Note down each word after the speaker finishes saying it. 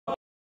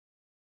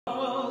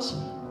was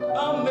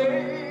amazing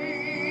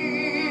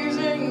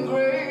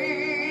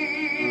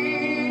grace.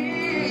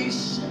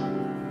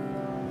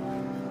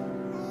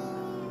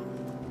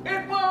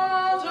 It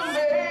was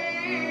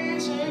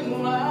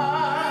amazing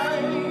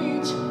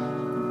light.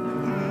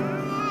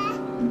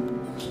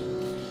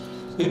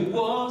 It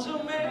was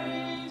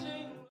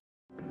amazing.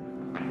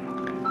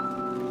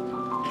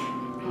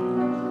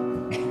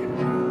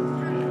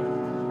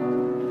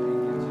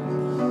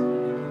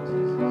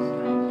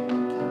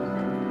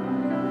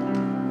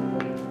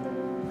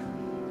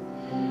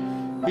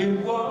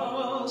 It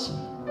was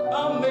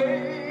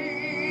amazing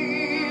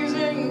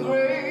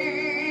grace.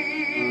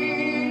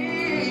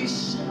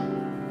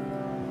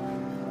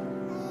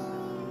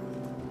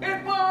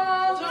 It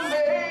was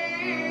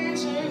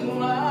amazing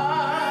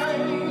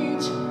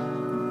light.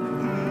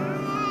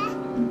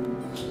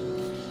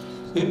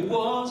 It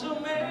was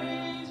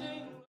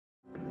amazing.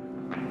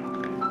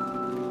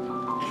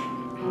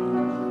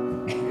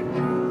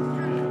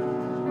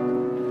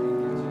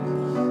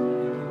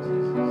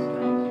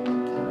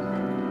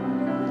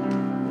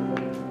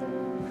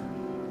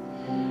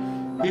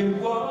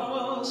 It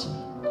was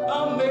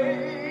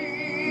amazing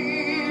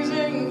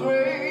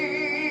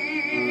grace.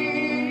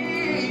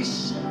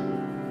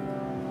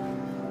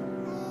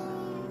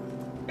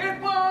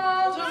 It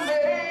was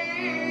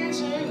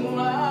amazing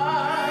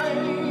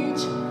light.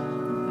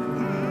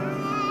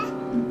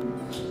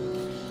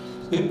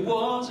 It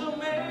was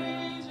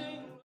amazing.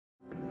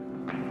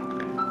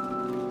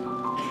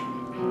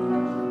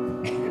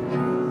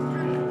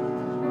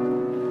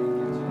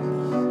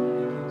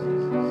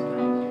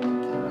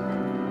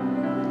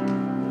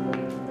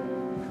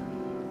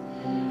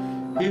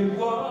 It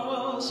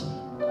was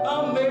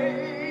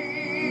amazing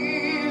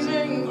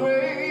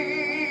grace.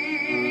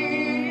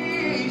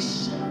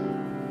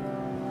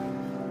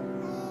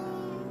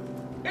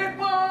 It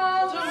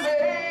was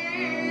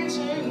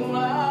amazing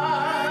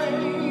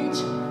light.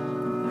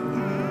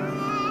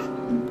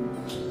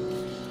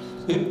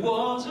 It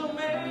was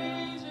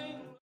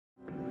amazing.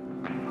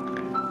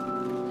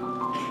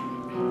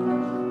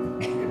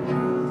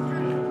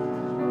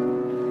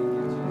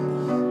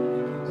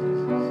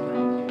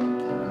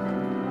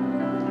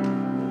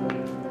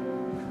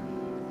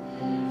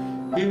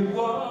 It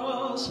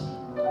was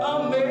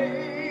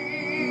amazing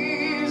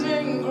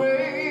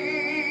grace.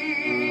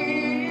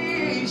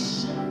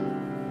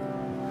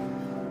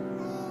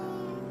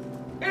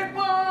 It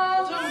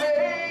was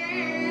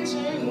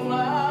amazing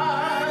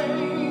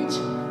light.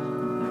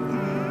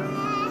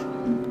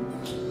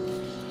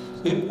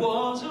 It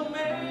was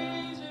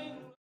amazing.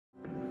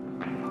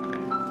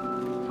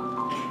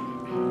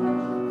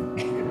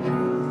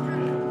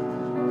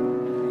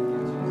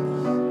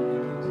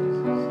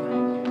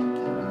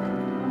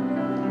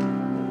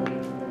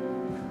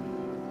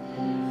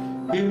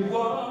 It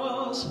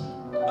was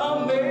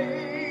amazing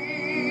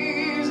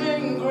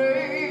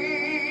grace.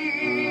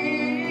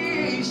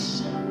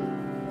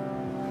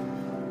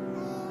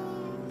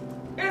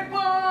 It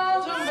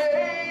was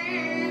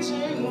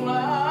amazing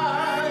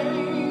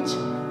light.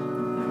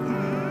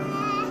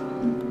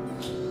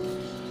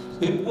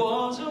 It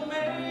was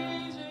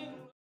amazing.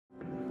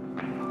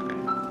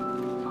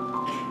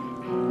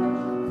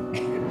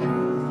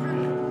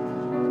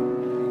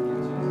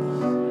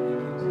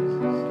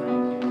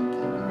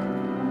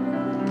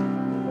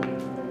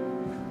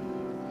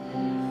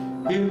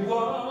 It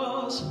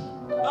was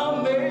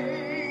amazing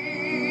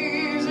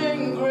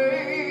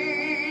grace.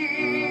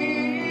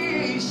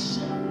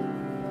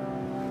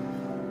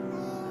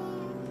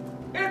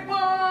 It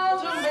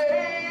was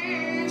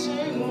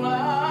amazing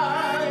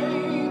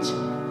light.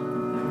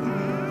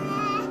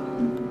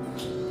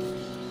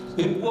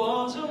 It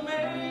was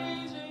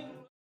amazing.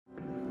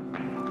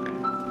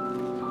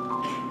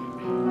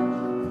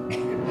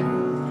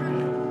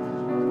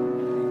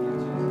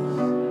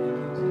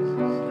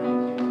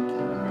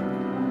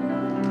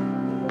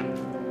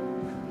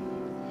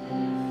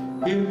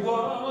 It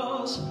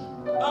was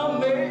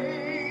amazing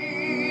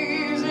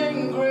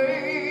grace.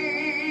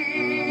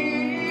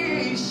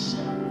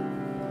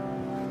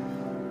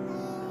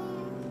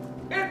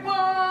 It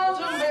was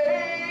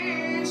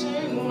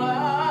amazing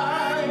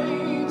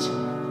light.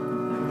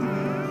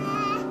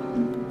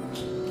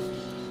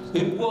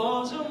 It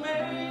was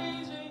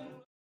amazing.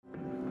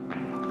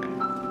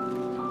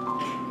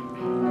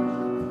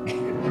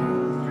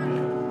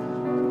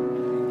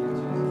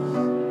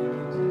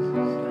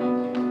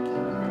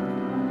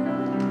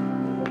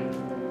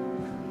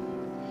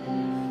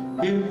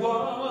 It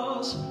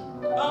was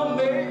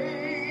amazing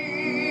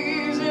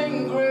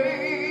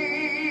grace.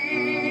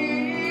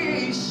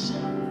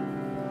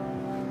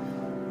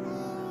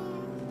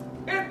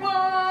 It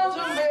was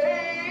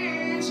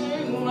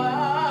amazing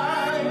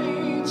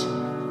light.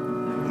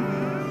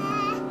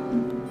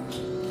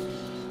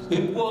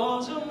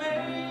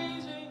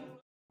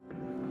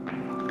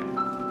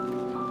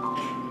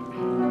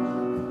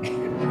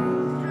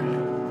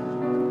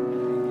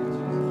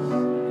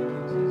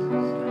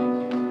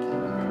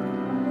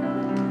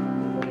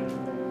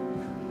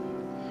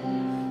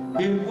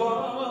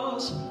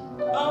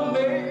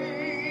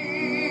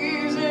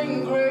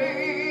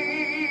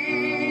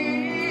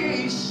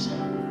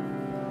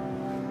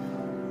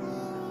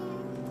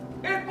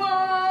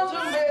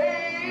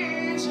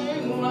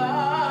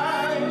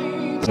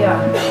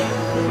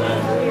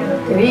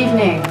 Good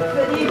evening.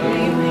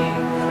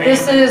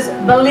 This is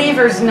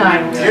Believers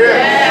Night.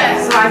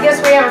 Yes. So I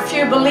guess we have a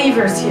few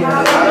believers here.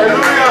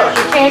 Hallelujah.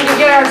 We came to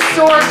get our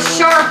swords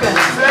sharpened.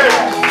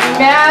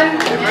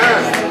 Amen.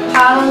 Amen.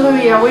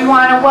 Hallelujah. We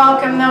want to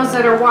welcome those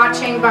that are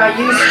watching by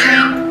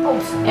Ustream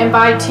and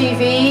by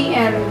TV.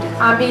 And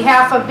on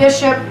behalf of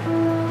Bishop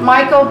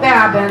Michael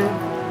Babin,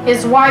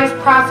 his wife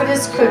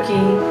Prophetess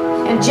Cookie,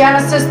 and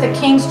Genesis the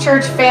King's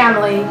Church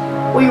family,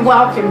 we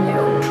welcome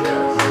you.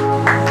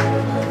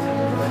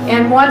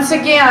 And once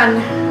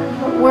again,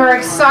 we're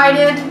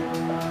excited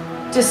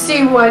to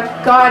see what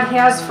God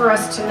has for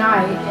us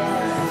tonight.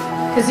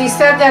 Because He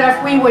said that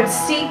if we would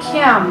seek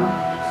Him,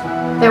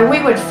 that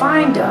we would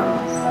find Him.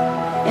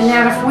 And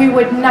that if we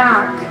would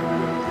knock,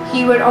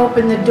 He would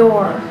open the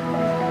door.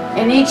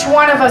 And each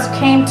one of us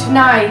came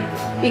tonight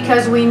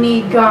because we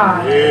need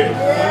God.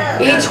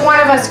 Each one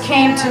of us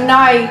came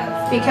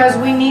tonight because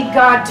we need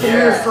God to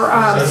move for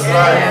us.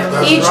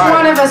 Each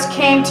one of us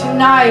came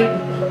tonight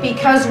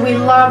because we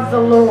love the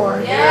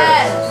Lord.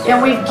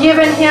 And we've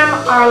given Him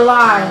our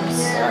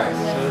lives.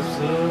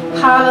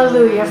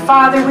 Hallelujah.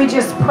 Father, we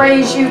just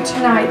praise You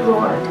tonight,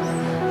 Lord.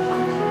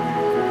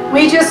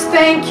 We just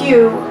thank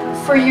You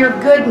for Your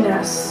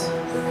goodness,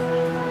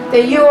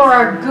 that You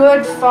are a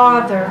good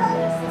Father.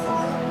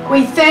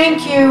 We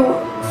thank You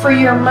for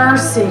Your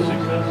mercy,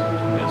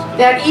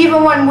 that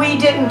even when we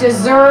didn't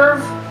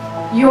deserve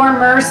Your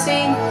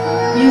mercy,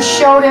 You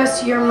showed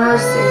us Your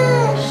mercy.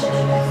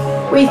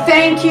 We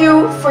thank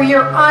You for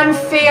Your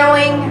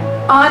unfailing,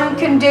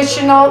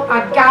 unconditional,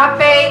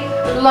 agape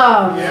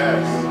love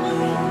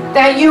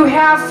that You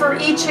have for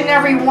each and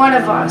every one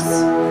of us,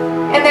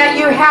 and that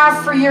You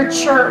have for Your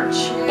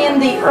church in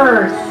the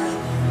earth,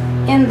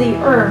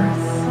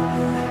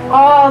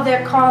 all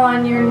that call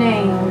on Your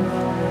name,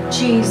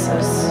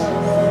 Jesus.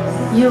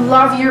 You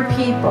love Your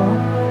people,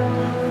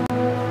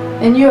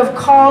 and You have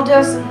called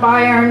us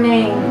by our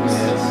names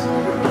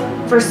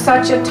for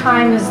such a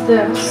time as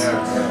this.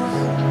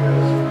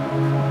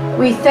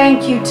 We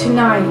thank You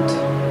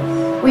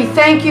tonight. We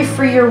thank You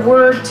for Your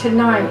word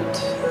tonight.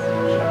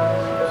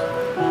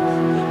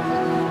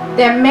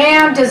 That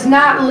man does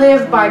not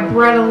live by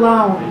bread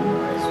alone,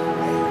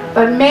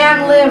 but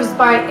man lives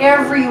by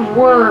every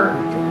word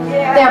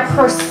that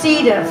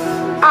proceedeth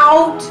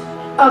out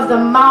of the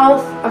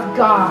mouth of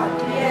God.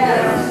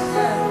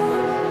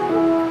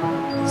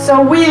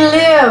 So we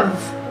live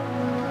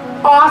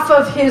off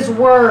of His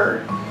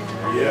word.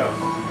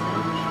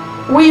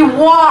 We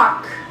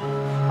walk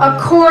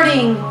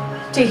according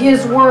to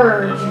His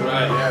word.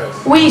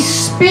 We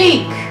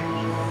speak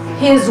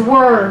His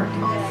word.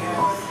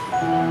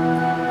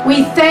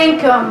 We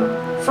thank Him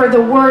for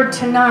the word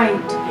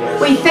tonight.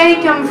 We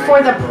thank Him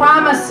for the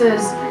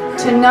promises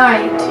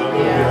tonight.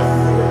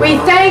 We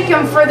thank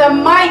Him for the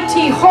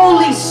mighty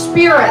Holy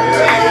Spirit,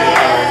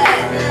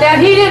 that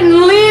He didn't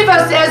leave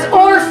us as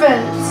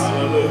orphans,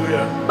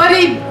 but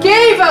He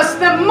gave us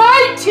the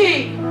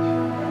mighty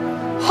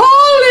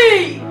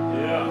Holy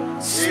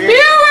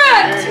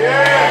Spirit,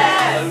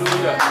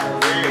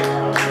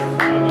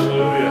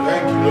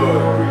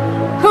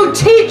 who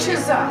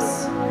teaches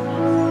us,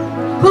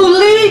 who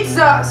leads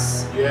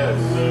us,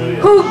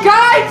 who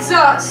guides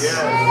us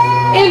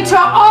into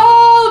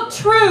all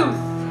truth.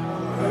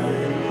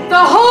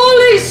 The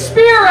Holy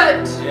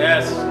Spirit,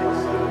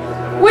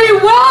 we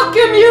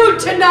welcome You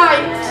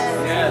tonight.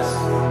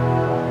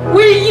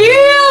 We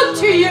yield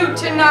to You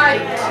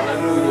tonight.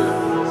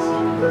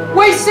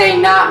 We say,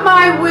 not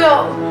my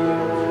will,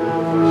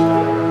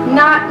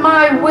 not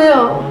my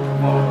will,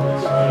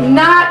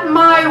 not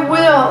my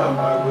will,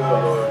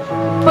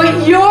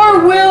 but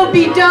Your will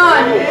be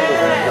done.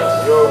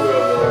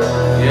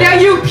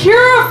 That You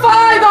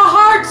purify the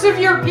hearts of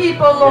Your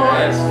people,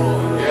 Lord.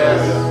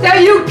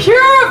 That You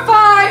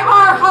purify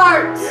our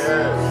hearts.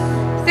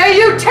 That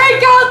You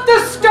take out the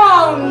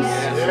stones.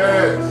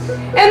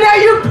 And that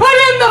You put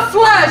in the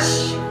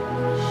flesh.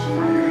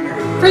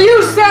 For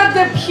You said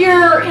the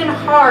pure in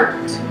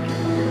heart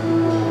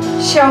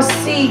shall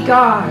see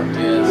God.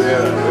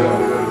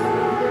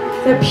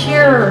 The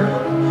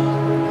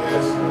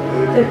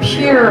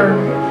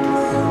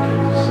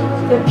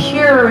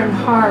pure in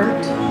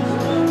heart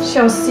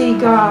shall see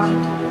God.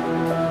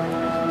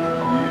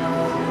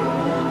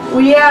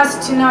 We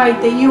ask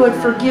tonight that You would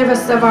forgive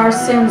us of our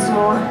sins,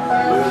 Lord.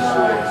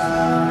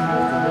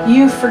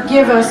 You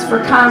forgive us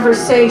for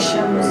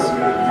conversations.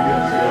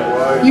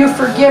 You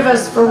forgive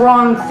us for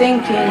wrong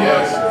thinking.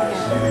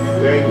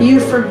 You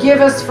forgive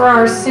us for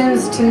our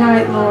sins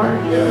tonight, Lord.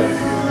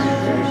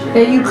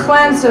 That You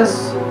cleanse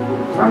us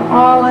from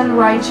all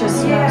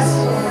unrighteousness.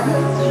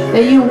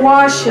 That You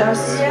wash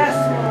us.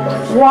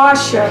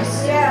 Wash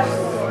us.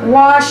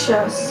 Wash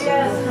us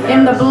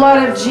in the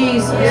blood of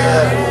Jesus.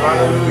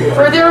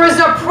 For there is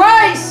a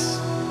price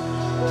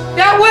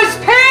that was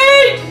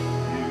paid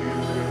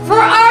for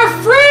our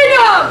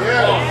freedom.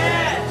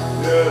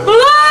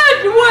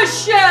 Blood was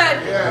shed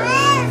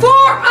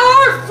for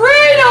our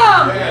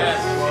freedom.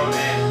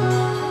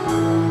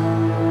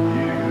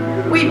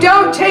 We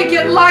don't take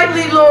it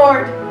lightly,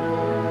 Lord.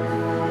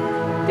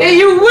 that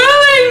you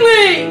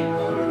willingly,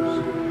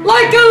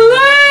 like a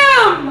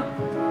lamb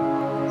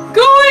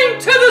going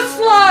to the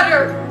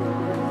slaughter,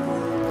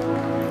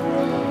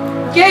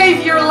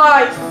 gave your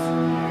life,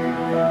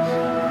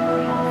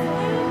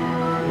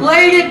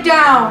 laid it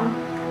down,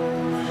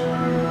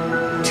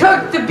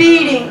 took the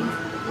beating,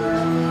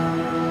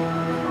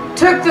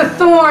 took the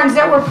thorns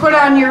that were put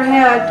on your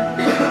head.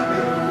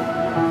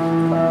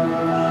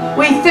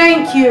 We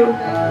thank you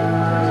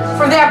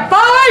for that.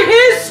 By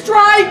His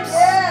stripes,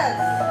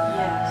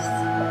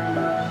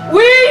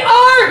 we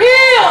are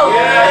healed.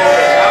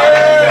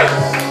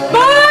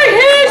 By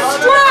His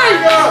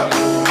stripes,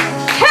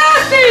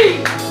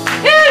 Kathy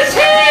is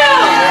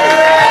healed.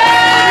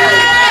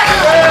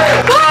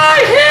 By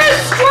His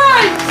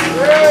stripes,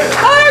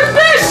 our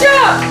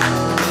bishop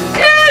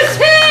is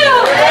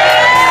healed.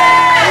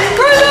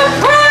 For the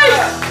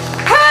price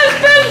has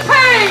been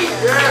paid.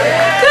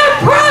 The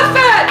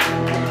prophet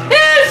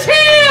is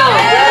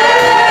healed.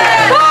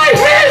 By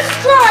His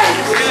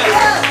stripes,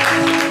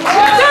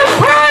 the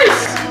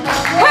price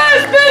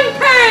has been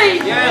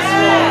paid.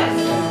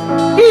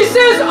 He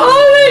says,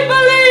 only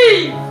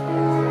believe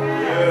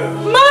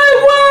my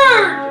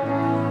word.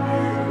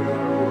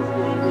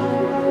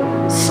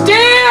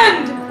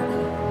 Stand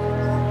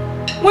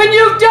when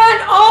you've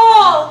done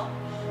all.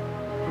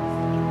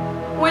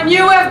 When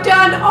you have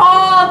done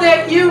all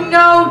that you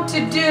know to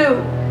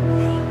do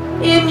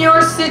in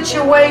your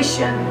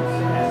situation,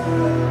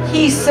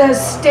 He says,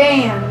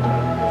 stand.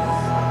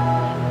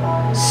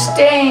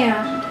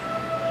 Stand.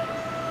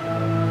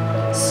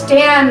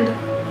 Stand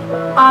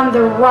on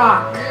the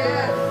rock.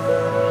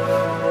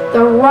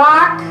 The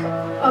rock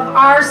of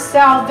our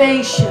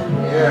salvation.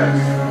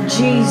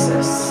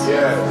 Jesus.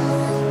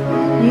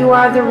 You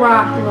are the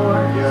rock,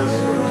 Lord.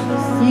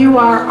 You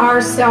are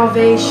our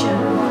salvation.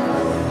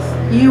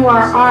 You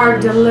are our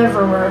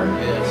deliverer.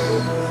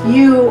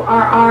 You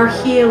are our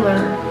healer.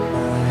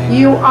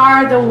 You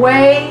are the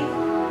way,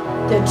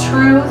 the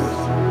truth,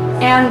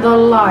 and the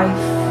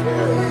life.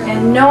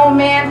 And no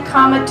man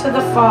cometh to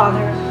the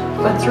Father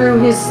but through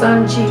His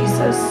Son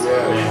Jesus.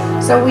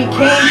 So we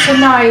came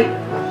tonight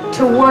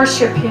to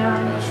worship Him.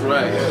 That's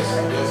right.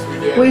 Yes, we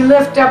did. We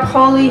lift up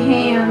holy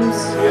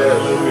hands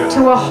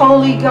to a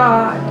holy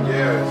God.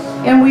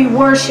 And we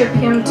worship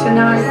Him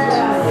tonight.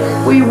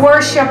 We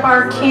worship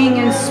our King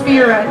in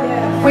spirit.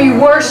 We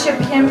worship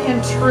Him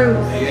in truth.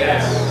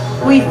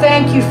 We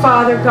thank you,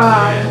 Father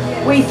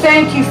God. We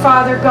thank you,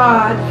 Father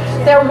God,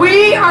 that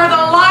we are the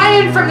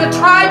lion from the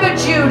tribe of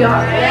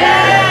Judah.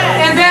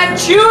 And that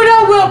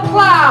Judah will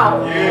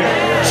plow.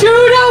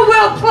 Judah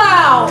will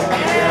plow.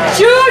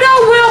 Judah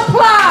will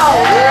plow.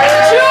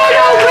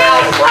 Judah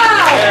will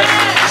plow.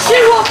 She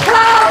will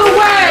plow the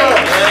way.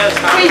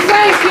 We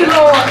thank you,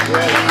 Lord.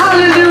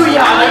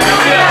 Hallelujah.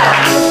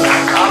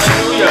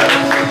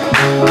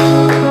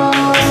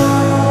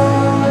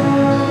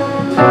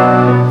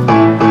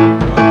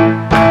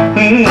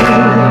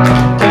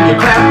 Can you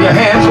clap your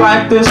hands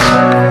like this?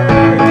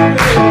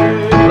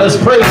 Let's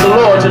praise the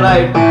Lord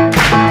tonight.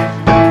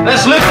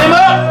 Let's lift Him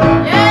up.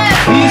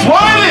 He's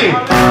worthy.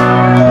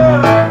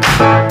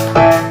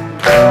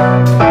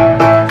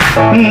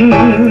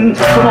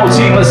 Come on,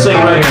 team, let's sing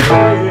right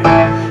here.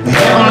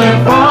 Heavenly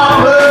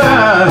Father,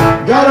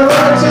 God of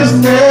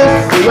righteousness,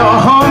 we are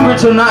hungry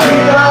tonight.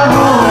 we are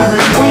hungry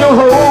For your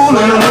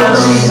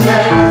holiness,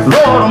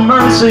 Lord of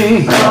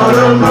mercy, for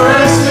the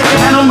mercy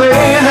and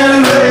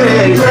amazing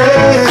grace.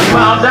 We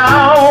bow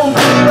down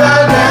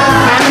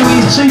and we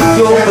seek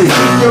your face.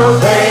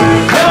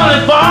 Heavenly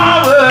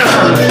Father,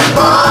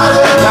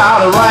 God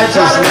of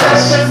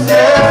righteousness,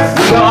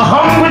 we are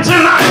hungry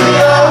tonight.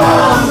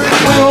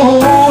 For your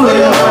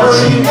holiness,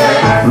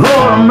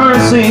 Lord of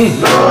mercy,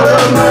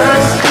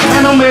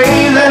 and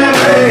amazing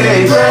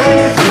grace.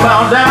 We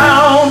bow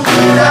down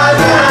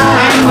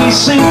and we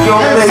seek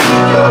your face.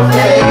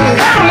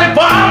 Heavenly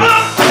Father,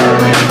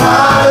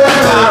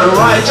 God of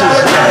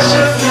righteousness,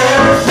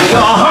 we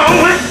are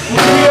hungry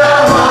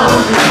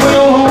for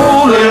your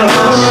holiness,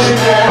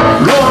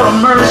 Lord of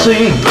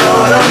mercy,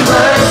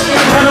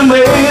 and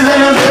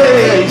amazing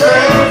grace.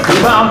 We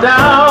bow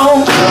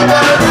down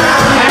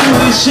and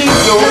we seek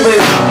your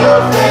face.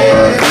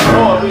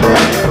 Lord, we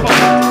love you. Come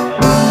on.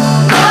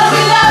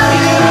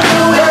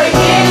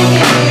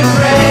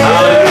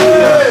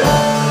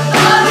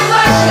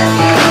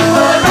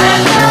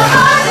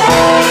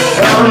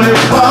 Heavenly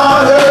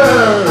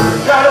Father,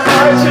 God of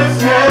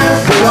righteousness,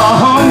 we are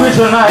hungry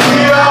tonight.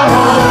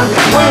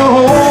 For your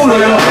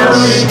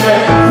holiness,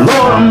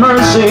 Lord of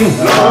mercy,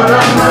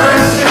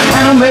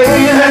 and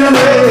amazing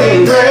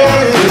grace.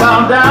 We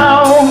bow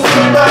down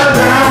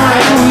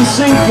and we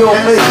seek your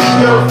face.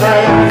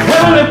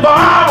 Heavenly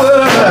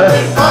Father,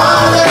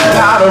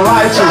 God of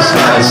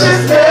righteousness,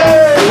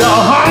 we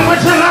are hungry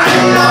tonight.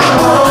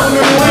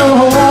 For your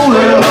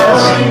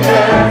holiness,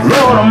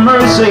 Lord of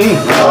mercy,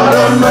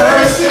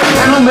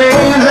 and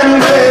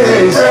amazing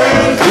grace.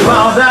 We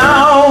bow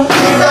down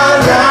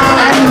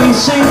and we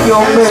seek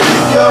your face.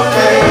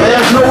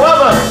 There's no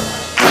other.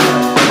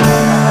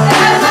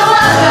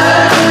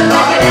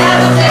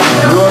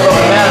 You're the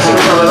master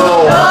of it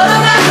all.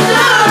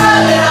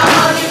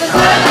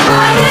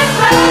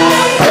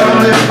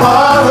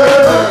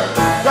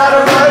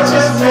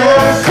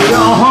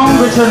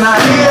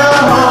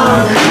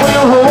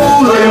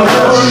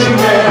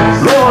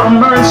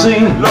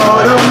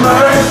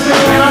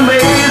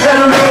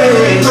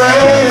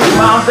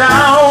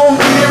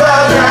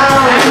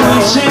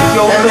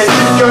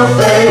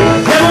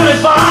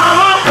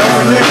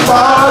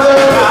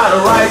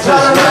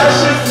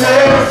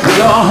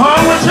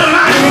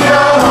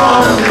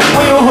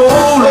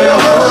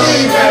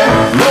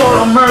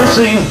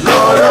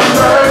 Lord of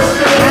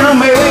mercy, and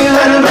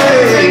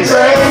amazing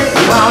grace.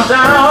 We bow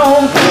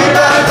down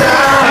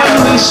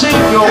and we seek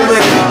your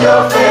face.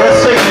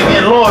 Let's sing it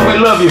again. Lord, we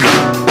love you.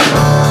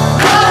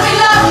 Lord, we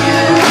love you,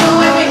 and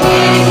we're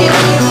here to give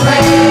you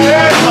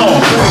praise. Come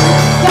on.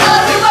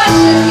 Lord, we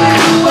worship you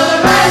for the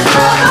rest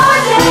of our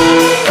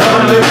days.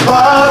 Heavenly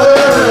Father,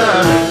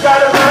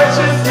 God of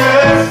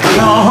righteousness, We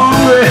are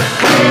hungry.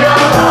 we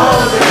are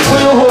hungry,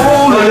 We're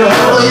holy.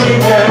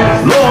 holiness,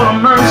 Lord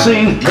of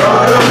mercy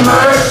Lord of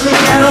mercy,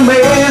 and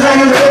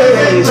amazing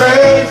grace.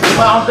 grace. We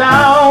bow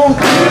down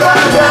We bow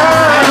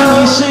down and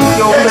we seek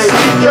your and face.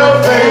 seek your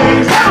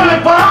face. Heavenly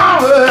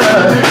Father,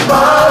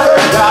 Father,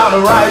 God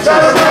of God of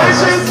righteousness.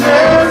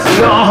 righteousness,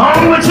 We are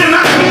hungry we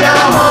tonight.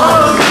 are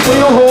hungry,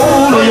 We're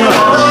holy.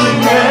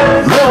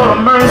 holiness, Lord of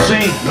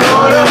mercy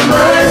Lord of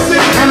mercy,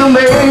 and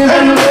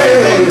amazing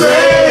amazing grace.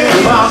 grace.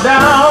 We bow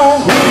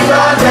down We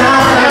bow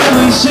down and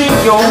we seek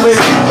your and face.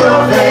 seek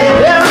your face.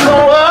 There's no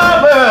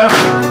other.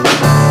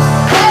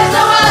 There's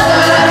no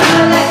other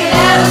that can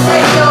ever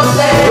take your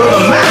place. You're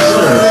the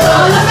master.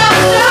 You're the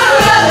master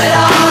of it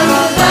all. You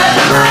deserve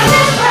the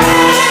highest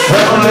praise.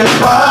 Heavenly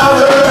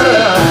Father,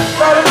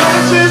 God of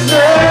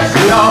righteousness,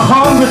 We are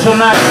hungry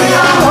tonight. we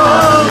are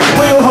hungry,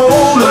 We're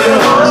holy.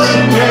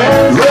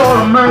 holiness, Lord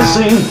of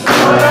mercy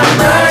Lord of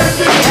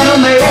mercy, and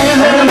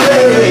amazing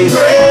grace.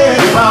 grace.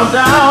 We bow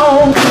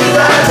down We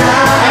bow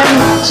down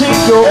and seek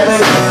your and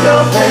face. seek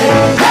your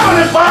face.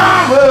 Heavenly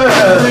Father,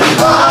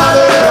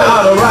 Father,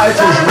 God of God of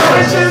righteousness.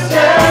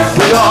 righteousness,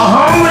 We are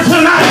hungry we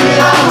tonight.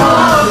 are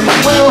hungry,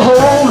 We're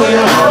holy.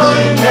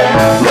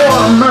 holiness,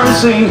 Lord of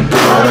mercy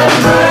Lord of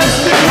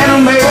mercy, and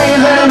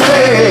amazing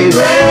grace.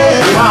 grace.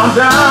 We bow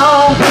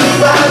down We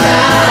bow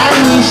down and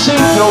we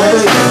seek your and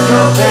face. seek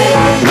your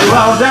face. We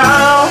bow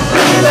down,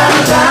 We bow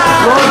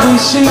down Lord, we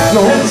seek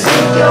your and face.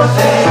 seek your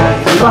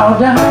face. We bow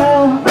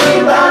down We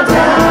bow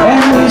down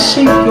and we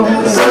seek your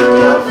and face. seek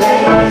your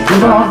face. We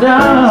bow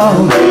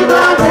down, We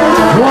bow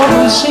down Lord,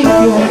 we seek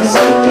your and face.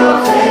 seek your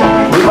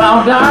face. We bow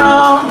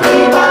down We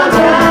bow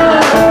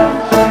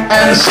down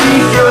and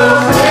seek your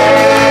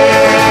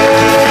face.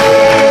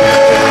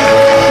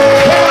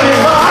 Heavenly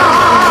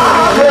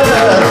Father,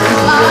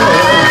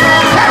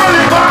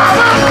 Heavenly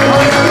Father,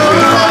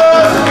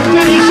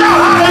 can you shout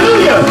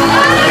hallelujah?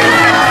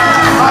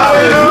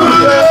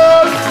 Hallelujah.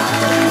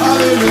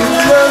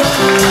 Hallelujah.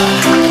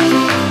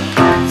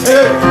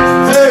 Hey,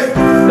 hey.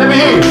 Let me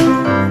hear you.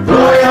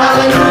 Glory,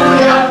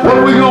 hallelujah. What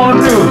are we going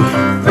to do?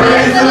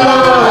 Praise the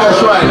Lord.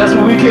 That's right, that's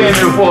what we came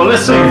here for.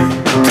 Let's sing it.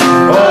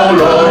 Oh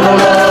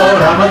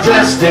Lord, how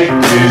majestic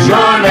is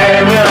your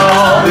name in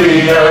all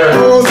the earth.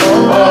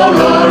 Oh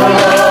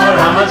Lord,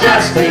 how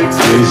majestic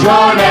is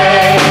your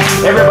name.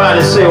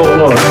 Everybody say, oh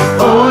Lord.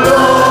 Oh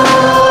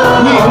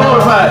Lord, We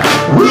glorify.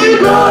 we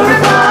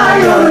glorify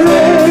your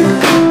name.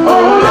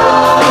 Oh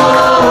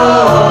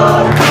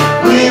Lord,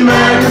 we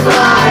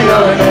magnify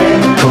your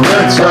name.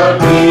 Prince of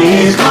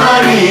Peace,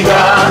 mighty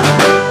God.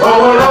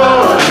 Oh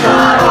Lord,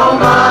 God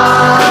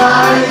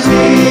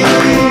Almighty.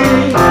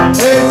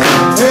 Hey,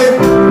 hey,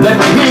 Let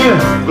me hear.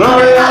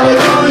 glory,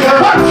 hallelujah.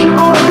 What you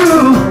gonna do?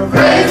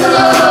 Praise the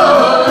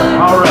Lord.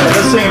 All right,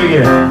 let's sing it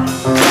again.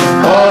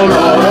 Oh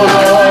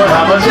Lord,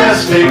 how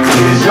majestic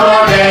is your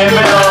name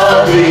in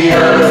all the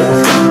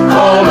earth.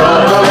 Oh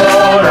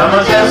Lord, how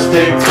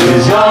majestic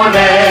is your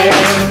name.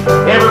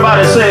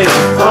 Everybody say,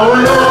 Oh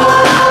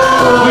Lord,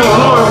 we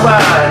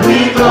glorify. we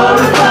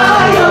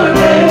glorify your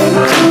name.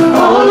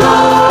 Oh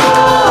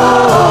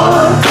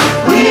Lord,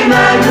 we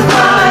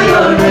magnify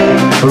your name.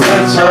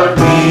 Prince of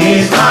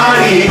Peace,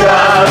 mighty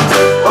God.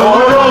 Oh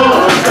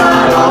Lord,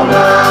 God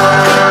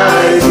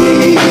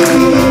Almighty.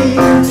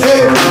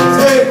 Hey,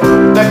 hey,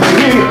 Let me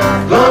hear you.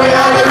 glory,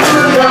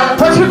 hallelujah.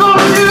 What you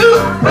gonna do?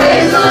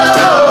 Praise the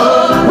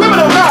Lord. Women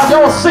of God,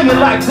 y'all sing it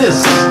like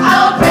this. I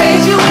will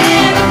praise you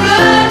in the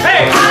good.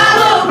 Hey. I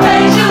will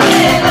praise you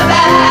in the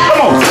bad.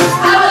 Come on.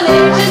 I will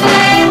lift your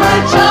name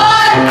with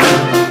joy,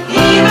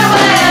 even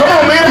when Come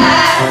on, I'm man.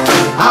 sad.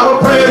 I will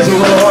praise you,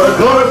 Lord,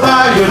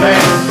 glorify your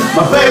name.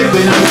 My faith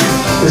in you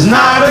is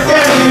not a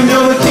game.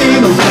 You're the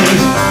King of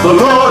Kings, the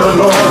Lord of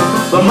Lords,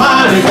 the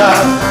mighty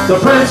God, the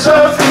Prince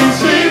of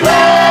Peace,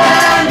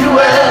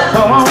 Emmanuel.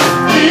 Come on.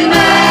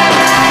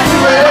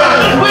 Emmanuel,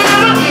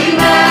 Hallelujah.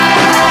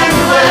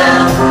 Emmanuel,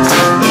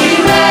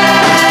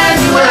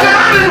 Emmanuel,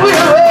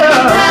 Hallelujah.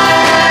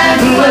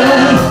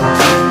 Emmanuel,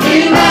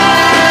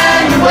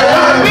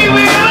 Emmanuel, We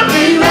will.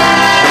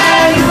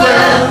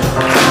 Emmanuel,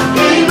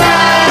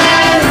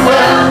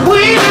 Emmanuel.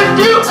 We lift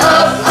you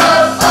up.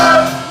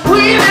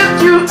 We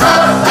lift you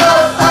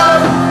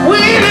up.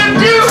 We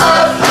lift you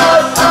up.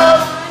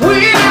 We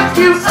lift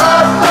you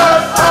up.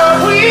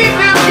 We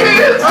lift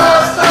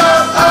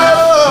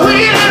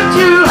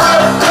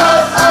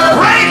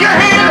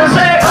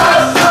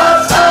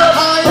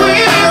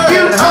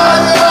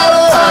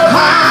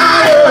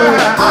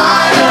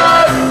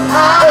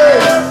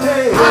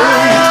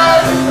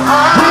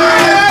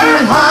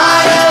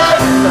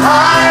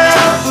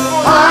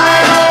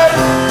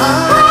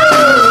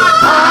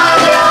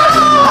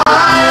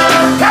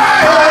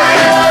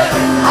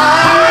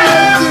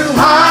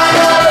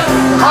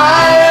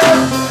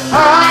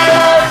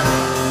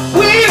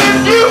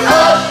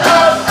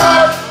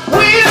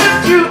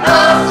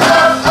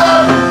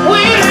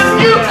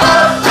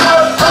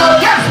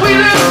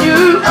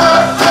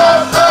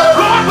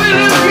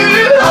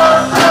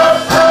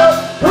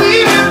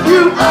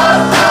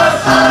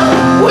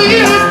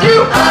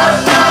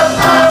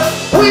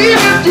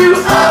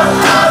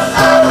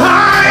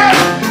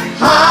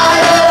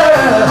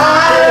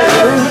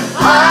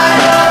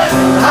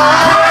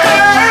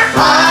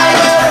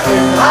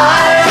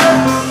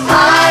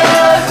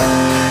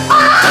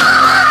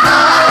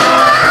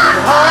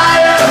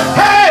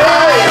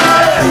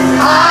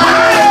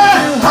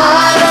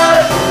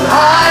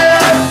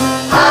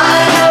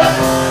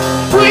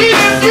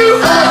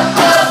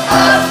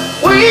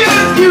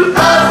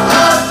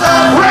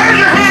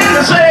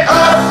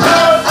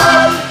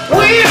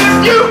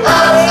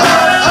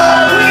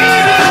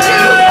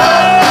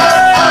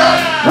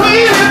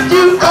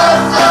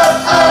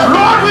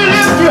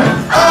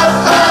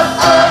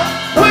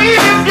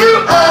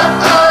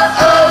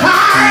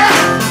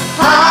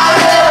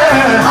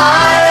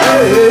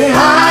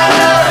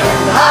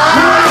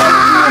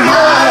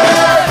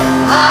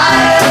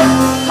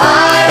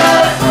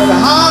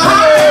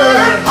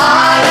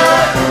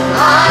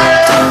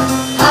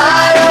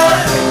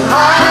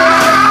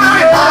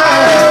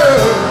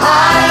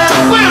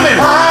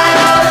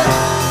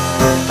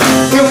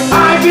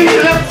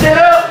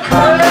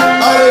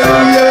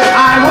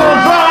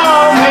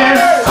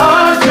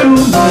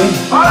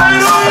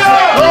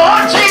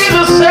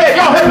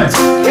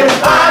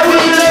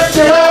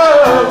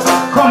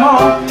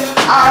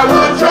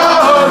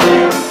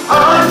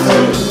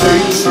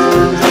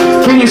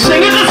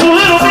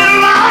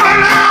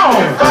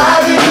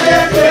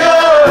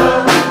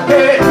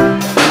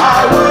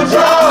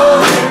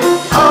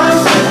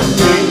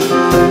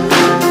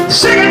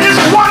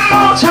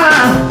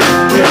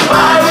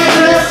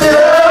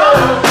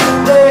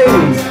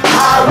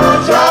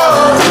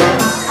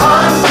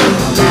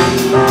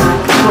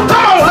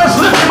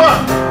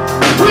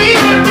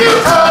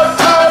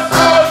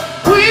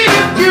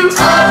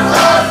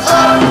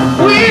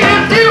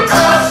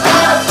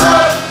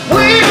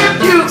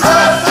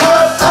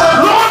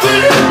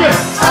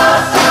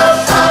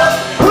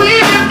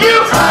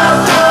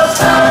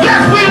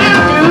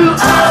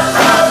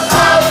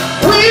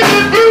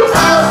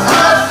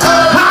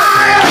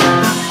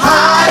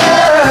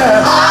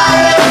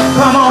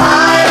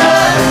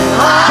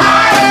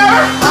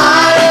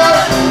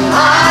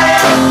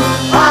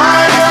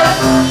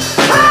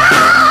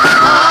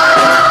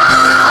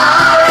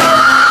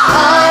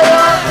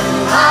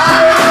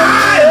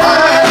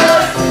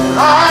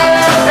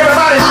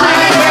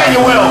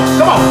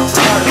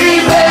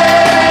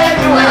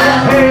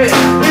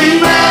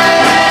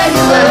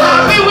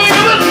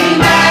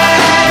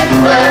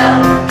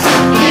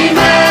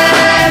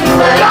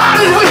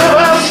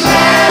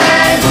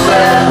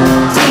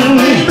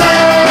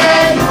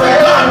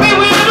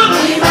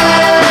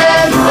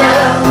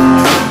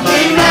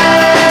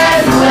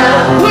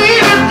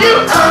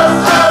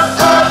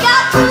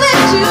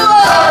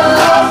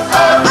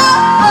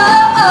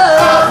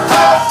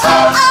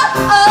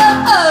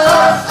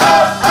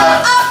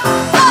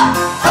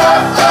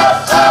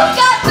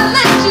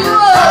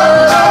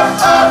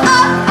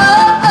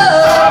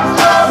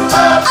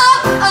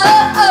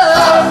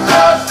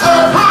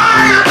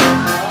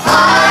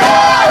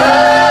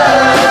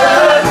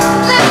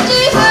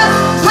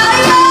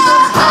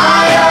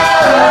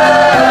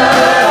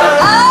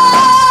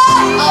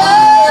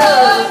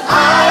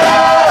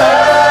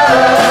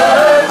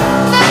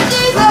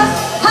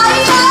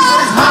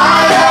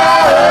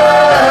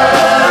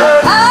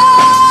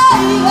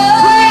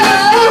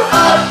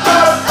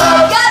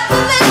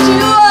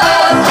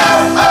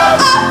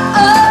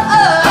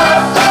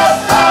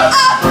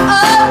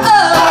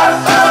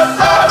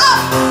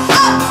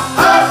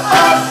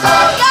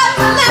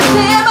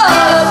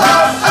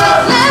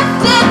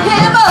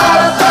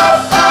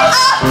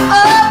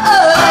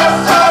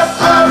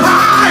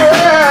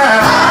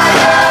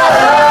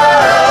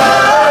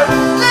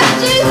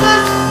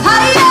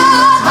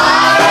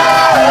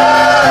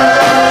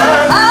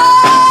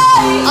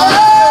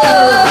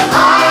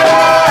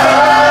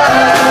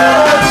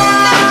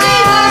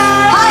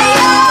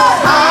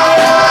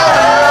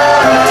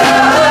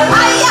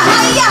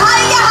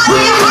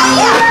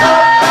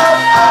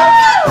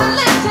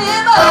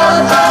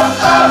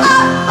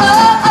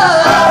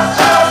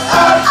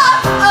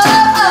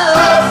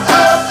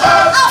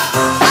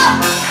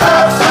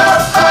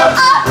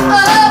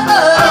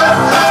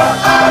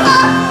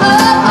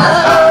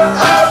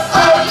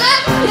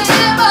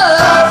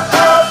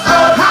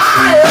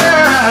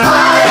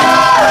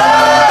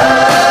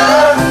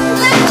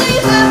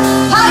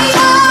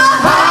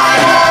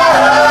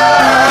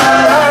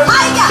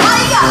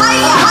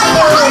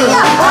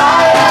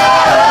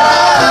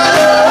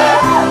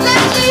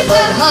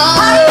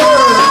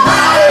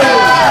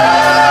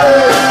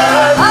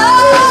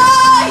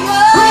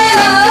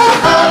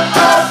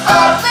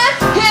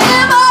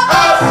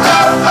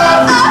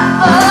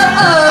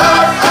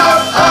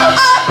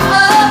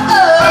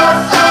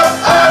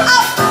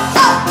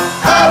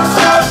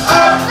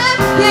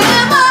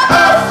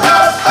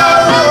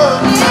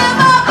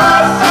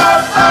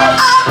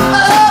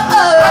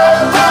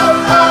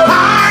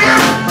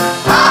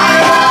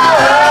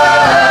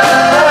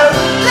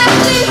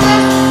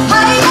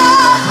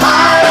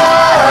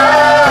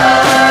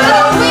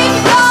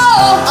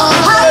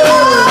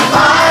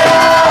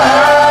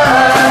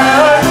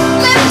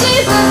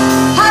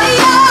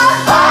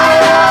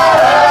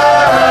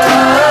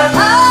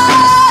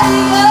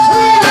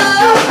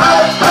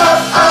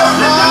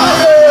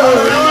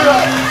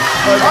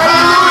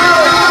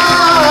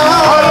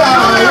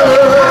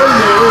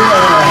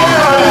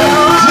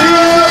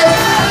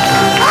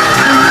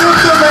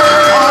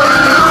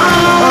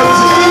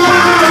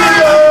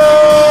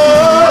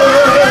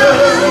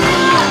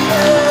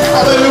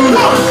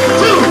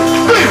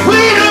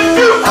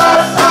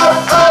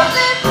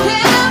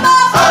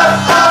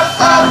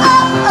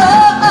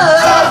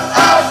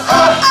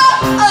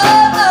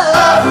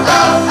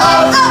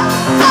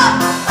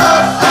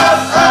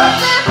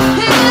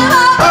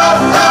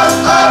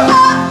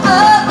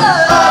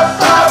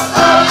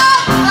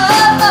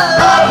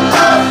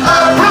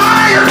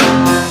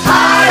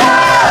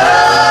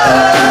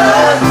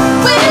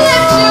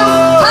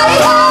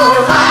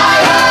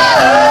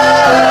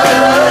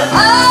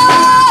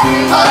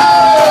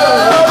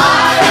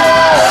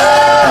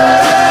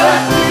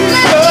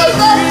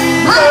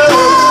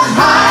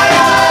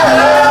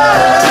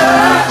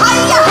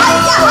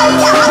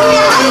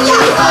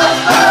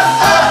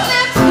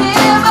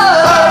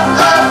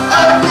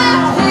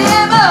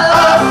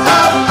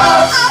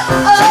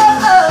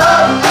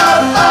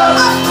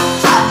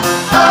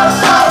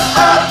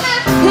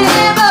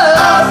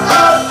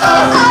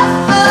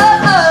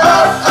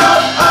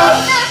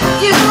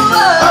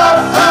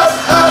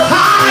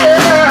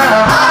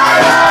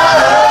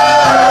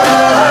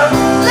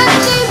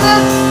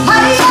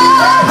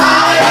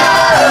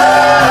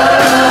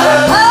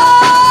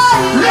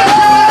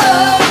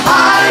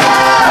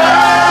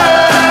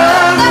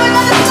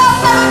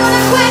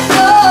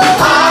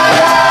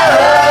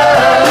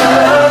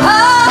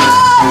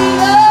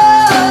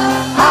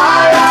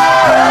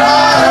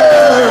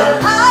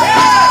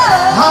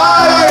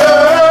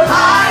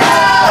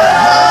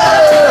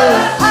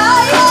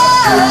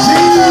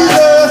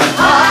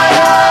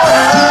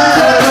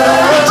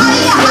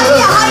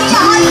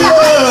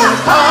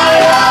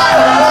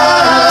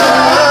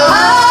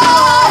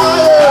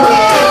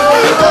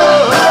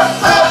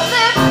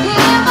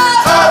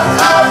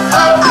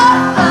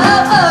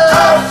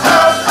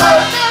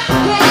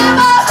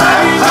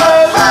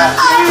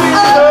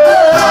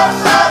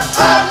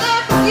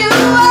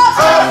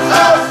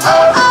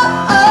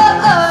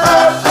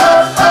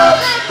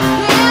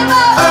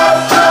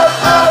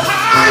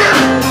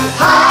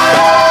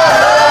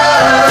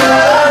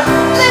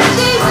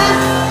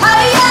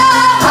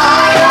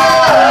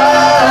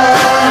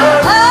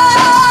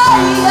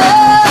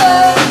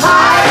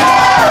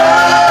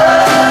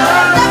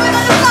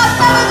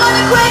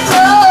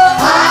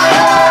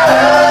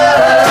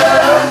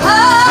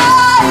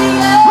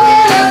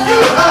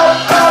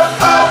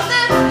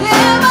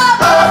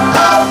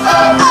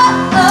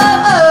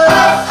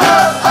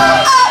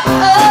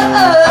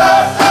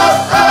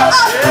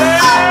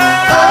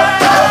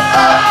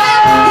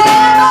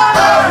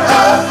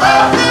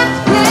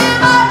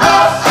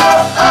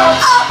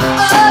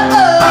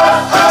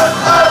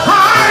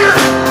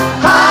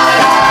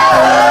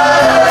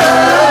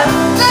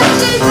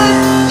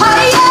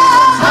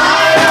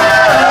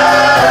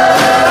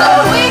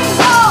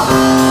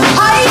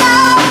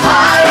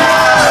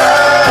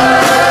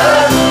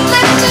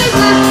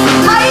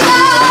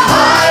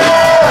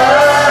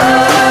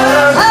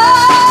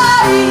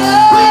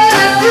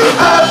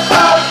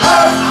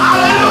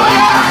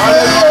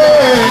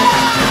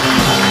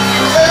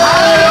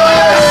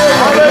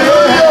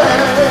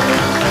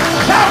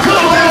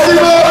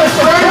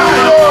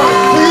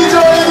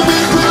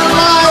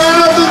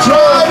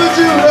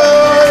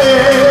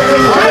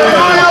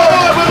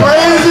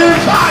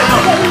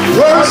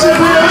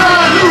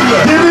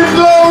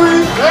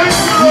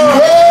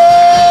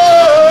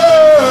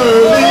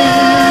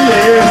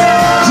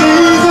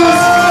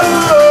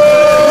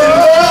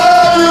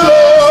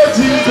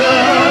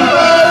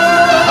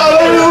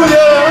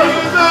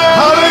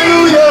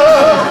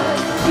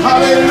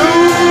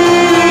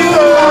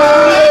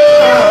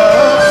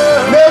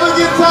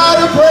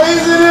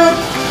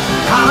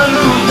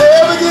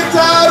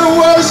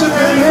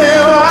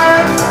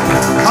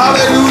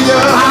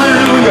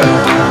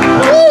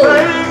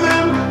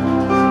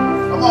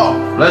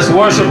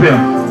worship him.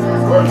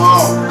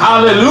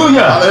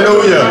 Hallelujah.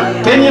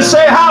 Hallelujah. Can you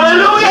say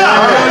hallelujah?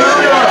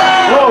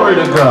 Hallelujah. Glory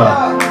to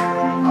God.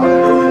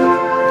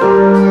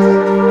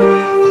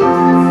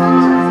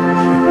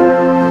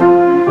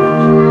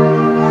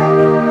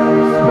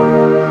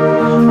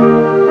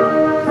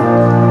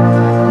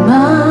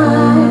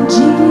 My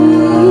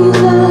Jesus,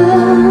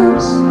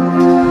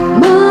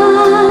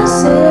 my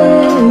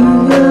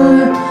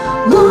Savior,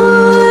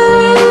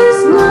 Lord, is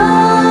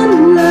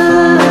none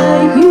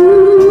like you.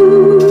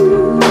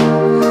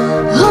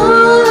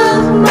 All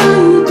of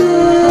my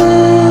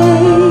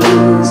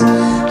days,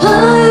 I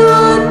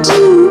want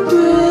to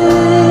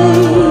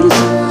praise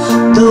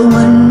the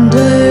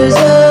wonders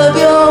of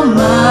your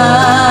mighty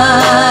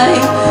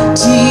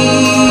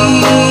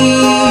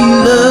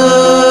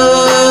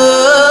love.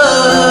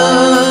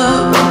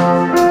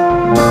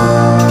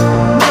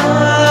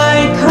 My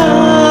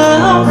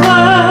comfort,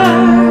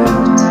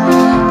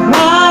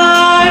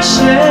 my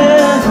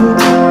shelter,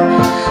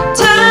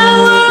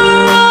 tower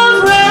of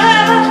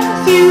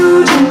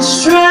refuge and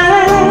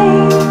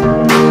strength.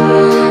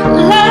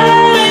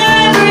 Let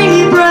every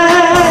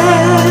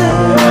breath,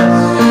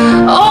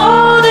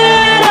 all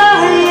that I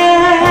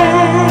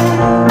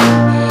am,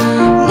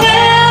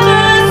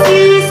 never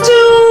cease to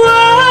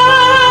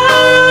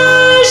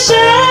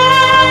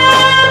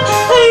worship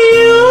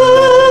you.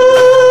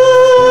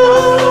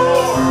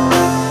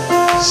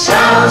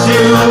 Shout to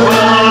the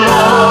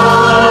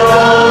Lord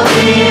of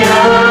the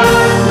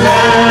earth,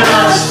 let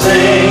us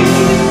sing.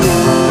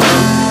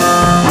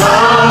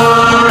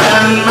 Power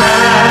and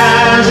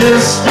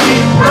majesty,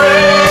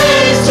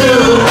 praise to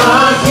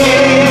our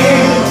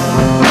King.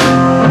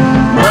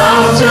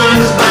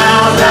 Mountains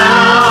bow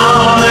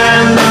down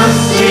and the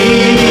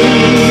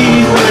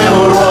seas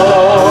will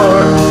roar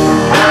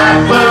at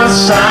the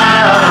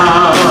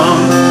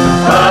sound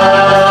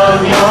of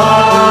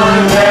your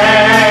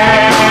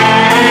name.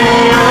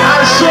 I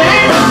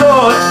sing for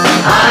joy,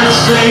 I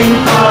sing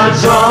for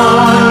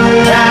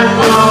joy at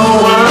the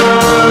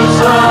words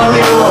of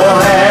your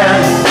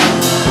hand.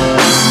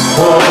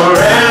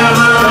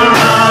 Forever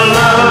I'll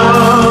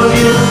love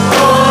you,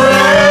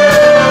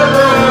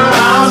 forever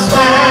I'll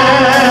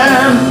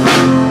stand.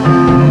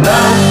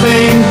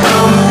 Nothing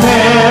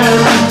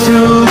compares to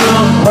the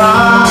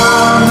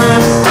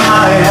promise I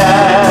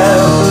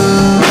have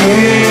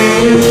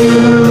in you.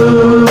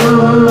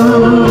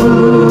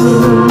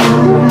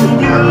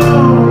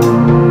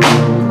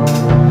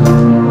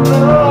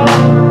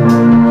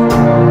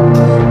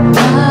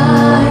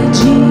 My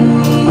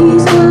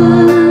Jesus,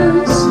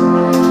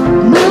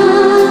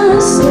 my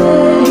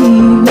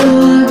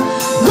Savior,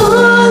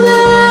 Lord,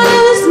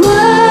 there's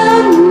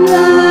none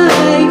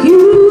like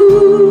you.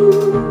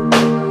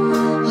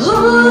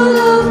 All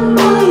of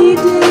my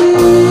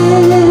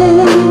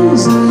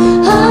days, I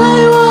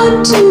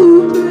want to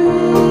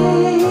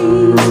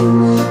praise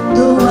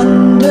the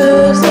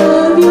wonders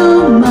of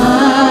your mighty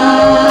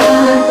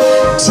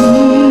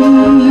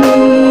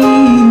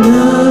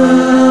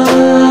love.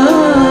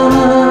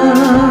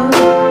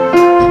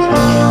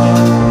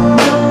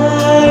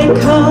 My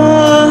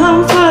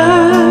comfort,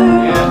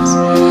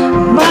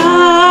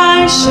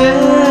 my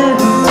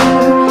shelter,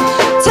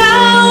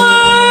 tower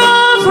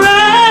of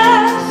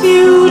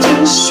refuge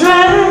and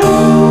strength.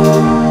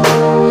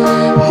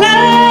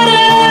 Let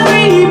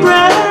every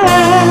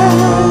breath,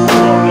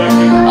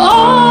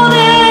 all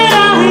that I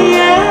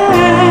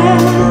am,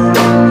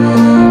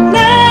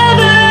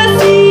 never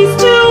cease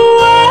to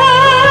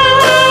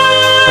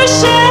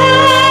worship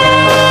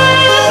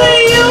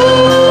you.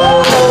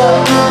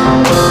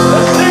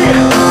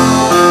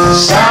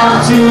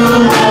 Shout to the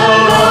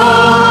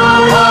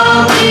Lord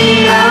of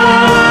the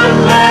earth,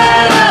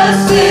 let us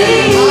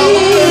sing.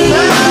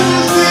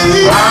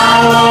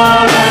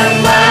 Power and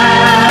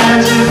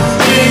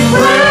majesty,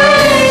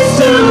 praise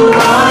to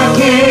our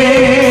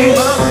King.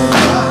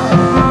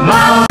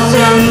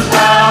 Mountains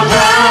bow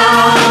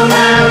down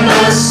and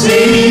the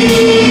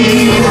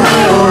seas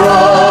will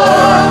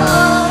roar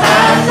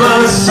at the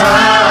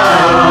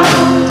sound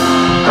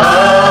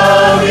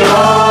of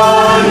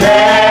your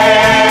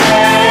name.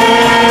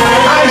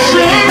 I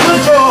sing for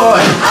joy.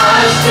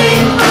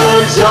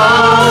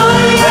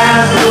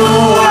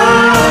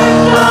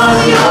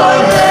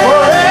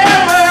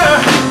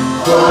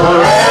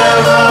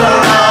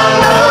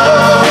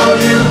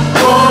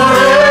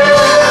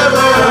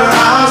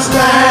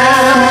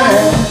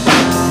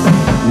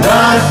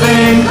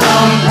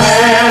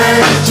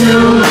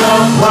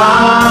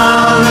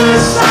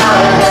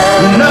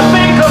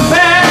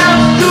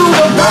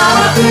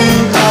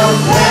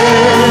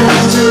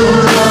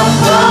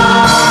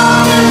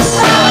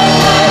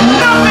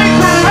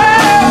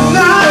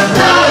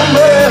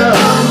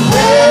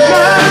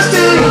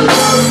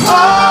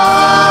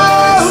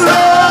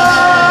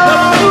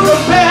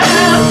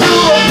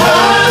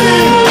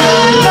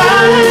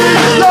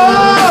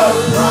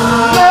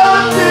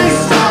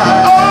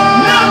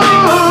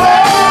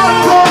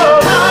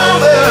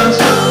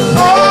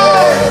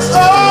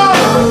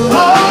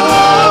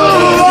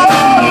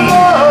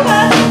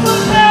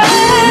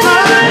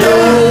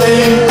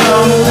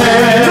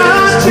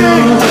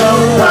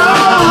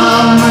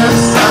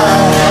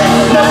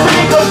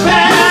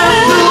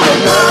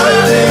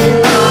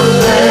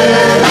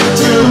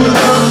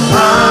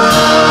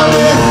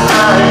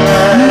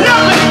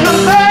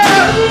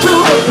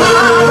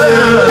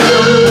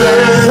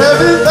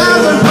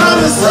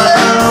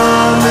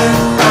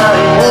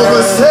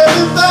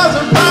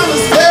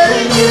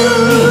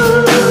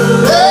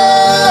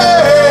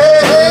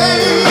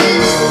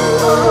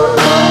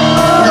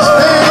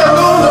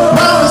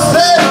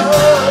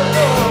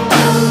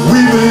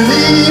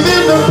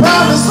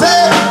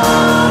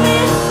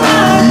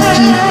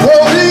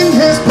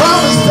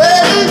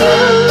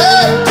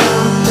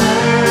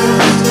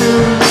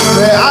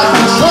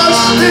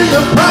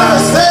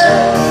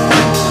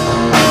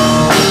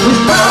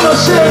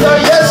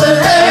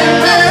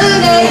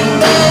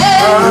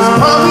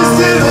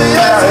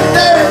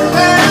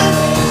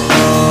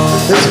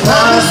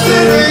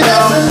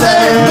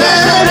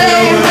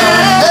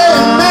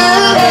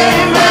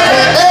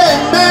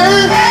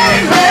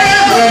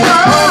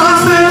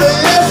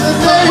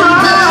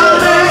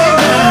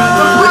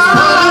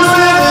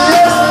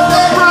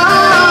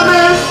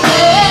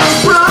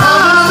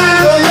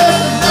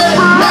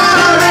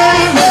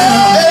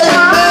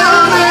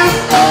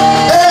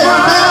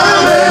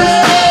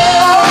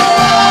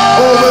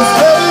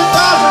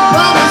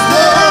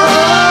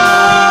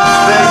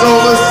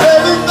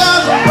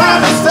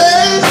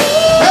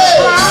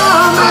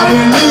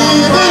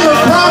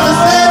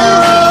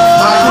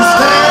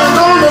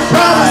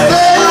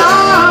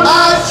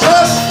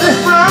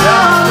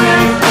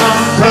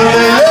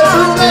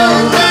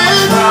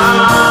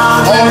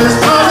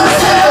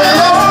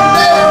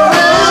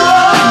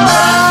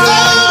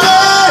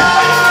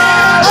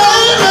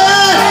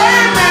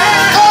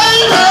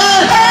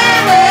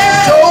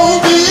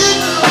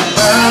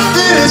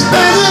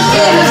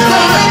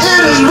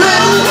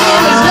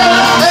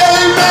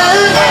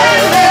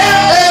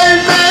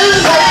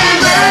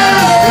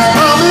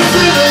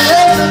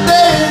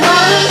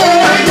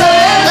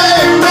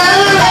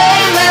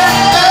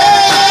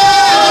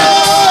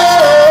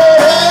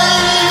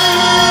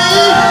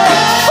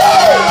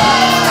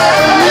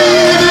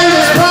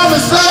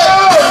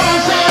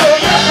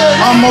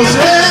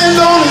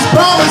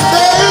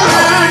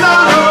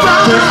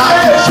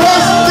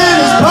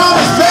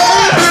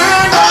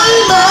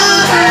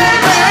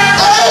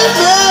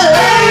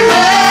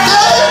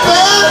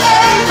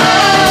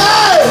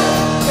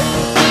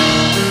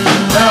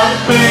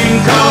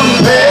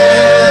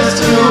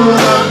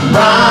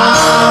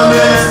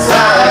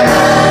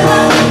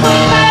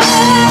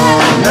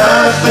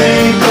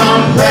 nothing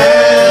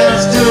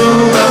compares to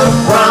the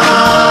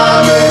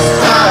promise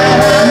I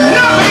have.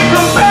 Nothing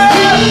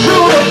compares to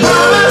the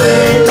promise.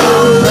 Nothing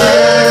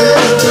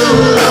compares to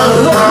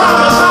the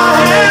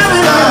promise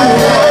I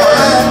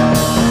have.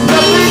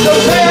 Nothing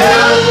compares.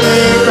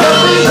 Nothing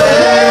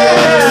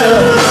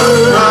compares.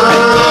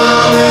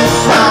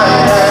 Promise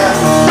I have.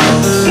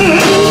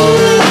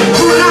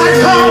 Tonight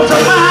calls to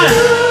mind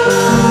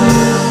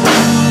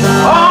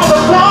all the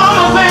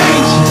former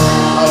things.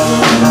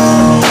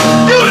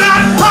 Do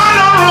not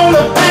ponder on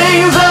the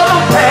things of the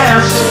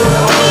past.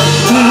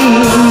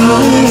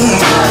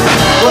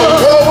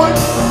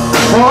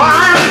 For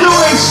I am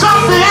doing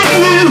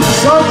something new.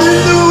 Something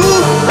new.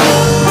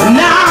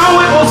 Now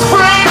it will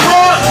spring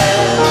forth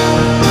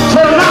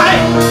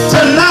tonight.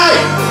 Tonight.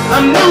 A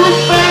new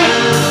thing.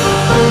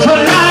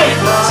 Tonight.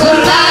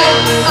 Tonight.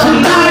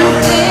 Tonight.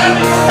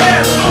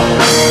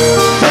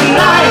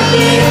 Tonight.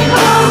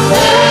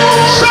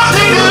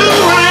 Something new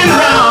right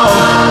now.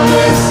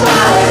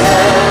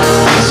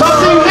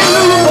 Something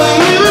new for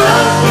you.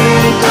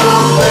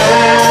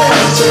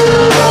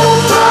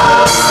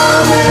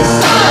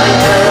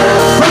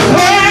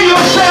 Prepare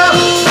yourself.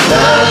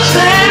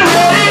 Stand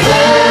ready.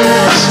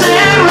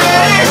 Stand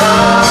ready.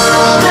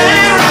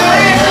 Stand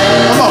ready.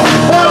 Come on.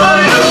 For the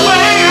new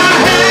thing I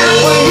have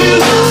for you.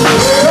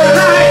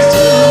 Tonight.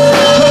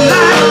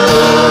 Tonight.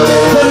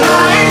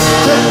 Tonight.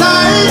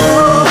 Tonight.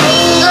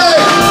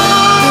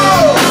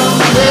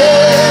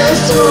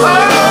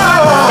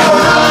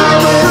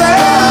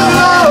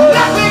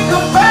 Nothing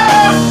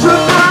compares to the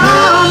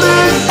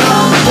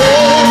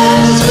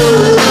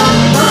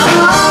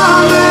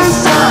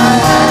promise.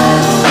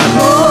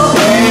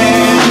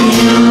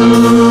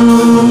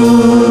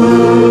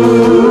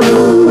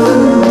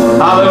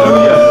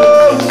 Hallelujah.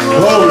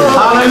 Glory.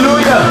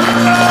 Hallelujah.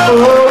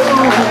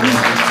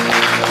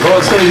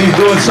 Lord says he's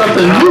doing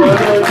something new.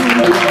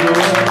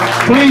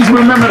 Please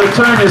remember to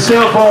turn your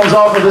cell phones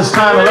off at this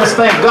time and let's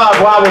thank God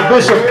for our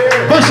Bishop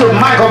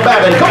Michael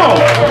Babin. Come on.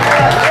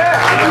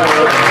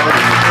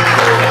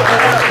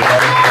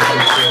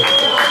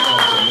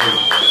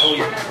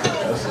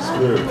 That's the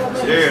spirit.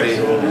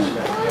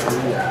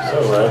 It's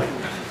all right.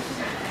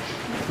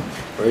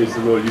 Praise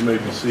the Lord. You may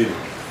be seated.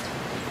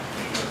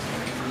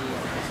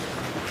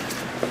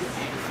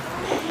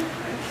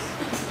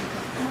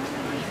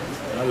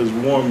 Not as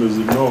warm as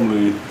it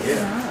normally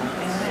is.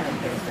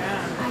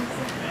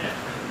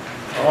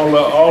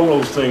 All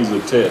those things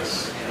are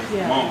tests.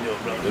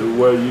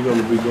 Everywhere you're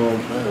going to be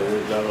going, man,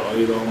 they got to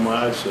eat on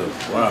my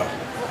stuff. Wow.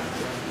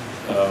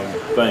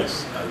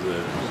 Thanks,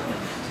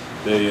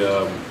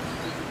 Isaiah.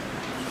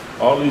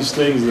 All these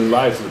things in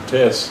life are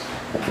tests.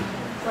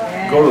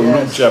 Go to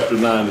Luke chapter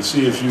 9 to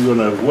see if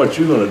what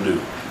you're gonna do.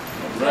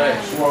 Right.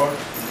 Well,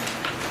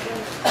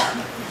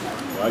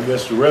 I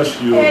guess the rest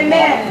of you,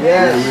 Amen. we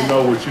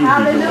know what you'll be doing.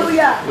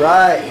 Hallelujah.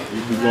 Right.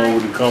 You'll be going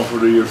with the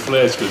comfort of your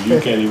flesh because you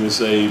can't even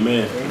say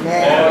amen.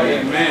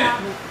 Amen. Amen.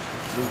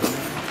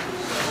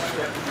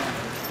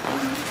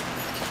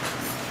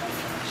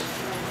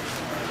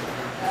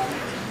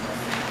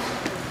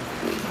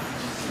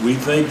 We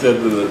think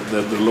that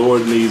the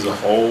Lord needs a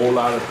whole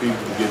lot of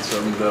people to get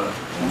something done.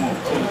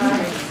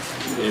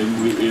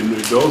 And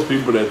those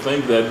people that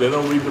think that, they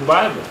don't read the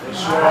Bible.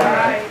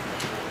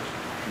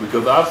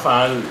 Because I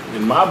find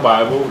in my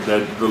Bible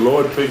that the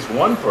Lord picks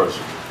one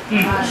person.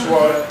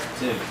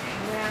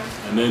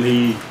 And then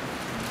he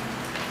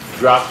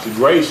drops the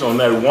grace on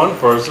that one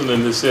person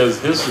and it says,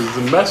 this is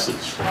the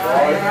message.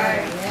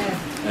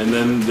 And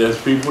then there's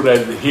people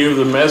that hear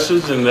the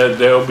message and that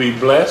they'll be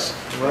blessed.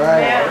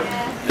 Right.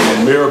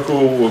 And a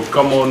miracle will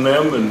come on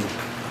them. And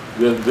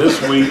this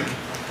week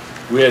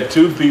we had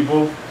 2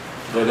 people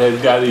that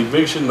had got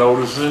eviction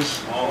notices.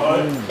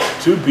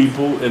 2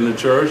 people in the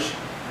church,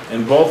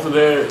 and both of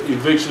their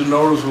eviction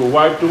notices were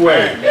wiped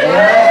away. Both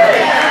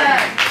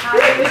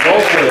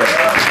of them.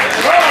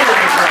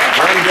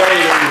 One day,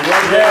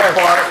 one day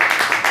apart,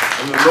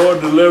 and the Lord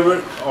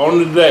delivered on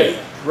the day.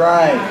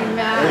 Right.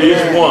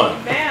 Each one.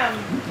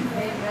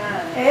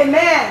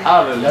 Amen.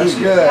 That's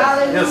good.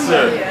 Yes,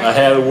 sir. I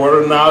had a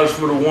word of knowledge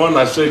for the one.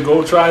 I said,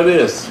 go try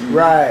this.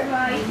 Right.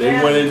 They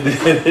went and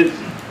did it,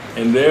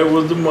 and there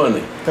was the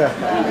money.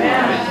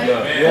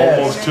 Yes.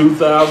 Almost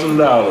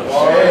 $2,000.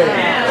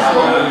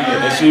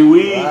 And see,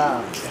 we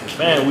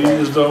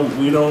just don't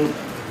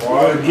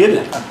get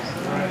it.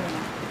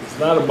 It's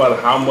not about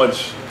how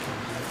much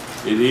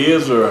it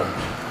is or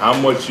how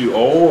much you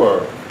owe,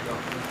 or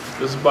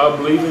it's about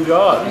believing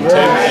God and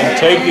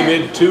taking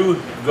it to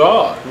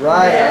God.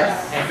 Right.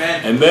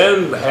 And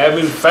then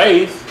having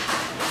faith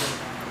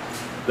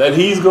that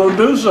he's going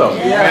to do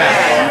something.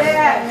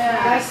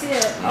 That's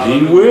it.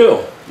 He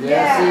will.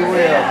 Yes, he will.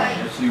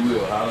 Yes, you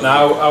will.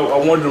 Now, I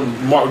want to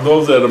mark,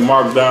 those that are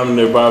marked down in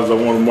their Bibles, I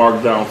want to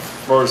mark down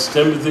 1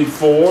 Timothy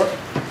 4.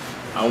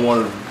 I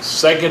want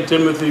 2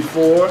 Timothy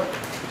 4.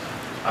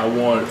 I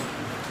want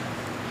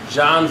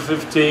John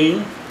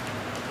 15.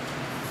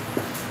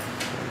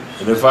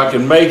 And if I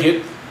can make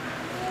it,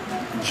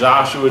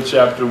 Joshua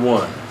chapter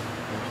 1.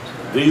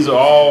 These are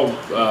all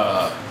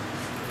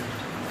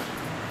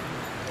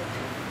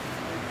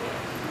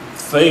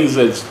things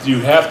that you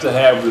have to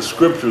have, the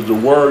scriptures, the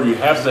word you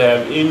have to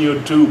have in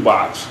your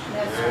toolbox,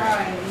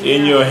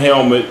 in your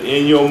helmet,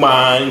 in your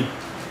mind,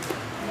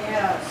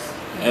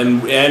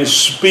 and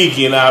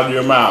speaking out of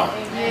your mouth.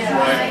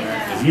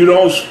 If you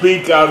don't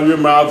speak out of your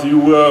mouth,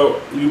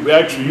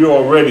 you're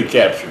already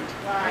captured.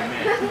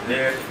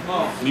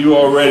 You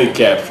already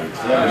captured.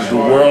 The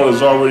world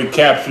has already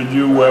captured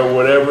you,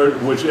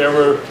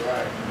 whichever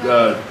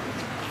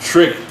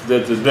trick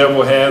that the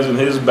devil has in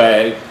his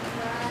bag,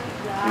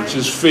 which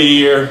is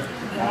fear,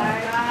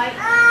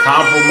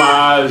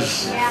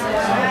 compromise,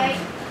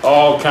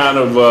 all kind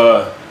of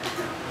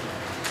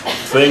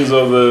things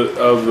of the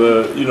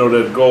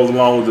that goes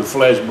along with the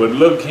flesh. But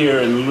look here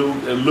in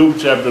Luke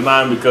chapter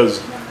 9,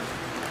 because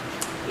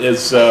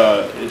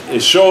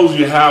it shows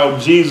you how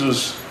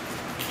Jesus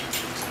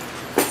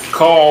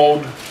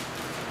called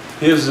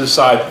his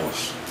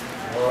disciples.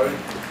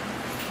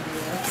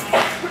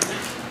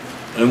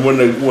 And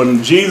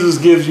when Jesus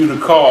gives you the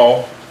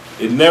call,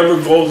 it never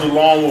goes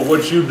along with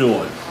what you're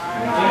doing.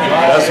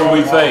 That's what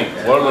we think.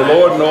 Well, the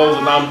Lord knows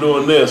that I'm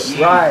doing this.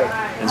 Right.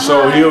 And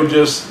so he'll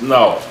just,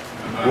 no.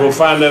 We'll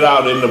find that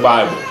out in the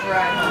Bible.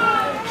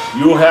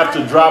 You'll have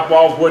to drop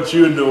off what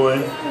you're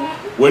doing,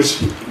 which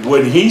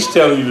what he's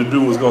telling you to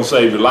do is going to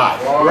save your life.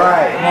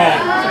 Right.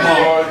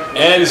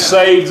 And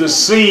save the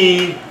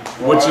seed,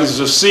 which is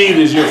the seed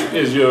is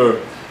your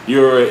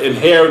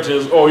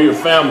inheritance or your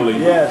family.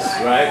 Yes.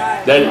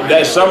 Right?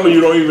 That some of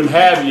you don't even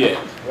have yet.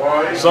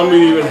 Some of you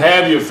don't even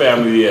have your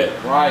family yet.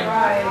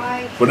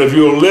 Right. But if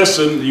you'll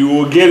listen, you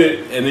will get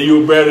it, and then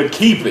you'll better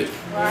keep it.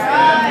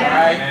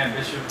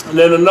 And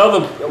then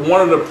another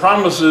one of the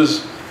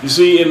promises you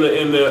see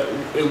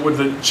with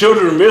the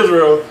children of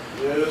Israel,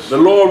 the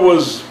Lord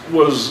was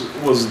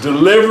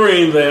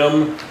delivering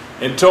them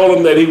and told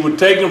them that he would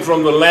take them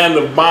from the land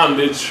of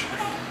bondage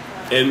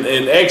in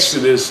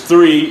Exodus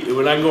 3.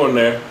 We're not going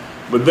there,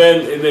 but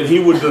then he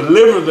would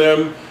deliver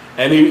them,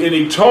 and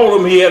he told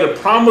them he had a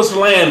promised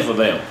land for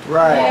them.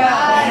 Right.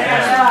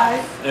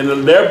 And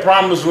then their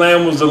promised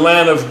land was the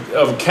land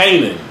of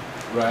Canaan.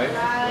 Right.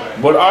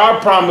 But our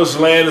promised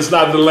land is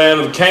not the land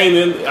of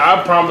Canaan.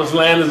 Our promised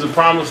land is the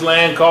promised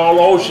land called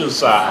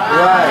Oceanside.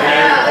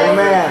 Right.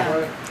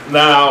 Amen.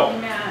 Now,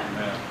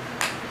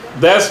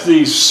 that's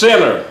the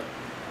center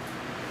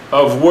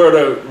of where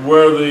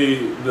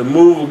the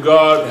move of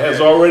God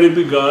has already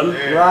begun.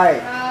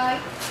 Right.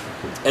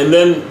 And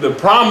then the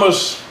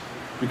promise,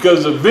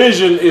 because the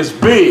vision is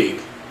big.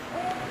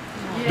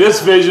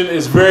 This vision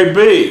is very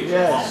big.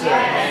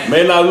 Yes.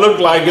 May not look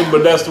like it,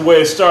 but that's the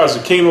way it starts.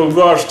 The kingdom of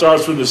God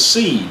starts with the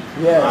seed.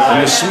 Yes.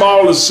 And the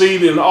smallest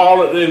seed in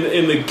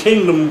the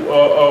kingdom,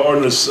 or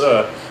the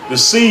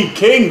seed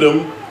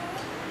kingdom,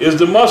 is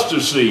the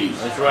mustard seed.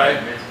 That's right.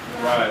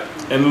 Right.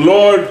 And the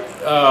Lord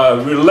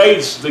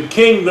relates the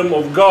kingdom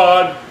of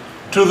God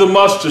to the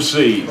mustard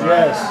seed.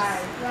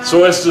 Yes.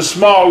 So it's the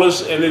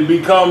smallest, and it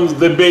becomes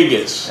the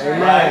biggest.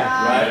 Amen.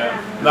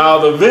 Right. Now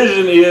the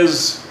vision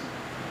is,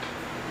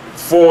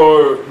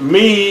 for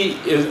me,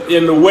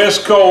 in the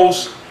West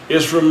Coast,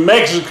 is from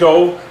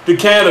Mexico to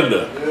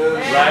Canada.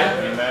 Right.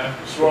 Amen.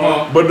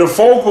 But the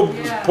focal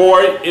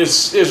point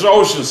is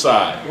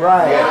Oceanside.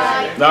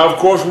 Right. Now, of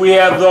course, we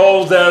have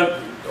those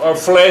that are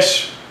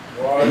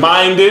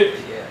flesh-minded.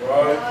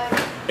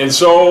 And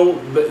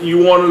so you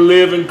want to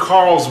live in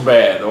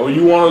Carlsbad, or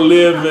you want to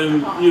live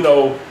in,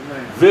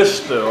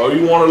 Vista, or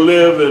you want to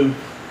live in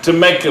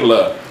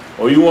Temecula,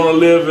 or you want to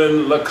live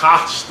in La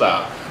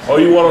Costa, or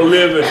you want to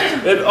live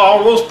in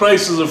all those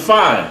places are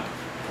fine.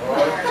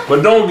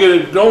 But don't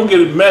get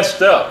it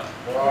messed up.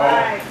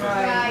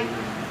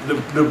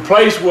 The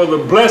place where the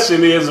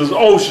blessing is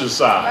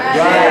Oceanside.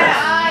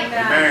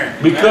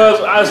 Because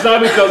it's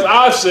not because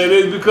I said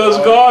it, it's because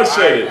God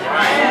said it.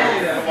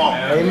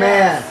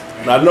 Amen.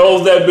 Now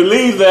those that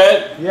believe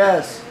that,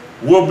 Yes.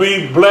 will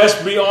be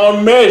blessed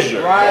beyond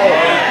measure. Right.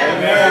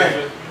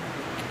 Amen.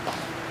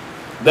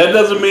 That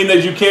doesn't mean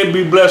that you can't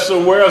be blessed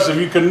somewhere else. If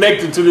you're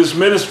connected to this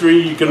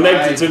ministry, you're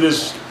connected to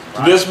this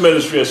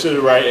ministry, I said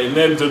it right, and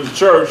then to the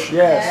church,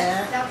 Yes.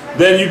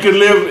 then you can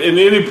live in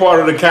any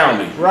part of the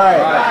county Right.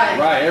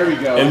 Right. There we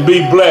go. and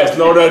be blessed.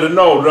 No, there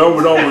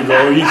we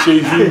go. He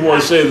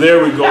wants to say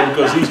there we go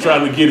because he's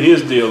trying to get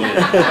his deal in.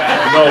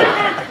 No.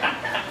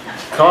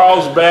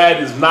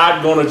 Carlsbad is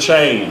not going to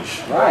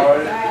change.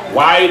 Right.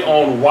 White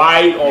on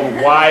white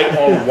on white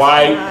on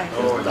white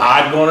is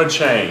not going to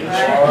change.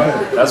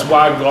 That's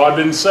why God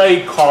didn't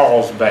say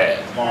Carlsbad.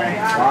 Right.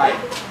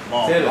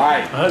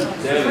 Right.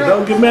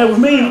 Don't get mad with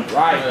me.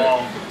 Right.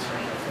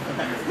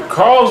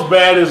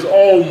 Carlsbad is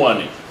old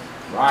money.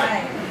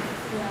 Right.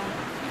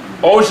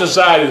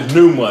 Oceanside is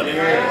new money.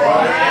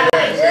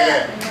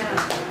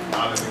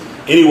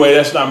 Anyway,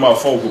 that's not my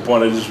focal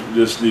point. I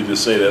just need to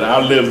say that.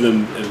 I lived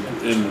in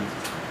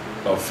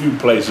a few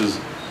places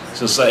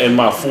since in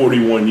my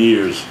 41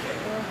 years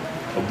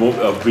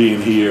of being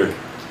here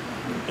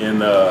in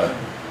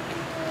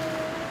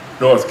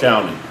North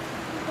County.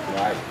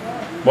 Right.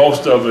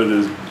 Most of it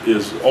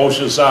is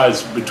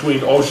Oceanside,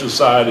 between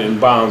Oceanside and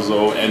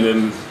Bonzo, and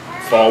then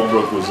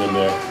Fallbrook was in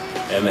there,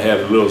 and they had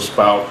a little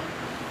spout.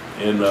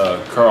 in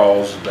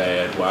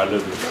Carlsbad, where I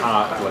lived in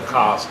La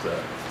Costa.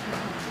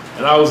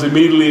 And I was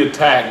immediately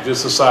attacked,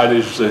 just a side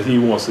issue that he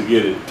wants to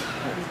get it.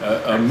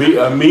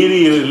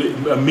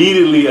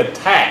 Immediately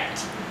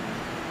attacked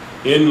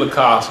in La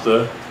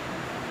Costa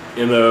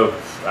in a,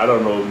 I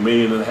don't know, $1.5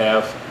 million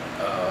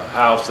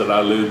house that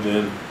I lived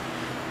in.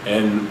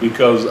 And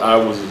because I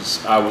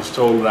was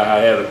told that I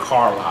had a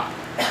car lot.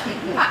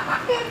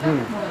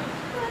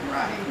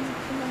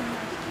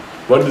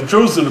 But the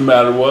truth of the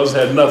matter was,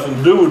 had nothing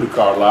to do with the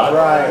car lot.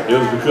 Right. It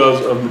was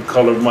because of the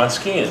color of my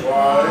skin.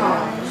 Right.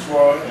 That's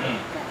right.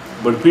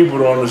 But people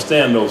don't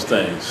understand those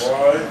things.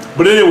 Right.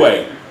 But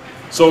anyway,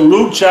 so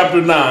Luke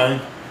chapter 9,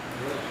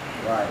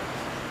 Right.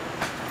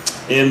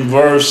 in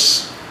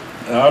verse,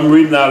 I'm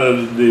reading out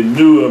of the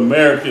New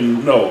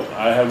American, no,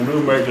 I have New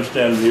American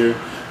Standard here,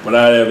 but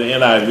I have the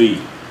NIV,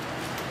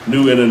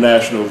 New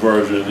International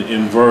Version,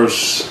 in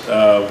verse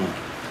 49,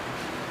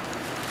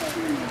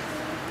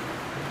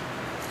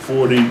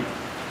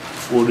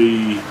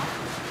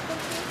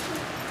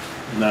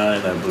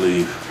 I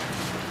believe.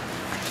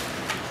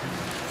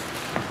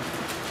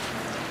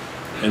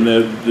 And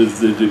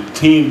the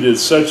team did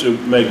such a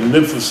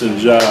magnificent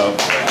job.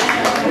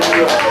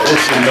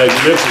 It's a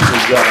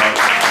magnificent job.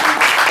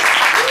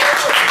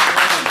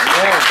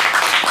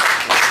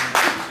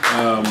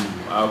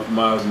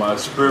 My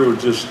spirit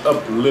was just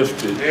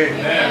uplifted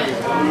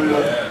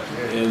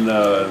in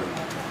the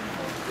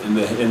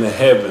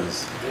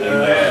heavens.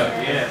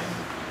 And,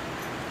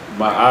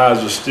 my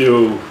eyes are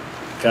still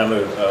kind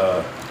of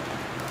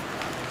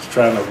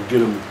trying to get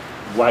them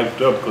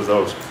wiped up because I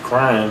was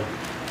crying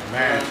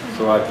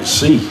so I could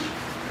see.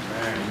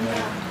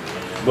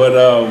 But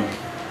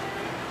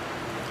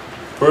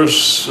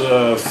verse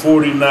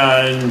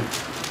 49,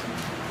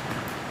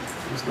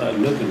 it's not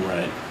looking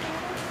right.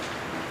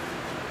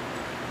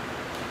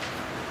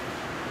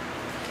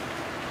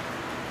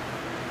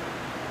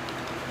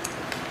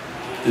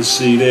 Let's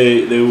see,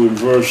 they were in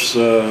verse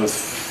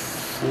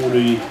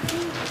 40.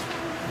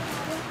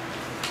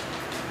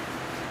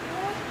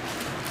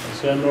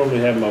 See, I normally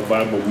have my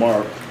Bible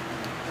marked.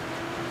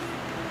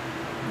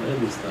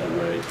 Maybe it's not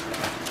right.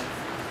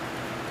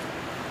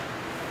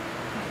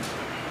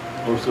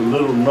 Oh, it's the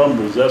little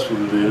numbers, that's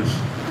what it is.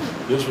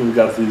 This one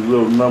got these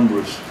little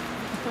numbers.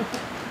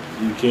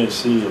 You can't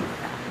see them.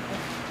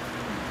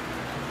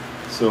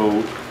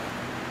 So,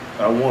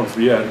 I do want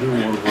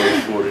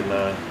verse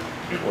 49.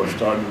 Or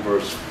starting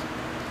verse,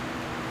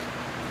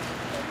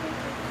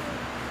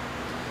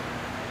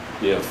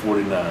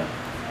 49.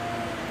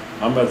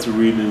 I'm about to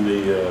read in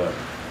the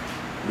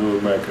New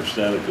American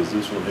Standard because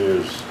this one here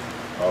is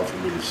hard for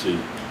me to see.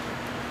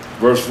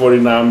 Verse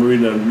 49, I'm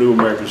reading the New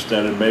American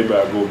Standard. Maybe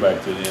I'll go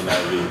back to the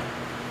NIV.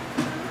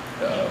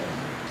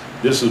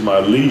 This is my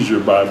leisure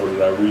Bible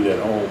that I read at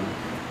home,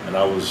 and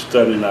I was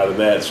studying out of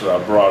that, so I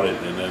brought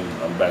it, and then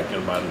I'm back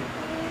in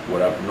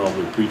what I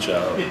normally preach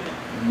out of.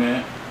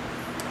 Amen.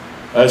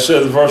 It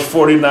says in verse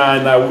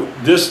 49, now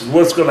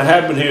what's going to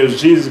happen here is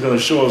Jesus is going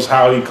to show us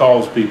how he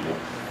calls people.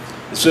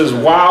 It says,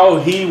 while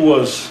he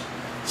was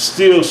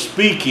still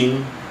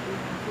speaking,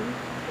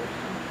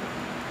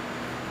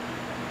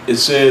 it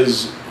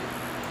says,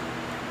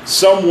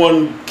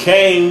 someone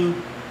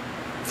came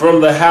from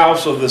the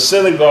house of the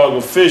synagogue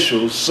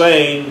officials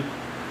saying,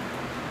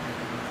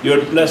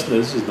 this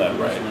is not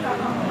right.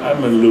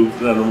 I'm in Luke,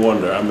 no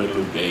wonder, I'm in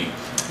Luke 8,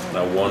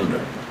 no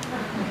wonder.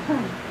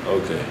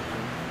 Okay.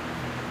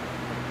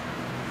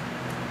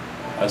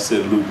 I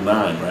said Luke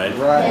 9, right?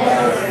 Right.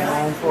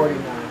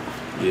 9:49.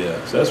 Yeah,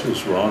 so that's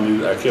what's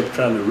wrong. I kept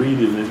trying to read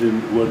it and it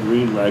wasn't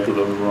reading right because I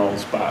was in the wrong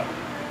spot.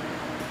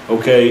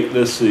 Okay,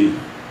 let's see.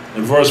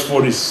 In verse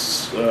 40, it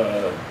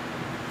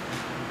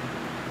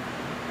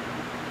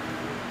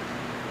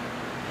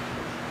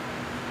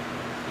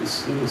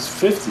was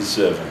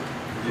 57.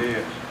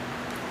 Yes.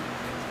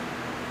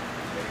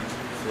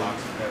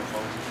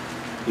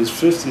 It's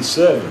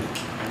 57.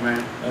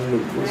 Amen. And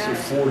look, what's the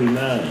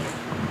 49?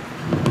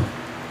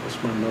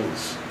 My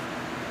notes.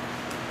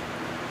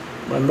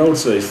 My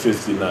notes say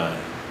 59,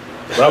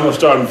 but I'm gonna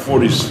start in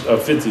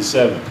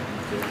 57.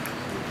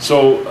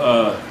 So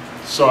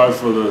sorry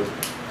for the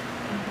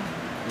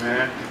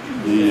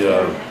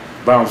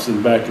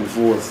bouncing back and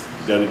forth.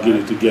 Got to get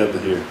it together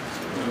here.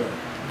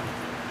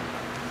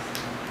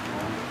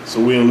 So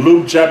we're in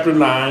Luke chapter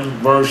 9,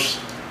 verse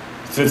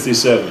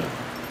 57.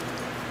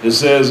 It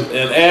says,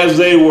 and as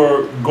they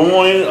were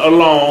going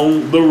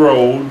along the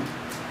road,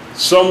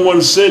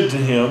 someone said to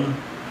him,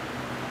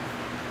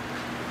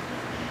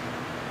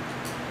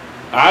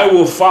 I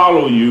will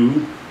follow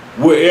you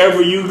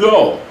wherever you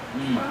go.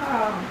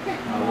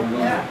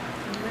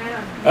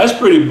 That's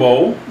pretty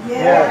bold.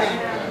 Yes.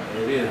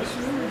 It is.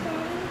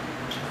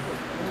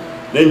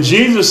 Then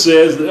Jesus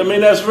says, I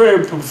mean, that's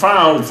very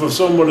profound for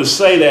someone to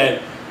say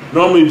that.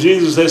 Normally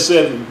Jesus has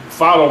said,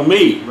 follow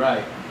me.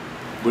 Right.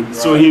 But right.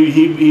 So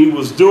he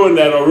was doing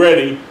that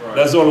already. Right.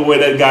 That's the only way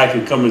that guy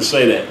could come and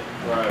say that.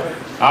 Right.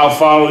 I'll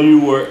follow you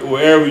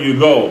wherever you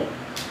go.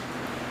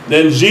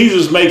 Then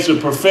Jesus makes a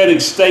prophetic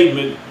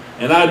statement,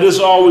 and this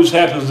always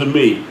happens to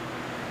me.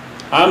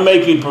 I'm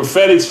making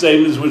prophetic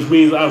statements, which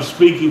means I'm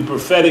speaking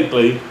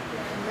prophetically.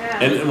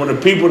 And when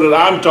the people that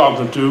I'm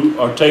talking to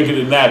are taking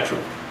it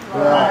natural.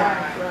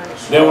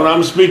 Then when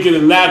I'm speaking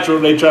in natural,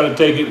 they try to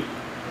take it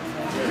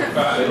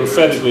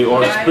prophetically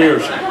or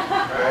spiritually.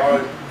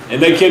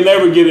 And they can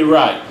never get it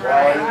right.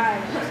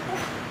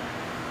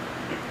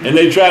 And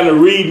they try to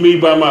read me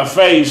by my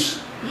face,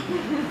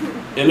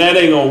 and that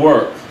ain't gonna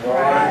work.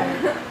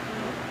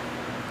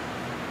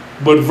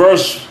 But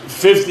verse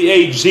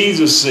 58,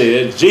 Jesus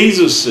said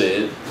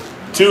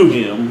to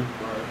him,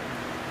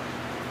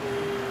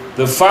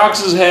 the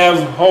foxes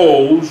have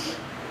holes,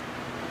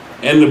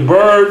 and the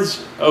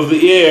birds of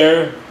the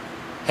air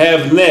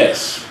have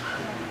nests.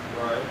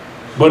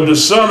 But the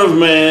Son of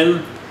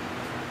Man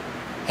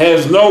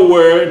has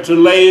nowhere to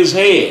lay his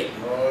head.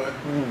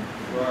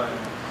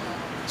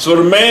 So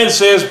the man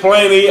says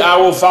plainly, I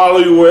will follow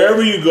you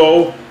wherever you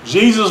go.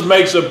 Jesus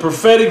makes a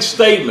prophetic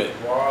statement.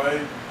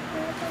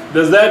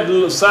 Does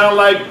that sound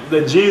like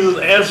that Jesus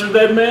answered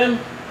that man?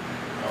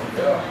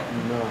 No.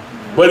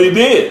 But he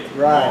did.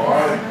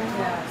 Right.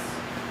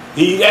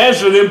 He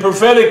answered him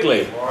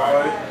prophetically.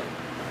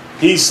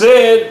 He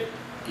said,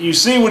 you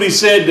see what he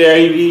said there?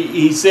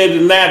 He said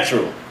the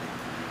natural.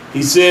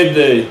 He said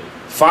the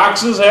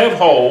foxes have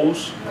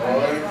holes.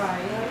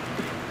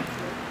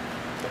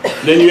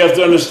 Then you have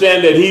to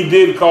understand that he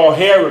did call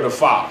Herod a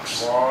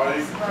fox.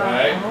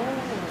 Right?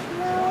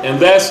 And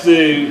that's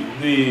the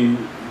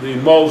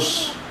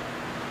most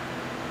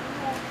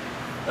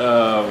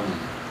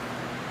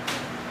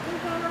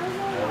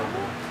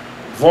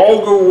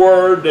vulgar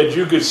word that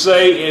you could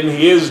say in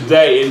his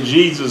day, in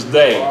Jesus'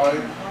 day,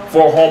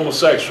 for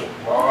homosexual.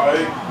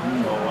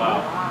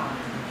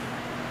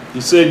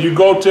 He said, you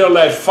go tell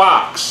that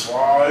fox.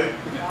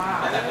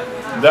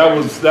 That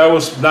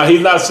was now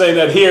he's not saying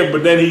that here,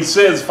 but then he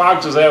says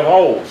foxes have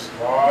holes.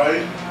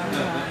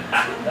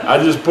 I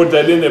just put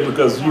that in there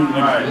because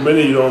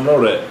many of you don't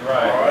know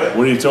that.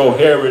 When he told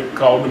Herod,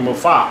 called him a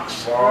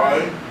fox.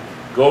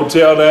 Go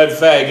tell that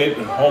faggot,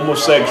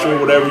 homosexual,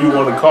 whatever you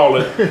want to call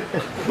it.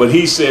 But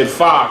he said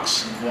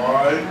fox.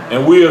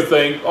 And we'll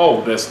think,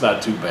 oh, that's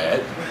not too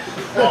bad.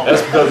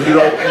 That's because you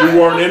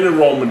weren't in the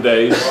Roman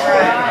days.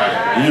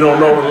 You don't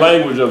know the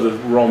language of the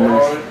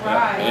Romans.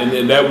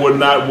 And that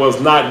was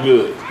not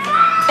good.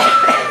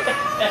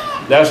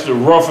 That's the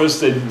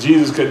roughest that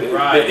Jesus could,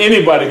 that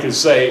anybody could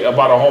say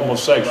about a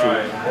homosexual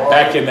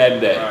back in that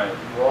day.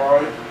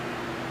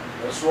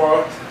 That's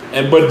right.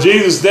 But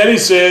Jesus, then he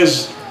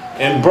says,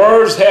 and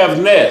birds have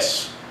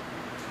nests.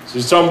 So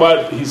he's talking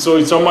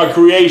about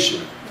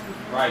creation.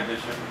 Right,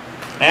 Bishop.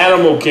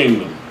 Animal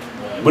kingdom.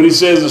 But he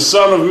says the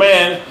Son of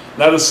Man.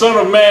 Now the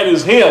Son of Man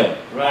is him.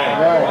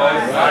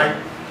 Right.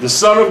 The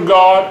Son of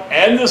God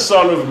and the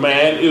Son of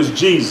Man is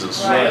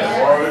Jesus.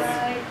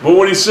 But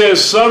when he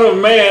says Son of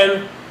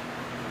Man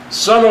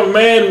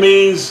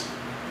means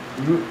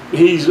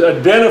he's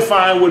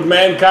identifying with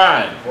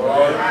mankind.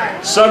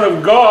 Son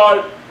of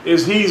God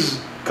is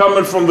he's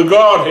coming from the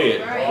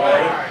Godhead.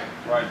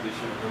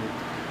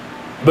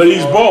 But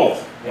he's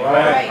both.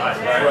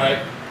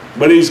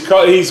 But he's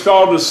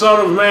called the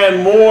Son of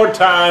Man more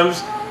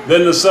times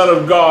than the Son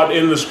of God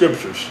in the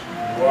Scriptures.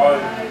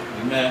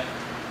 Amen.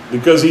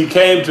 Because he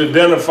came to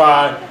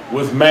identify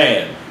with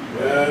man.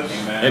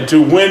 And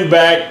to win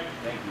back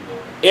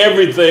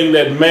everything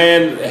that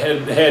man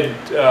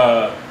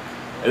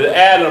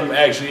Adam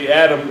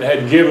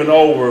had given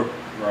over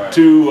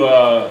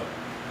to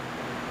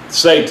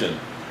Satan.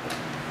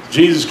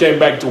 Jesus came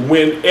back to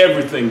win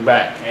everything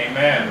back.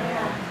 Amen.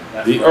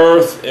 The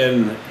earth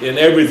and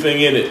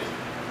everything in it.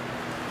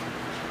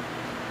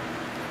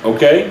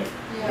 Okay?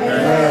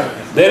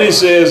 Then he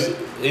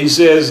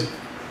says,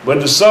 but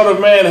the Son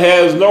of Man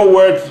has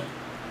nowhere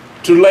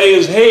to lay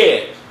his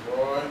head.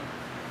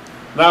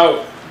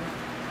 Now,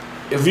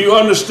 if you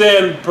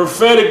understand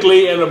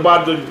prophetically and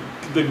about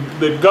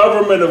the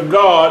government of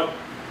God,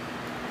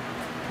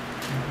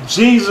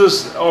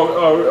 Jesus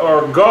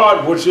or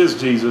God, which is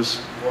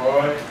Jesus,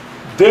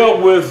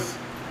 dealt with,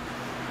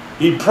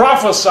 he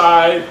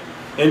prophesied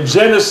in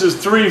Genesis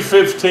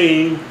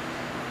 3:15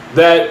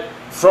 that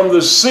from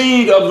the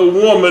seed of the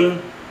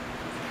woman,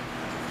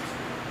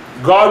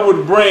 God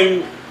would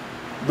bring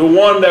the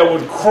one that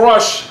would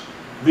crush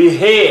the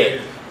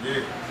head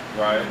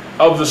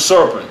of the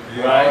serpent.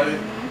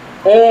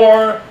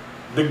 Or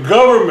the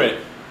government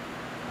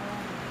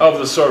of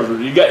the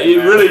serpent. You got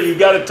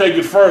to take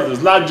it further.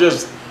 It's not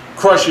just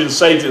crushing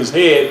Satan's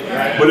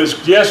head, but it's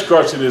just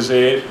crushing his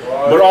head,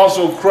 but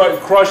also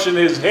crushing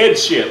his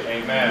headship,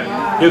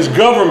 his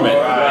government,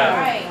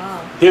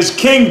 his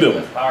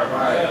kingdom.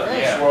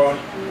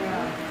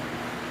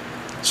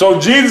 So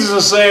Jesus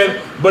is saying,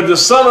 but the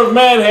Son of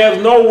Man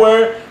has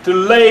nowhere to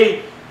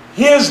lay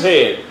his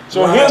head.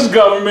 So his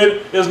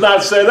government is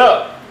not set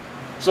up.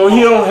 So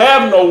he don't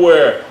have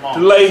nowhere to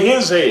lay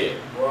his head.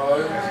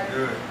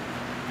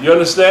 You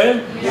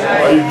understand?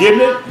 Are you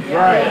getting it?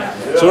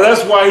 So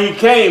that's why he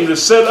came, to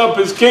set up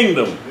his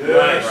kingdom.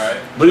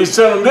 But he's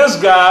telling this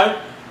guy,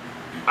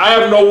 I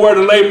have nowhere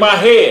to lay my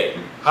head.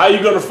 How are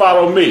you going to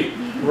follow me?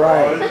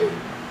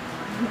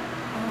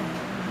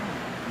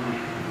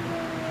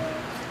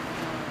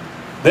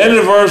 Then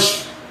in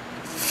verse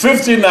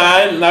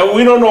 59, now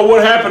we don't know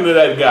what happened to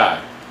that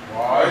guy.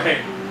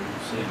 Right.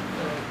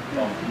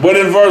 But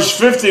in verse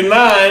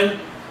 59,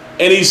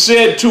 and he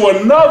said to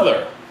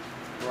another.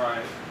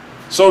 Right.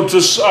 So to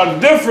a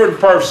different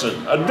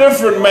person, a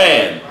different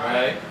man,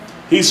 Right.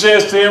 he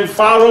says to him,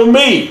 follow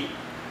me.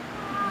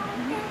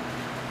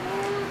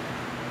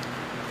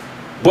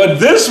 But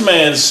this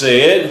man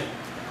said,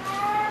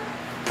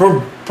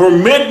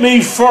 permit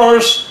me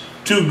first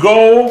to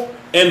go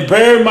and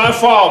bury my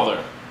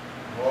father.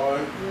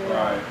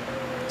 Right.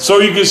 So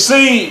you can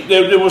see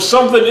that there was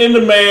something in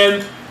the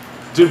man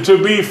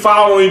to be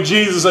following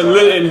Jesus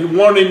and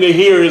wanting to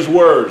hear his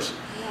words.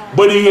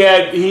 But he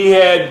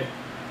had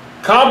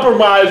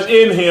compromise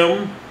in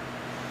him,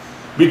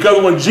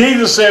 because when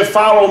Jesus said,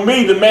 follow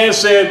me, the man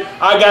said,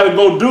 I got to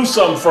go do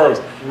something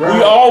first. Right.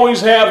 We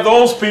always have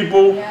those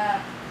people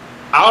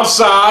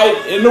outside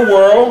in the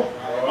world,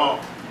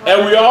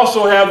 and we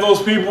also have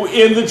those people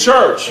in the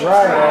church.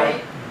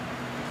 Right.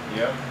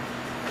 Yep.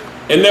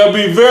 And they'll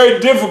be very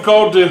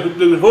difficult to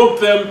hook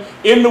them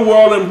in the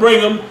world and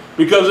bring them,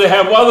 because they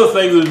have other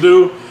things to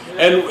do,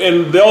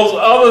 and those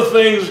other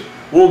things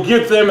will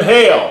get them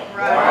hell.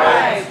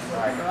 Right.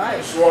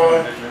 That's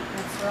right.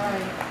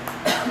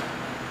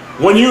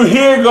 When you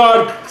hear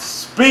God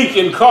speak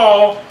and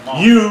call,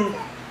 you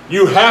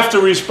have to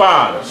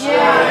respond.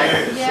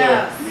 Yes.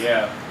 Yes.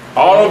 Yeah.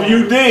 All of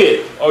you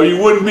did, or you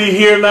wouldn't be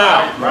here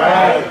now.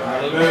 Right.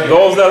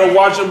 Those that are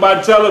watching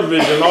by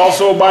television,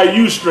 also by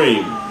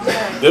Ustream.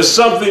 There's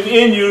something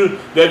in you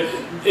that,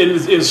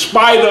 in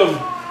spite of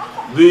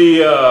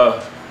the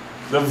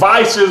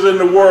vices in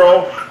the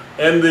world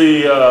and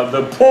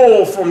the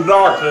pull from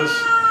darkness,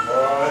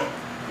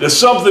 there's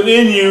something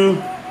in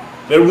you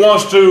that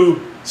wants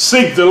to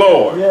seek the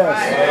Lord.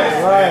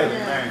 Yes. Right.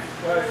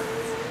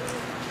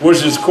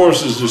 Which, of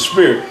course, is the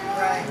spirit.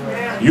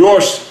 Your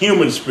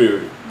human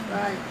spirit.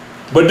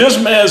 But this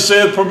man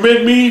said,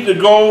 permit me to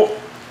go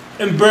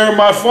and bury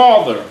my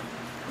father.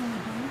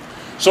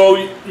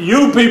 So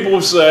you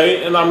people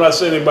say, and I'm not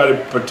saying anybody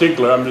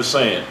particular, I'm just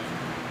saying,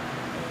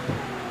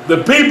 the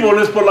people,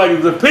 let's put it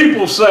like, the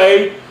people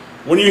say,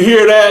 when you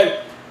hear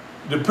that,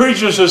 the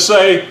preacher should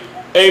say,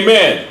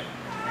 amen.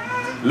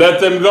 Let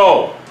them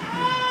go.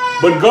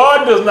 But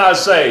God does not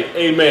say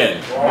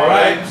amen. All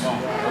right.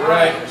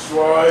 That's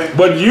right.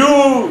 But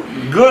you,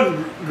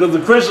 good, because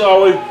the Christian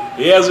always,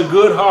 he has a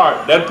good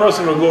heart. That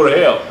person will go to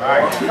hell.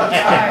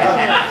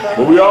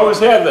 But we always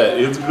have that.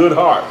 It's a good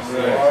heart.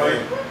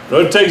 So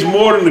it takes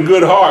more than a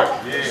good heart.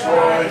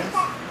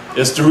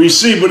 It's to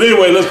receive. But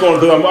anyway, let's go on,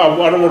 because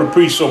I don't want to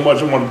preach so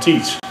much. I want to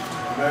teach.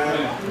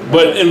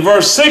 But in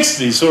verse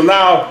 60, so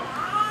now,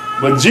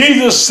 but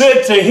Jesus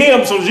said to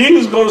him, so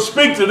Jesus is going to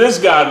speak to this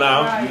guy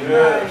now.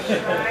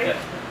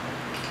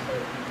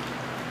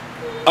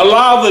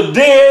 Allow the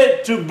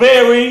dead to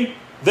bury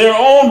their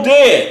own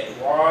dead.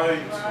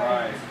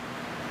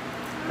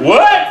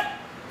 What?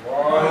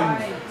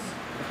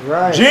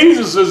 Right.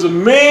 Jesus is a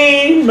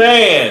mean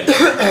man.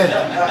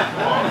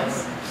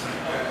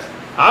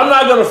 I'm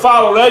not going to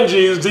follow that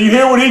Jesus. Do you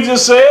hear what he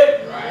just said?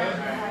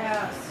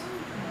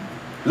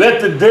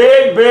 Let the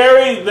dead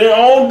bury their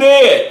own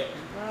dead.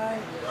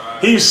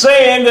 He's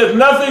saying that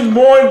nothing's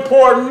more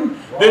important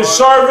than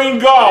serving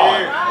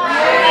God.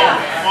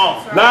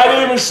 Not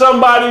even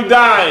somebody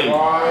dying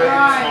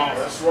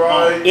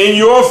in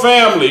your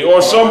family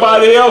or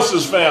somebody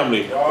else's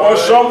family or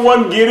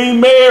someone getting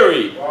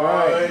married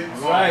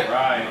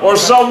or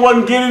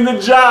someone getting a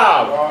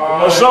job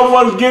or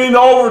someone's getting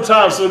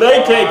overtime so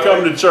they can't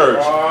come to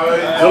church.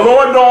 The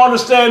Lord don't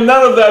understand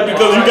none of that,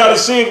 because you got to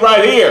see it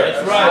right here.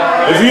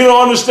 If you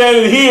don't understand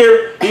it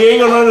here, he ain't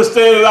going to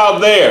understand it out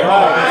there.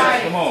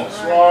 Come on.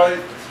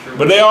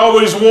 But they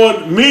always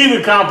want me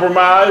to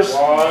compromise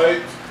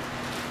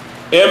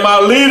and my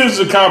leaders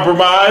to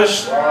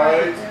compromise.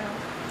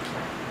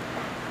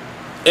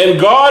 And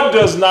God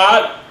does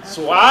not,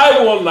 so I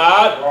will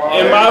not,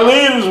 and my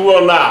leaders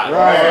will not.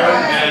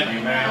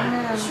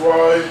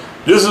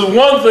 This is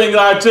one thing that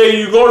I tell you,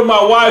 you go to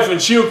my wife and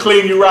she'll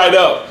clean you right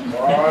up.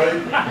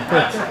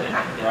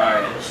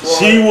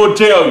 She will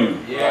tell you.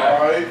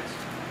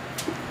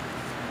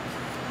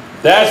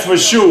 That's for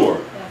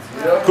sure.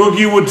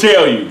 Cookie will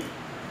tell you.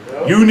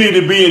 You need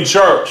to be in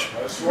church.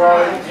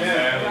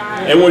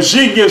 And when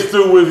she gets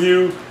through with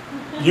you,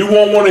 you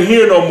won't want to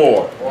hear no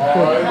more.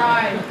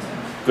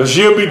 Because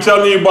she'll be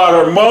telling you about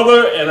her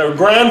mother and her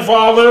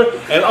grandfather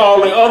and all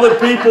the other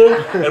people.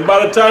 And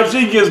by the time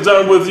she gets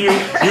done with you,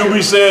 you'll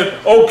be saying,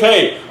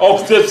 okay,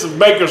 oh, just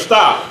make her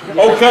stop.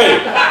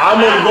 Okay, I'm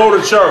going to go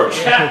to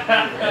church.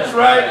 That's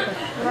right.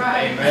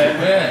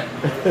 Amen.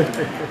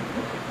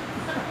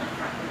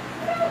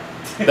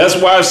 That's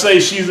why I say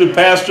she's the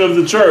pastor of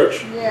the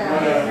church.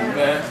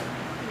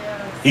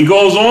 He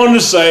goes on to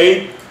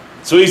say,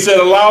 so he said,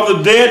 allow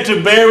the dead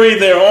to bury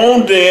their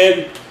own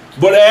dead,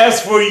 but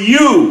as for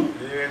you,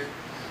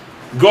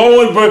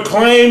 go and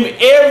proclaim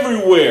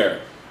everywhere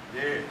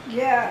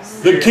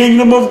the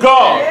kingdom of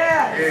God.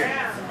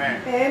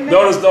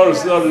 Notice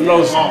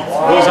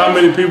how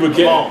many people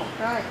can.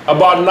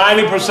 about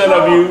 90%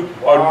 of you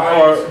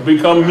are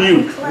become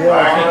mute.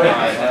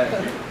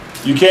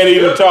 You can't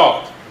even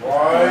talk.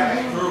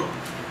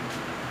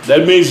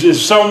 That means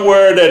it's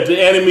somewhere that the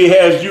enemy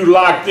has you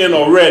locked in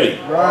already.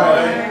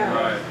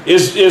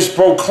 It's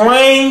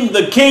proclaim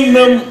the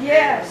kingdom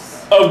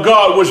of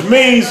God, which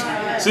means,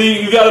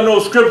 see, you got to know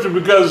scripture,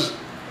 because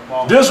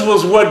this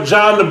was what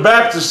John the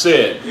Baptist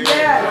said.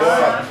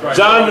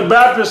 John the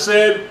Baptist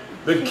said,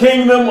 the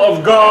kingdom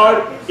of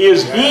God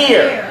is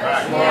here.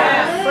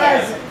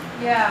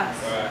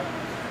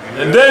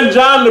 And then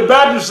John the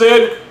Baptist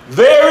said,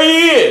 there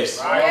he is.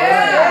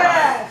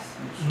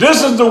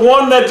 This is the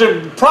one that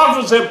the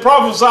prophets had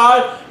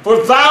prophesied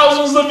for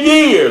thousands of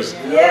years.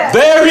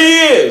 There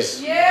he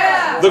is.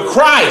 The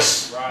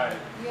Christ.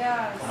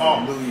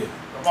 Hallelujah.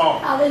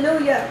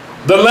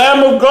 The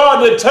Lamb of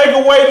God that take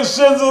away the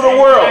sins of the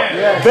world.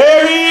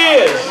 There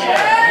he is.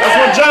 That's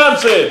what John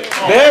said.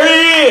 There he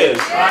is.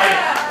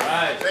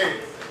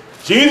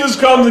 Jesus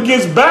comes and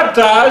gets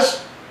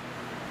baptized.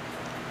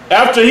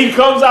 After he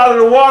comes out of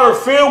the water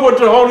filled with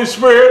the Holy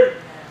Spirit,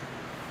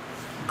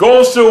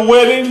 goes to a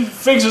wedding,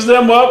 fixes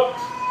them up,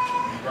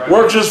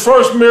 works his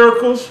first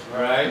miracles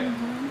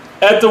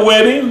at the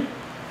wedding,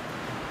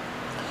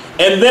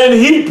 and then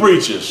he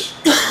preaches.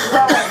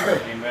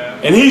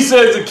 And he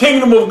says the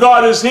kingdom of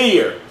God is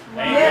here.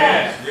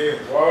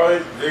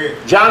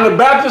 John the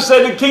Baptist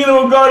said the kingdom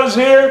of God is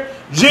here.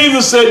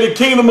 Jesus said the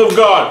kingdom of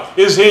God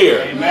is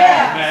here.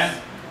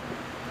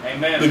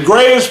 The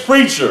greatest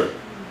preacher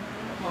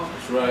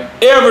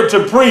ever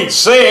to preach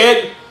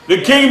said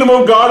the kingdom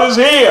of God is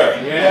here.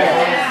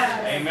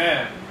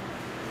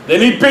 Then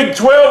he picked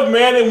 12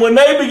 men, and when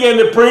they began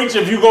to preach,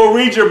 if you go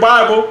read your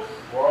Bible,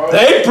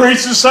 they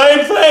preached the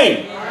same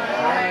thing.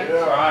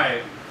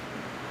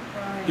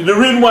 The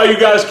reason why you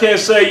guys can't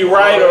say you're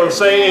right or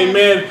say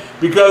amen,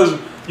 because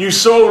you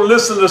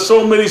listen to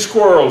so many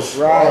squirrels.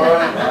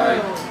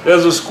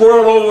 There's a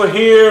squirrel over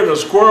here, and a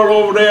squirrel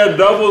over there, a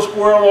double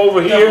squirrel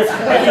over here,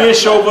 an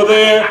ish over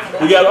there.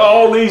 You got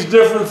all these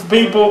different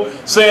people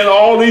saying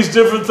all these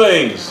different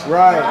things.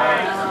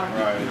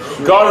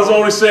 God is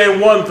only saying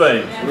one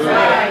thing.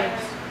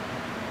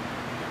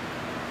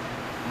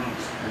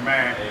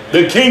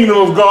 The kingdom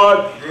of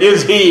God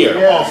is here.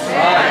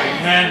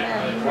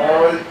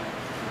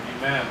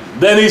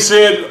 Then he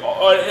said,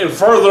 and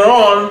further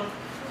on,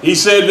 he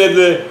said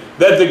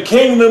that the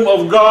kingdom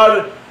of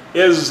God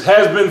has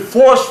been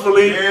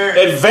forcefully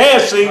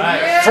advancing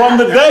from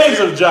the days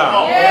of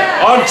John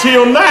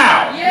until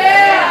now.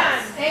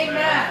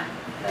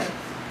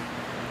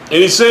 And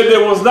he said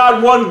there was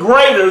not one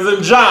greater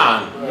than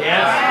John.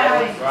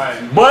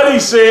 But he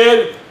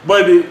said,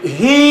 but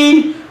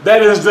he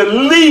that is the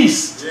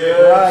least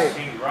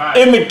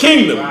in the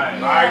kingdom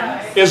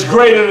is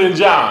greater than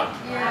John.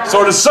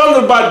 So there's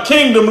something about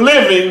kingdom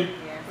living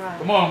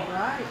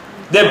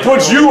that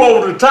puts you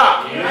over the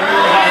top. See,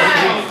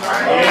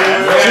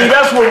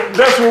 that's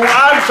what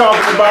I'm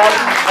talking about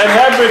and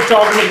have been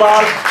talking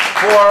about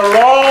for a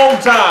long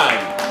time.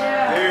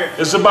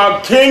 It's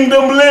about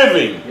kingdom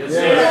living.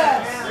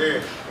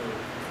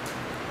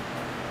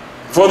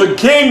 For the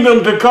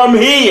kingdom to come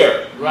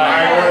here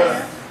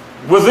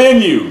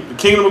within you. The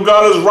kingdom of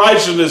God is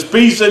righteousness,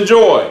 peace, and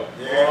joy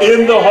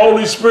in the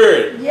Holy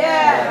Spirit.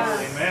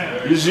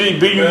 You see,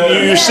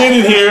 you're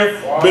sitting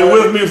here, been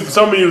with me,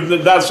 some of you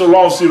not so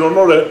long so you don't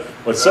know that,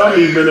 but some of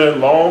you have been there a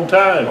long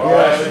time.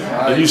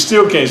 And you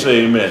still can't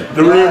say amen.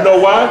 Do you know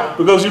why?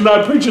 Because you're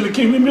not preaching the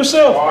kingdom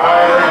yourself.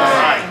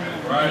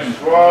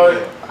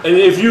 And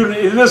if you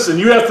listen,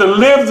 you have to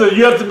live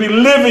you have to be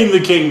living the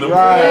kingdom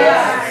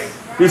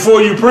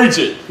before you preach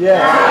it.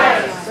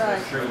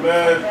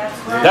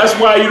 That's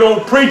why you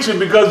don't preach it,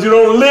 because you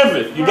don't live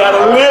it. You got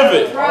to live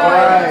it.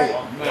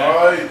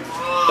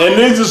 And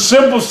these are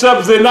simple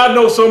steps. They're not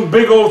some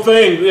big old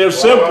thing. They're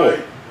simple.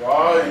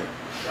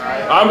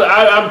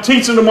 I'm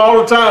teaching them all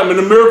the time, and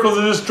the miracles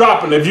are just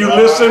dropping. If you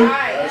listen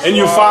and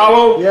you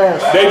follow,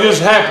 they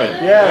just happen.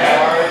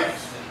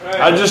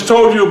 I just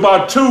told you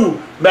about 2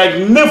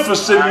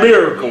 magnificent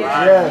miracles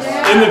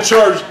in the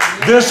church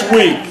this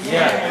week.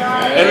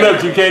 And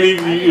look, you can't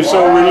even, you're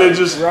so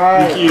religious,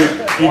 you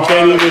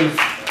can't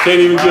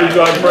even give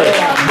God praise.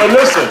 But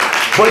listen,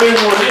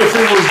 if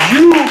it was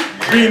you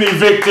being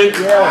evicted,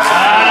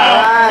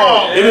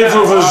 and if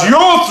it was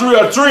your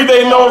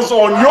 3-day notice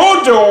on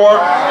your door,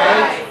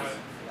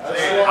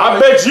 I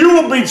bet you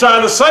would be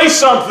trying to say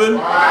something.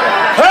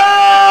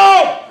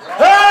 Help!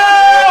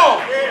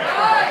 Help!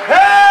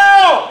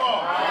 Help!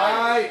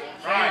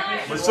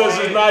 But since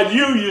it's not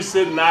you, you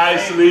sit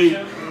nicely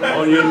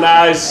on your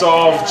nice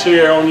soft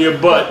chair on your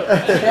butt.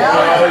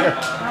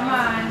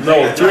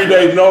 No,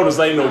 3-day notice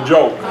ain't no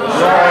joke.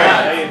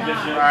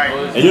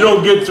 And you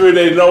don't get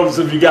 3-day notice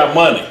if you got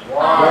money.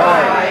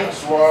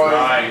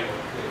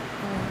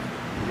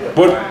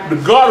 But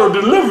God will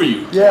deliver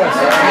you.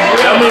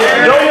 I mean,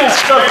 don't get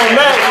stuck on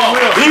that.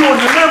 He will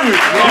deliver you.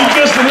 He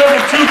just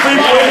delivered 2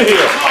 people in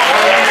here.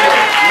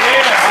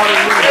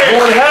 But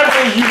what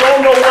happens is you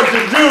don't know what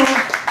to do,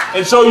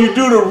 and so you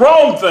do the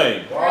wrong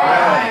thing.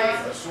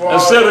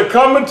 Instead of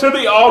coming to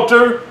the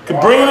altar,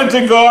 bringing it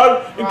to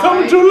God, and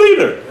coming to a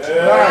leader.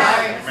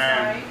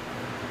 Amen.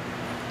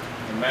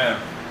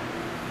 Amen.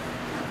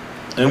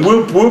 And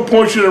we'll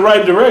point you in the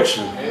right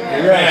direction.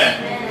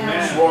 Amen.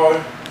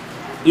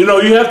 You know,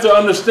 you have to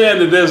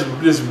understand that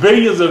there's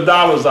billions of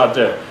dollars out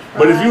there.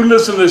 But if you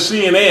listen to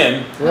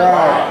CNN,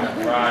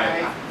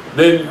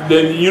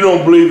 then you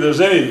don't believe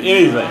there's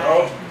anything.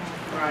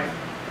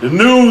 The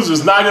news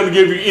is not going to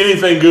give you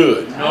anything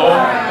good.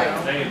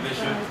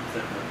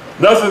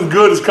 Nothing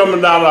good is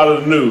coming down out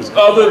of the news,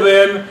 other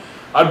than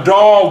a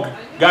dog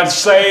got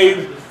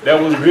saved that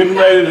was getting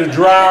ready to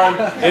drown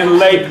in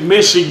Lake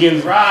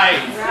Michigan.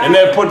 And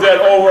they put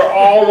that over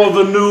all of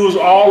the news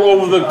all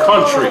over the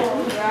country.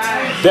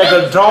 That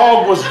the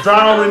dog was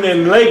drowning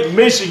in Lake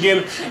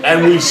Michigan,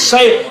 and we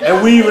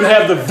even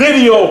have the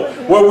video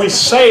where we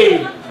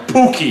saved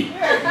Pookie.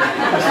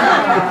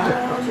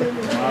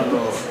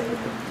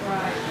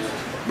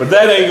 But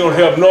that ain't gonna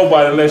help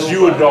nobody unless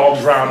you a dog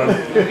drowning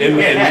in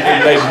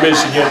Lake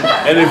Michigan.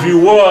 And if you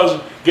was,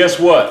 guess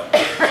what?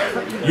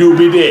 You'll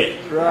be dead.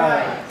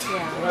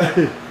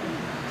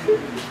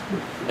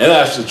 And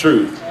that's the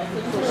truth.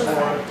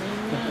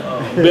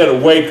 You better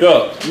wake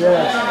up.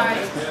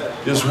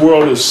 This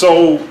world is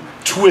so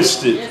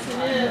twisted.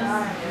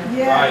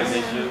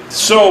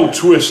 So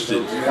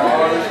twisted.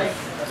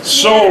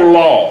 So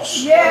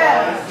lost.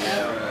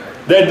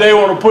 That they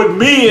want to put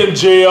me in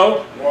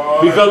jail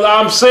because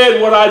I'm saying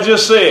what I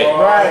just said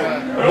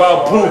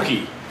about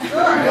Pookie.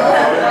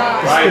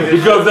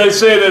 Because they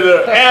say that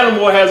an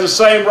animal has the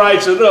same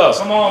rights as us.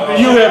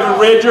 You haven't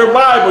read your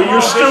Bible.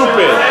 You're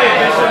stupid.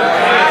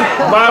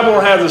 The Bible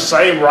don't have the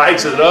same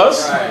rights as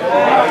us.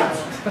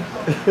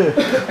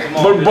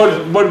 But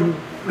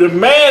the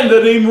man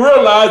didn't even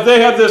realize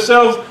they have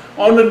themselves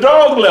on the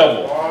dog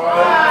level.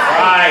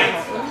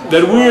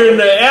 That we're in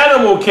the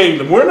animal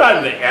kingdom. We're not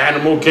in the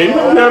animal kingdom.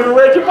 You haven't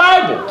read your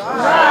Bible.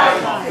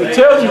 It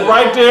tells you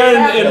right there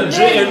in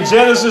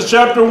Genesis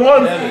chapter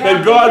 1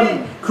 that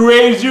God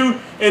created you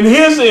in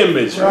His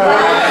image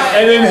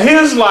and in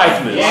His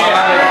likeness.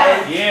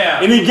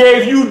 And He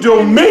gave you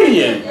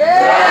dominion.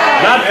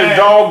 Not the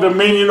dog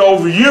dominion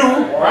over you.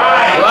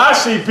 Well, I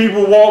see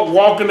people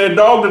walking their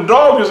dog. The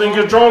dog is in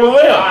control of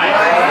them.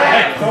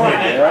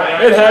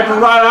 It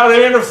happened right out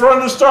here in the front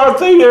of the Star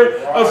Theater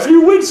a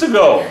few weeks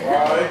ago.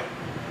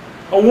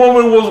 A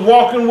woman was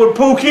walking with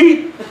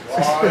Pookie,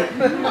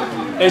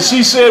 and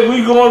she said,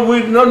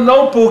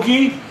 no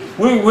Pookie.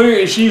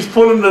 She's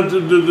pulling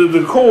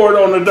the cord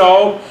on the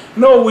dog.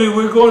 No,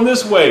 we're going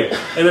this way.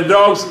 And the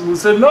dog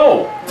said,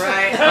 no,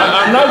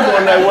 I'm not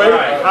going that way.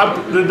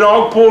 The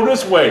dog pulled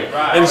this way.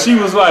 And she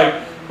was like,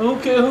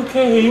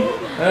 okay.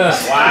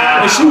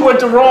 And she went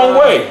the wrong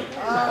way.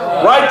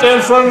 Right there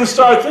in front of the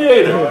Star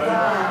Theater.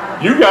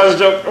 You guys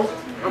jumped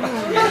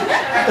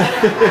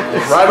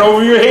right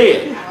over your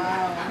head.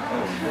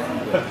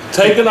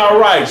 Taking our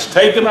rights.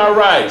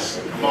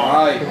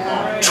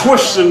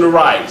 Twisting the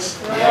rights.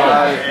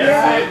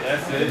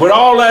 But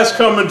all that's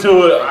coming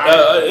to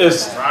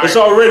it's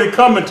already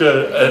coming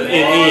to an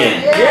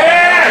end.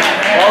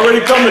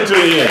 Already coming to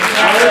the end.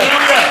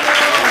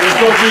 It's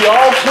going to be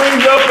all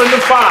cleaned up in the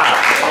fire.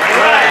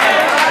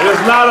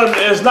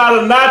 It's not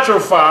a natural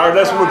fire.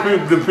 That's what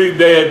the people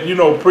they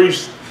had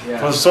preached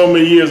for so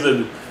many years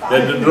that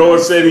the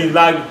Lord said He's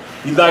not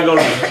going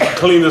to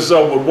clean us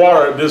up with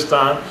water this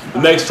time.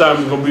 The next time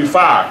it's going to be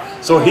fire.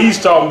 So He's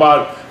talking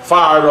about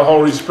fire of the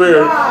Holy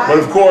Spirit. But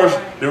of course,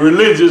 the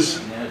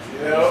religious,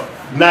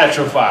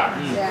 natural fire.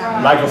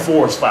 Like a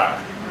forest fire.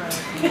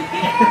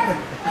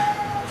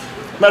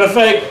 Matter of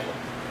fact,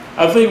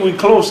 I think we're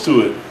close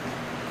to it.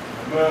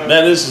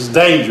 Now this is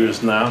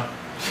dangerous now.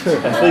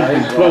 I think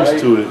we're close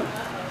to it.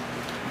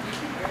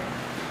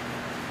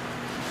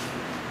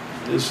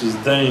 This is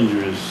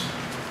dangerous.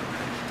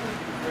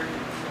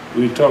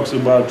 We talks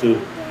about let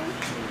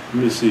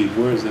me see,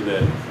 where is it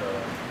at?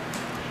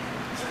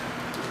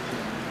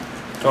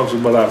 Talks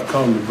about I've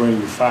come to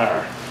bring you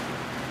fire.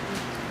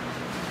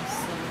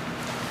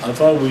 I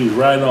thought we was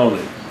right on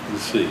it.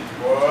 Let's see.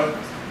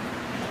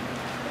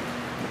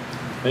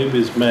 Maybe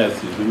it's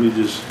Matthew. Let me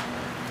just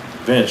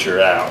venture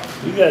out.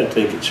 You got to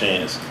take a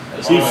chance.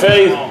 See,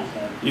 faith,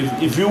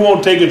 if you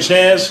won't take a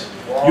chance,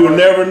 you'll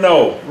never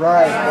know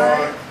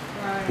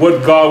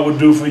what God will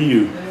do for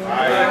you.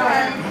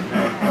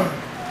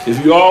 If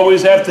you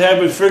always have to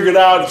have it figured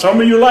out, some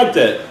of you like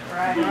that.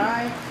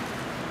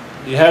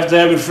 You have to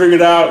have it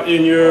figured out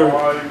in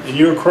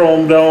your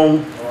Chrome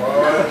Dome,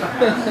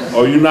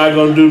 or you're not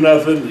going to do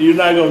nothing. You're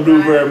not going to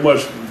do very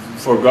much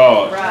for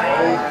God.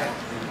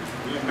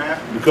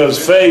 Because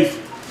faith,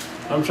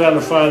 I'm trying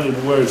to find it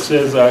where it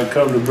says I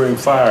come to bring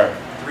fire.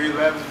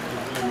 3:11.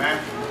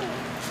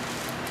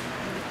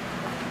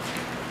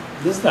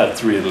 This is not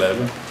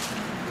 3:11.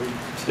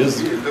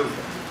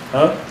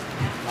 Huh?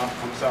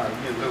 I'm sorry,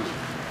 you're losing.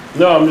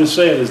 No, I'm just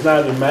saying it's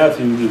not in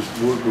Matthew, just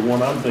the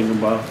one I'm thinking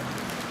about.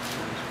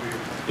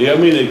 Yeah, I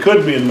mean it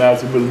could be in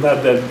Matthew, but it's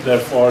not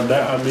that far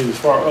down. I mean it's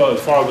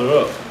farther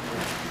up.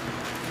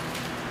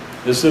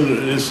 It's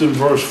in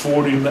verse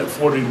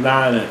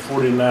 49 and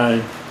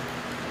 49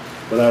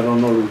 but I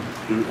don't know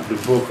the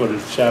book or the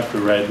chapter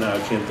right now. I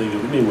can't think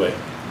of it. Anyway,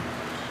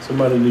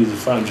 somebody needs to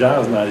find.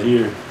 John's not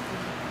here.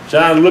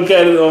 John, look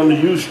at it on the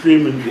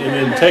Ustream and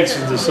then text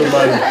it to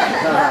somebody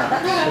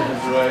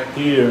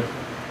here.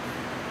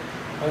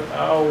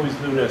 I always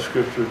knew that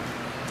scripture.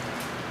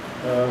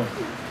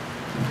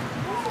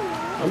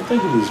 I'm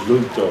thinking it's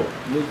Luke though.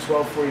 Luke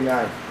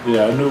 12:49.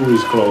 Yeah, I knew he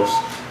was close.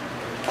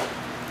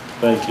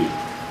 Thank you.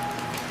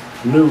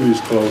 I knew he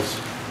was close.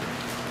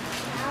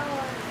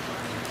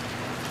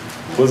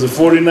 Was it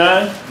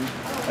 49?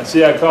 I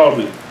see I called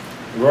it.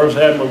 Verse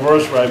had my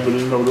verse right, but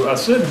you know, I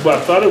said, but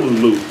I thought it was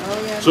Luke.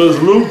 Oh, yeah. So it's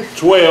Luke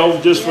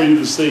 12, just for you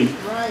to see.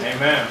 Right.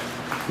 Amen.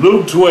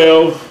 Luke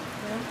 12,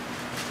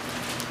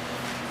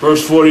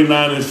 verse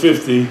 49 and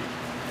 50.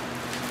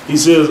 He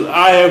says,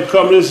 I have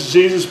come, this is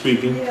Jesus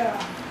speaking,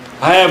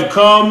 I have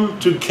come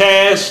to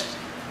cast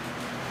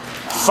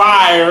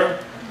fire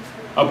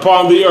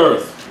upon the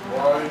earth.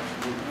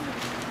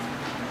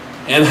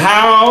 And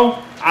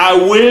how I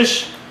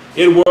wish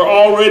it were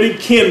already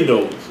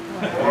kindled.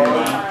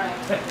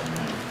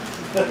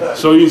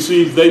 So you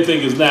see, they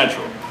think it's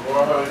natural.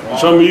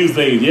 Some of you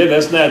think, yeah,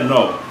 that's not,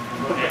 no.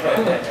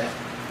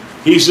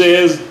 He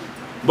says,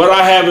 but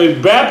I have a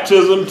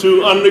baptism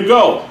to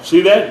undergo.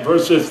 See that?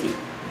 Verse 50.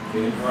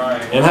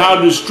 And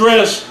how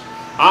distressed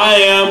I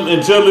am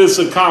until it's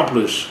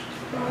accomplished.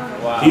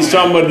 He's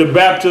talking about the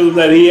baptism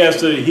that he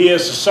has to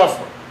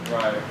suffer.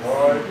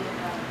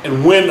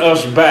 And win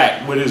us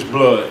back with his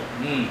blood.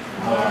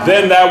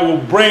 Then that will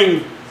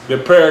bring the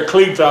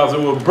Paracletos. It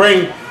will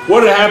bring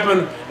what had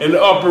happened in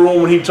the upper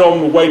room when he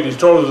told them to wait. He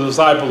told his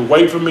disciples,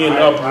 wait for me in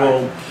the upper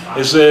room.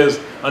 It says,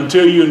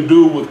 until you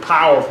endue with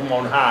power from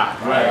on high.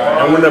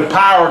 And when the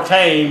power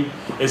came,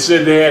 it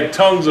said they had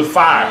tongues of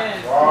fire.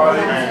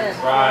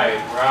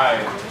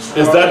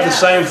 Is that the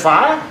same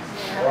fire?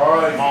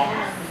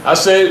 I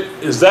said,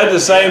 is that the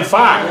same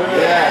fire?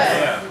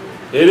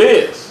 It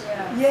is.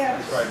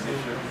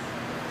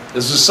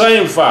 It's the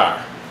same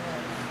fire.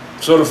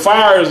 So the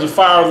fire is the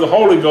fire of the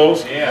Holy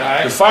Ghost.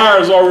 The fire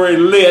is already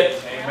lit.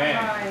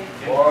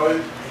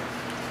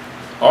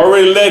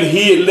 Already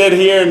lit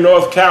here in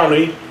North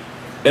County.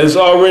 And it's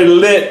already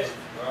lit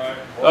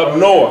up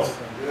north.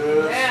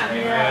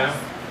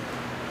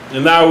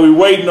 And now we're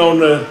waiting on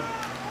the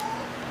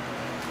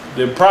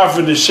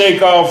prophet to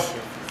shake off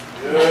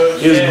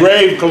his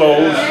grave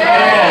clothes.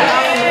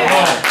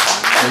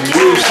 And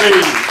you'll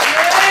see.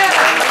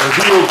 If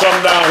he will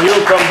come down,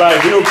 he'll come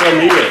back, he'll come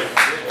here.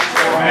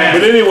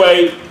 But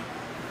anyway,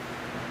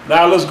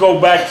 now let's go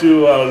back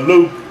to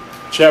Luke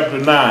chapter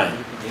 9.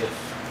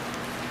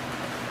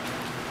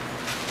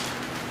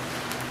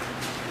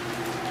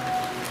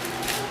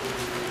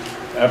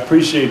 I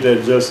appreciate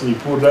that, Justin. You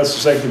pulled, that's the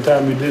second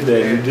time you did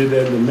that. You did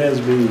that in the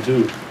men's meeting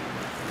too.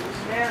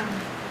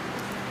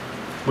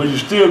 But you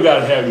still got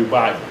to have your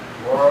Bible.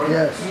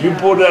 Yes. You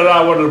pulled that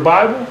out with the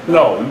Bible?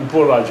 No, you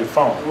pulled it out your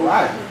phone.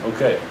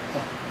 Okay.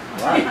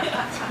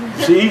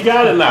 See, he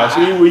got it now.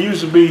 See, we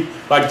used to be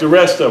like the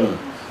rest of them.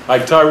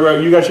 Like Tyrell,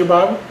 you got your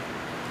Bible?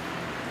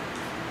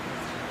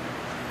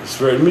 It's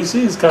very, let me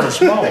see, it's kind of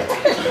small.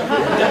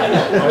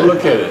 Oh,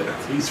 look at it.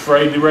 He's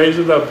afraid to raise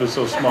it up, it's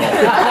so small.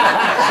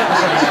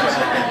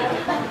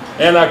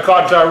 And I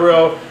caught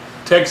Tyrell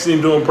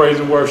texting, doing praise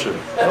and worship.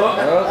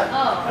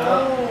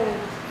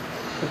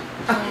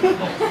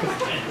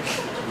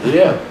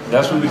 Yeah,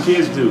 that's what the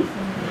kids do.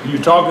 You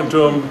talking to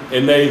them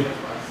and they,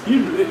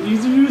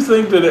 you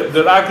think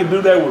that I can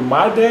do that with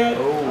my dad?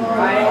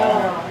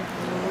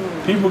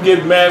 People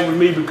get mad with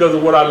me because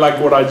of what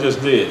I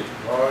just did.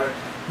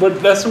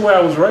 But that's the way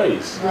I was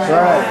raised.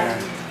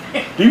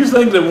 Do you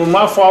think that when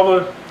my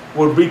father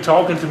would be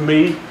talking to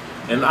me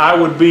and I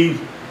would be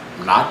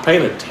not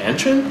paying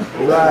attention?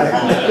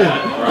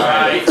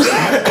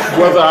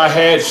 Whether I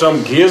had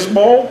some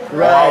gizmo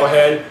or I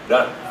had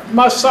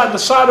the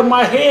side of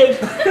my head,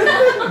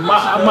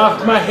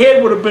 my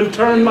head would have been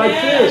turned like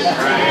this.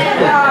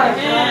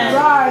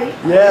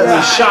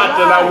 The shot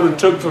that I would have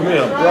took from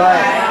him.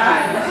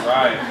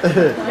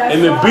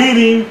 And the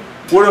beating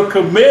would have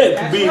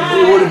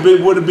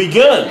would have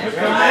begun.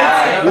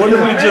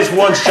 Wouldn't it be just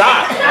one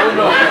shot?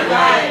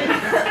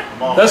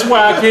 That's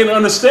why I can't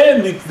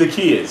understand the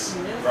kids.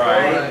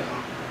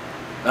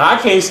 I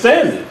can't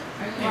stand it.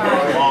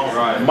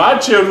 My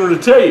children will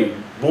tell you,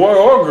 boy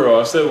or girl,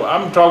 I said, well,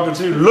 I'm talking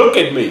to you, look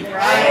at me.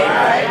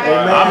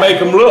 I make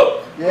them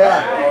look.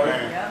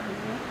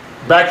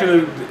 Back in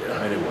the,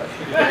 anyway.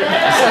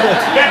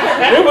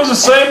 It was the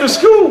same as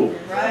school.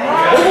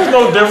 It was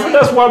no different.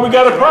 That's why we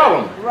got a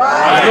problem.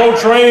 There's no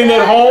training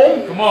at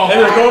home, and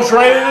there's no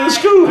training in the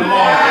school.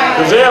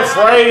 Because they're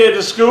afraid at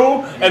the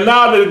school, and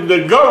now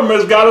the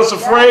government's got us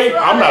afraid.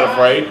 I'm not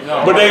afraid,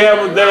 but they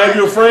have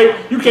you afraid.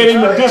 You can't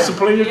even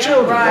discipline your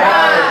children.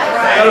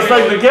 Matter of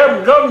fact, the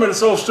government is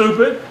so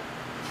stupid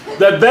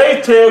that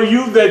they tell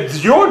you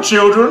that your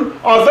children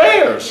are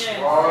theirs.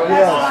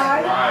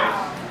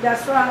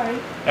 That's right.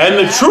 And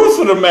the truth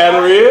of the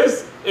matter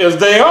is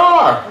they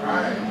are.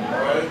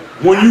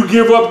 When you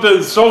give up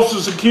the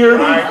Social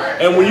Security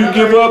and when you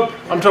give up,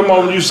 I'm talking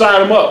about when you sign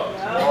them up.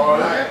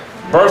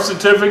 Birth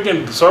certificate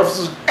and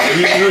surfaces,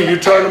 you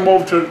turn them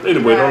over to,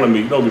 anyway, don't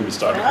get me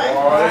started.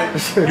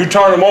 You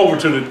turn them over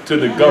to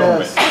the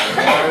government.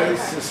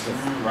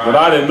 But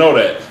I didn't know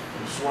that.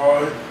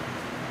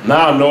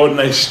 Now I know it, and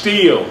they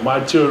steal. My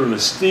children are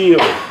still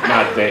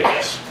not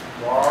theirs.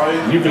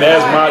 You can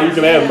ask my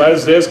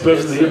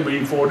Clifton, he'll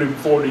be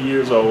 40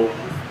 years old.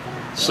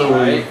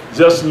 So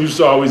Justin used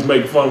to always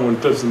make fun when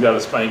Clifton got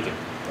a spanking.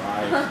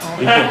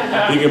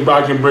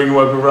 I can bring him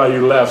up around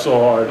you, laugh so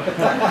hard.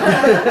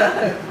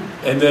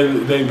 And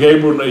then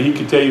Gabriel, he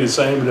can tell you the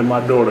same. And then my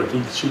daughter,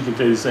 she can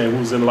tell you the same.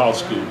 Who's in law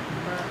school?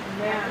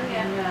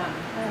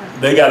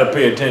 They got to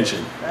pay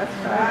attention. That's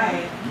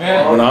right.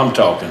 When I'm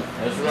talking.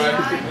 That's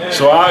right.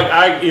 So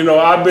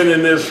I've been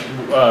in this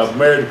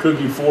married to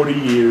Cookie 40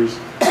 years.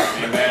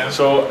 Amen.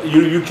 So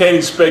you can't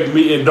expect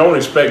me, and don't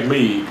expect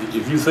me,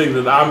 if you think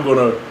that I'm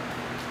going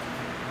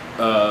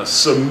to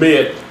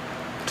submit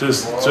to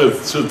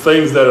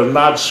things that are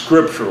not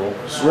scriptural.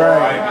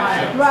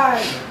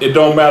 Right. It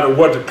don't matter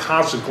what the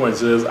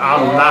consequence is.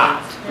 I'm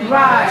not.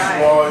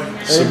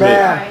 Right. Submit.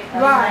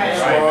 Right.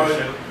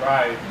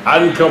 I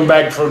didn't come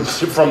back from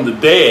the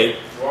dead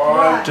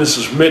to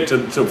submit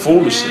to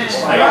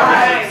foolishness.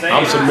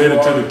 I'm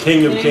submitted to the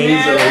King of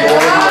Kings and the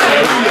Lord of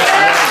Lords.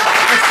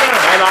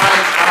 And I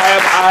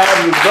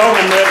have the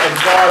government of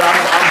God.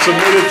 I'm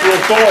submitted to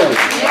authority.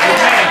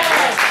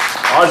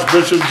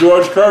 Archbishop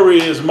George Curry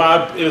is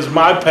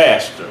my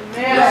pastor.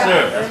 Yes,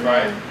 sir. That's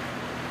right.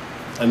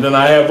 And then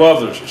I have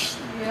others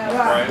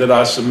that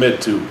I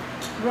submit to.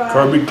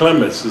 Kirby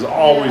Clements has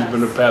always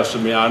been a pastor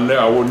to me.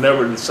 I would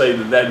never say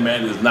that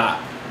man is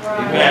not.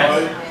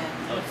 Amen.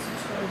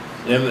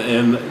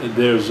 And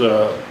there's,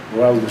 I was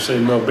going to say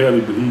Mel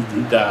Bailey, but he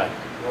died.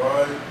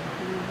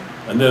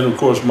 And then, of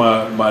course,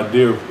 my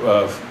dear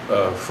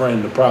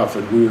friend, the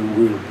prophet,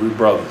 we're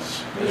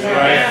brothers. That's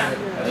right.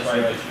 That's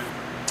right.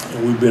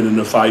 And we've been in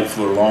the fight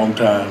for a long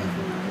time.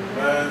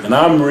 And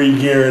I'm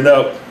re-gearing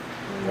up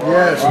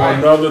Yes. for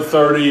another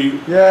 30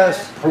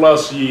 Yes.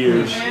 plus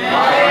years.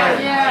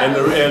 And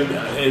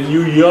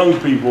you young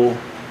people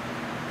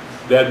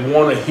that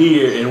want to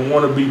hear and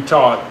want to be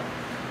taught,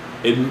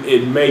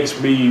 it makes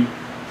me,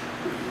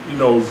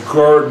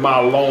 gird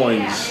my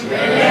loins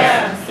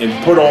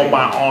and put on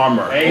my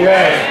armor and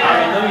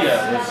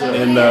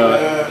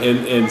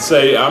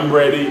say I'm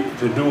ready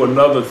to do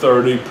another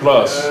 30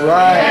 plus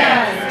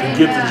to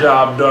get the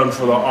job done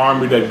for the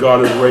army that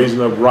God is raising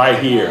up right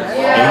here.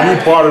 And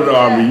you part of the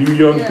army, you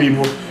young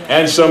people,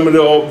 and some of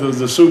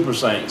the super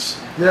saints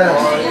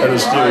that are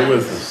still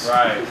with us.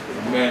 Right.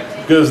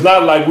 Because it's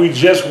not like we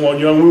just want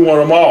young, we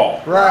want them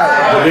all.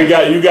 But you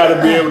got to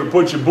be able to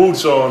put your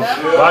boots on.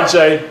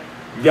 Bache,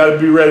 you got to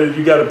be ready,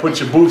 you got to put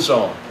your boots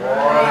on.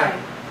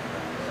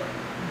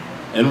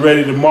 And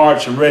ready to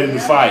march and ready to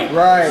fight.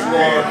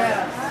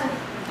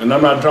 And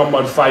I'm not talking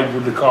about fight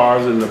with the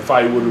cars and the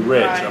fight with the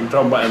wrench. I'm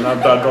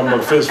not talking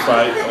about fist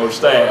fight or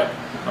stab.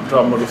 I'm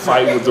talking about the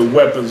fight with the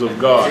weapons of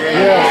God,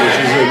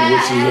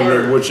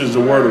 which is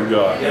the Word of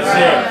God.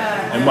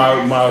 And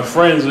my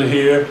friends are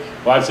here.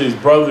 Bache's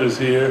brother is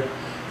here.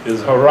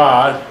 Is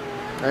Harad.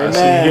 I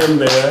see him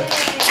there.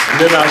 And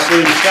then I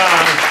see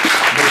Sean.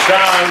 But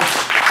Sean,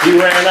 he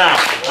ran out.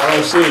 I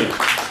don't see him.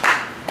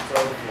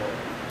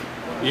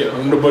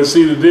 Yeah, but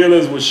see, the deal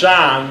is with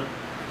Sean,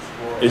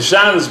 is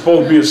Sean is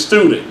supposed to be a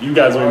student. You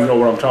guys don't even know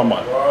what I'm talking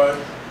about.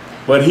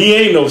 But he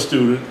ain't no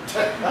student.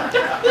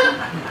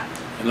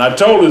 And I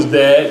told his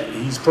dad,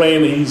 he's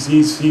playing,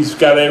 he's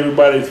got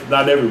everybody,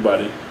 not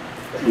everybody.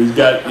 He's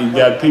got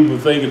people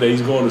thinking that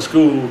he's going to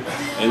school,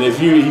 and if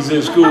he's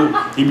in school,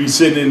 he be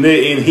sitting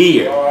in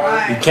here.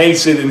 He can't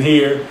sit in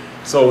here,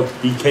 so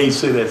he can't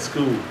sit at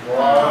school.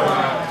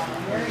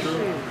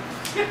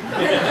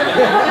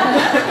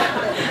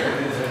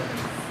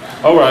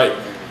 All right,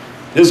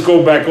 let's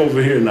go back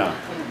over here now.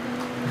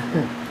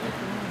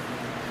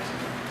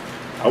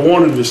 I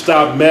wanted to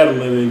stop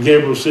meddling, and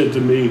Gabriel said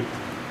to me,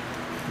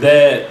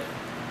 Dad,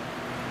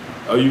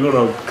 are you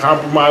going to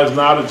compromise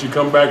now that you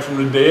come back from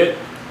the dead?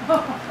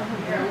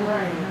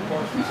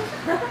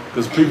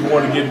 Because people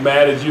want to get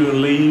mad at you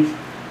and leave.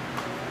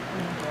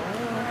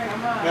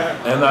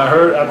 And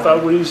I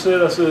thought what he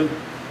said, I said,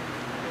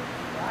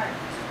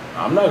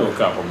 I'm not going to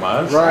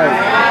compromise.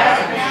 That's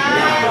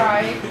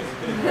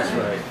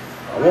right.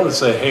 I want to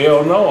say,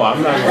 hell no,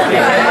 I'm not going to.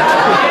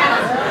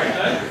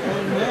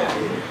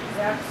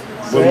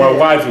 But my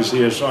wife is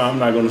here, so I'm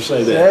not going to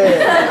say that.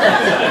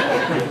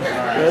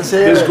 Let's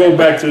go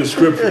back to the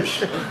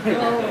scriptures.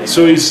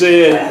 So he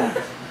said,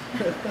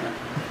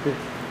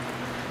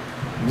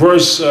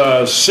 verse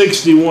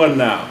 61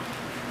 now.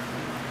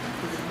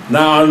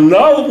 Now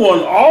another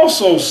one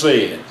also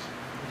said,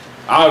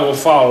 I will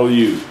follow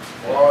you.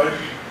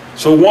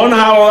 So one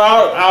hollered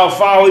out, I'll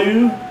follow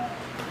you.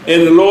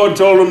 And the Lord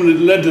told him to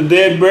let the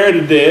dead bury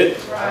the dead.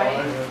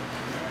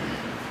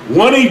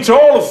 One he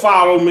told to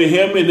follow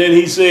him, and then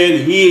he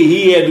said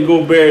he had to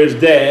go bury his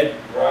dad.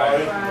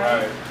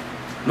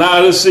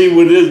 Now let's see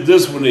what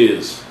this one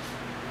is.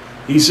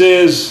 He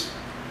says,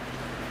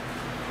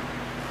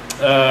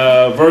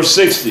 verse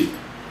 60,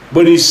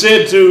 But he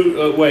said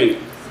to, wait.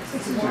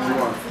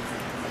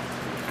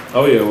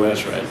 Oh yeah, well,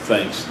 that's right,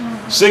 thanks.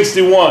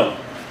 61.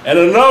 And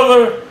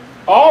another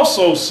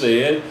also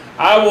said,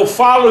 I will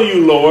follow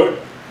you, Lord,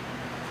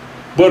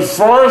 but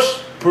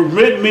first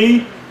permit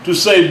me to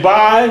say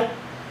bye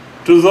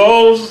to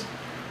those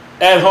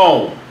at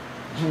home.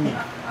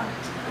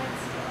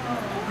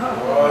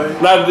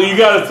 Now you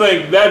got to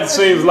think, that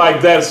seems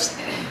like that's,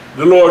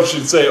 the Lord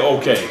should say,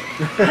 okay.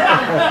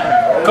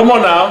 Come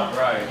on now.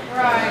 Right.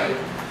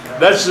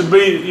 That should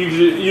be,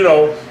 you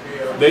know,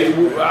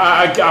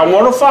 I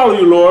want to follow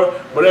you, Lord,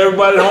 but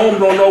everybody at home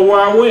don't know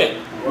where I went.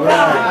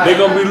 They're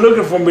going to be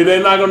looking for me.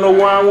 They're not going to know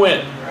where I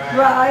went.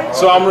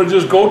 So I'm going to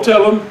just go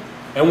tell them.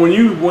 And when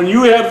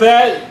you have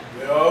that,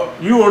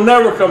 you will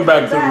never come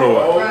back to the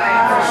Lord.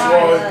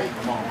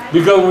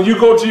 Because when you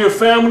go to your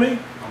family's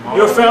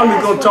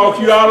going to talk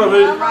you out of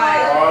it.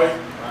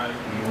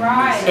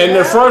 And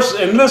the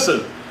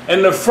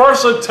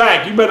first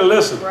attack, you better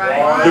listen.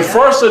 The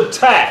first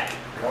attack,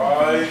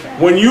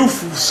 when you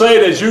say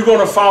that you're going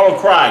to follow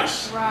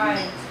Christ,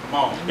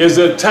 is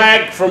an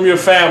attack from your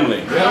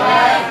family.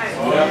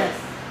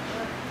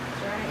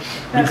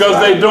 Because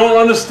they don't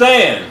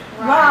understand.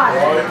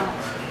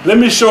 Let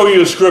me show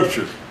you a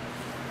scripture.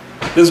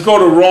 Let's go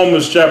to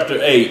Romans chapter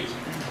 8.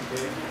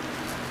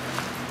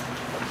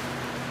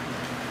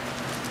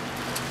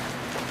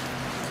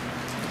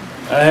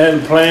 I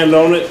hadn't planned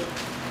on it,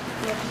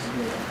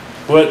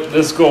 but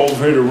let's go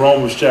over here to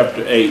Romans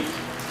chapter 8.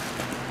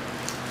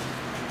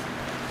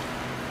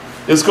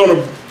 It's going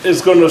to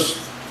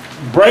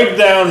break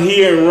down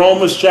here in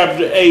Romans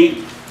chapter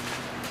 8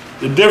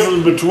 the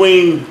difference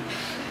between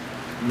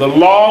the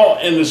law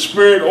and the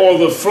spirit, or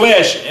the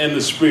flesh and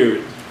the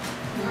spirit.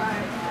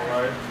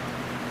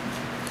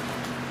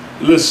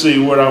 Let's see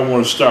where I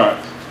want to start.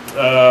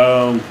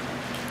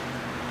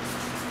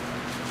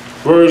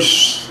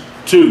 Verse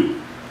 2.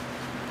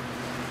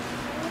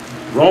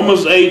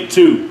 Romans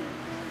 8:2.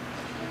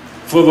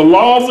 For the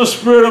law of the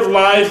Spirit of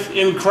life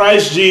in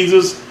Christ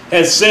Jesus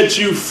has set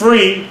you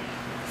free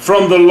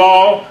from the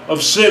law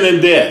of sin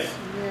and death.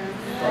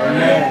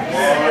 Amen.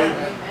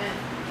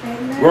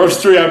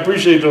 Verse 3, I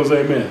appreciate those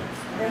amen.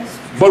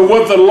 But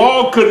what the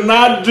law could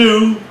not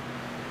do,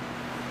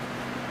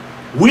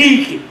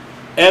 weak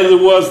as it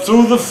was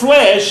through the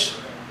flesh,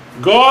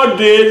 God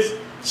did,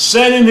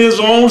 sending his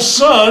own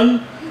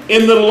Son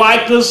in the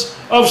likeness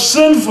of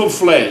sinful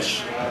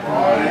flesh.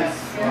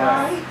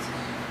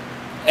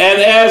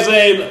 And as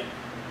an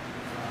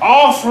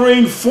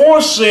offering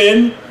for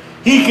sin,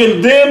 he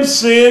condemned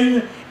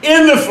sin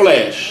in the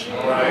flesh.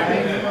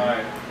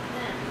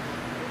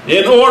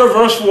 In order,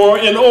 verse 4,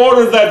 in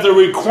order that the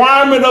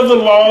requirement of the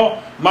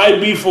law might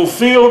be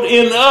fulfilled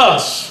in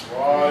us,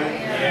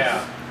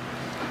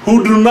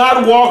 who do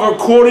not walk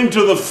according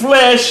to the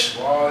flesh,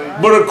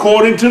 but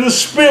according to the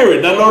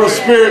Spirit. Now notice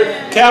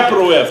Spirit,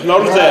 capital F.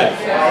 Notice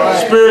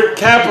that. Spirit,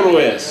 capital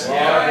S.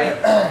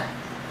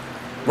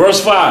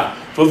 Verse 5.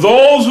 For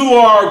those who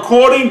are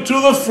according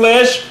to the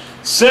flesh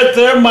set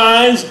their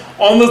minds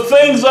on the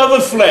things of the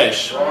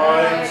flesh.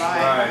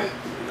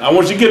 I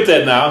want you to get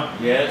that now.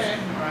 Yes.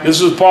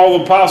 This is Paul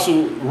the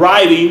Apostle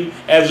writing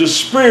as the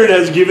Spirit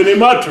has given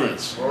him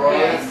utterance.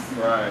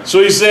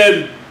 So he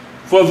said,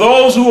 for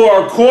those who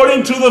are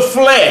according to the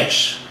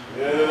flesh,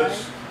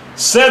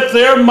 set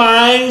their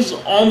minds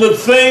on the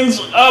things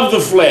of the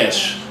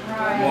flesh.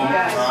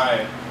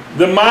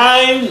 The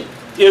mind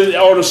is,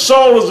 or the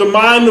soul is the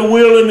mind, the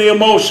will, and the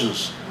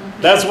emotions.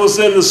 That's what's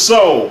in the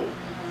soul.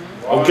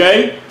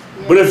 Okay?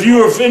 But if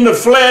you are in the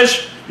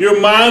flesh, your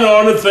mind are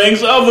on the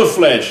things of the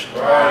flesh.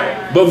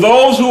 But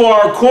those who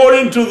are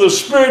according to the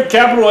Spirit,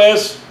 capital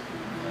S,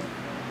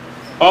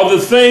 are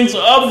the things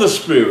of the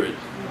Spirit.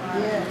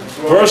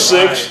 Verse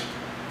 6.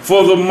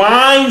 For the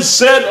mind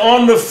set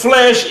on the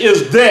flesh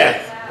is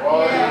death.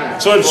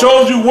 So it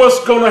shows you what's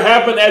going to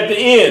happen at the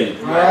end.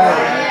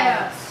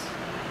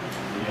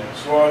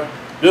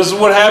 This is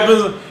what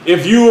happens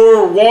if you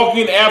are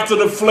walking after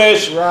the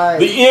flesh.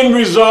 The end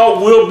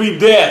result will be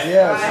death.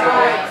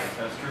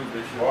 That's true,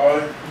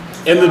 Bishop.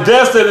 And the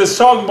death that it's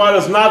talking about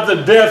is not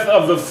the death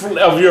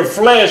of your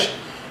flesh.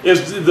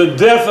 It's the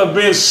death of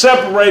being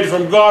separated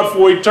from God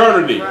for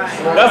eternity.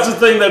 That's the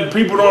thing that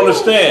people don't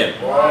understand.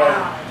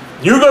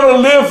 You're going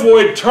to live for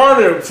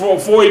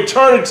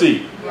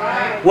eternity.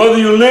 Whether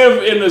you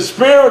live in the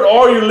spirit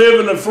or you live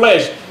in the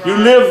flesh, you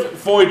live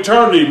for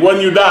eternity when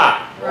you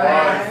die.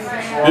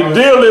 The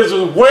deal is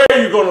where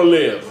you're going to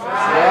live.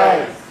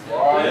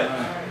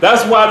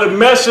 That's why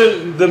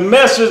the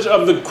message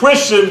of the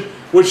Christian,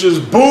 which is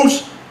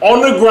boots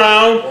on the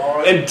ground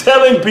and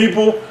telling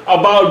people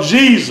about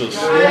Jesus.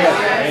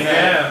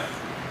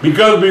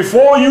 Because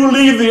before you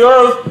leave the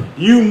earth,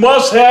 you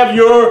must have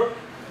your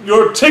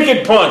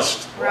ticket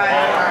punched.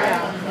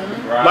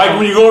 Like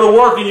when you go to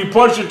work and you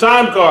punch your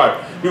time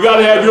card. You got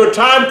to have your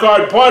time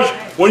card punched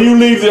when you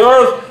leave the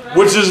earth,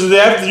 which is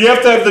you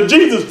have to have the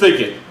Jesus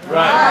ticket.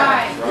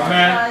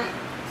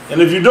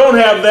 And if you don't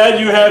have that,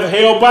 you have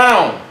hell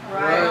bound.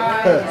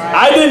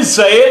 I didn't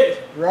say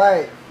it.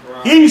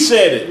 He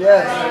said it.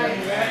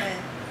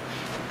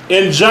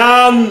 In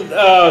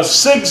John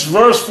 6,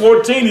 verse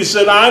 14, he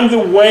said, I'm the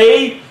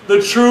way, the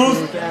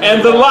truth,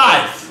 and the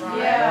life.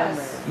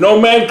 Yes.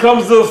 No man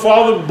comes to the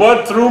Father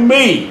but through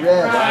me.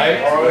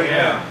 Right? Oh,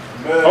 yeah.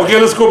 Okay,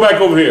 let's go back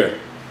over here.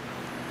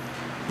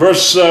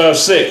 Verse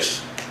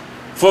 6.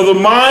 For the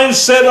mind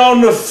set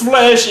on the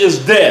flesh is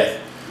death,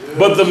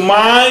 but the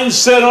mind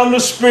set on the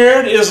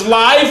spirit is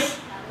life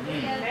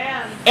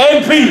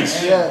and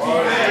peace.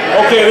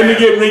 Okay, let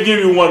me give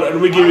you one. Let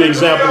me give you an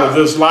example of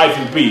this life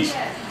and peace.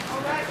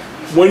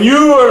 When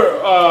you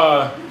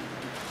are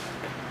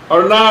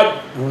not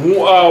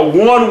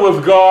one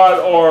with God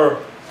or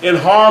in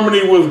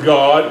harmony with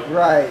God,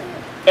 Right.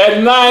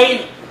 at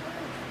night,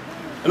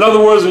 in other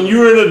words, when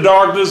you're in the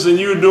darkness and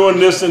you're doing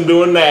this and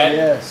doing that,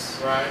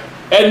 Yes. Right.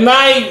 at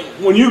night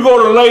when you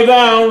go to lay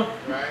down,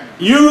 Right.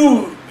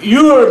 you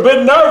are a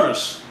bit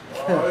nervous.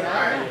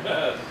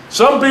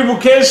 Some people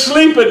can't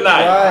sleep at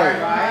night.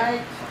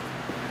 Right.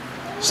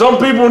 Some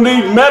people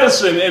need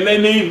medicine and they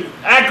need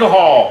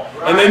alcohol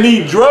and they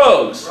need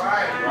drugs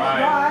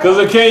because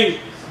they can't.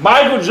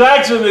 Michael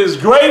Jackson, as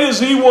great as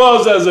he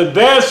was as a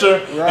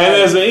dancer and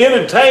as an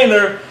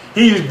entertainer,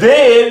 he's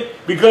dead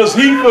because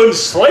he couldn't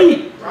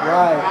sleep.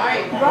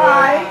 Right.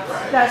 Right.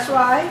 That's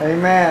right.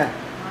 Amen.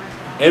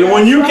 And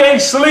when you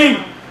can't sleep,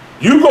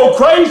 you go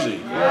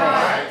crazy.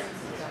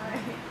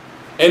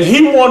 And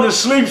he wanted to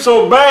sleep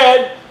so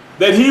bad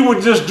that he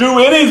would just do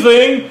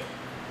anything,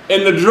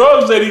 and the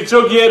drugs that he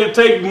took, he had to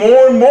take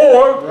more and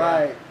more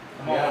Right.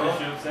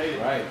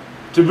 Right.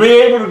 to be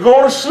able to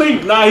go to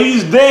sleep. Now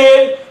he's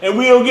dead, and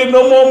we don't get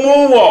no more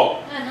moonwalk.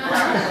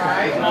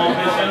 Come on,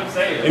 Bishop,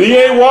 say it. And he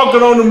ain't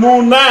walking on the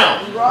moon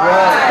now.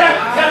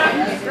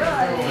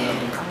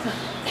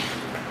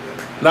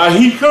 Now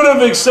he could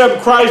have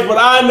accepted Christ, but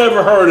I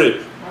never heard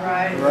it.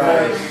 Right.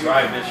 Right.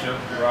 Right, Bishop.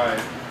 Right.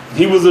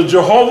 He was a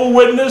Jehovah's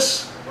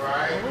Witness.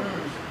 Right.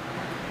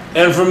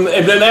 And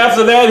then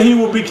after that, he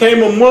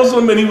became a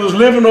Muslim, and he was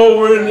living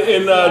over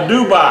in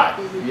Dubai.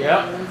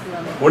 Yep.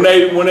 When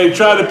they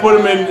tried to put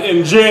him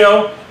in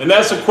jail, and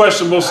that's a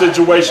questionable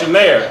situation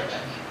there.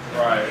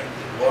 Right.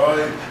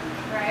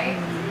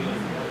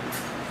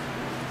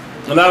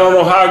 And I don't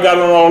know how I got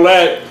on all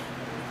that.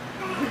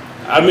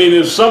 I mean,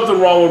 there's something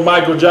wrong with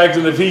Michael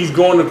Jackson if he's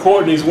going to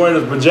court and he's wearing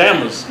his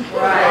pajamas.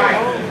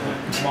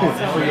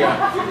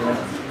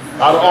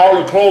 Out of all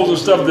the clothes and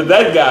stuff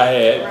that guy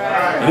had,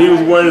 and he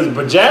was wearing his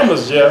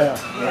pajamas,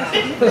 Jeff.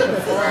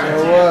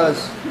 There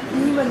was.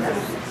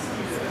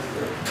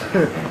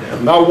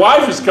 My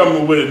wife is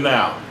coming with it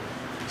now.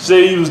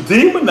 Say he was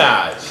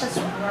demonized.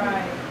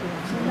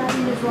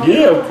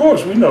 Yeah, of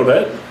course, we know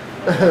that.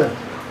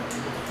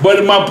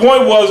 But my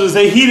point is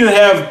that he didn't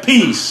have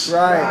peace.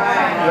 Right.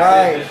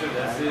 Right.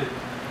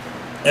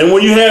 And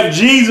when you have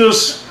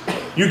Jesus,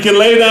 you can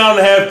lay down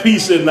and have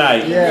peace at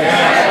night. Yes.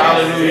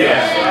 Hallelujah.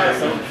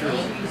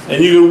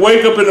 And you can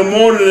wake up in the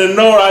morning and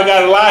know I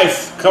got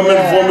life coming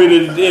for me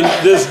in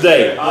this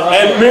day.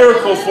 And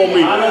miracles for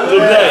me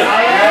today.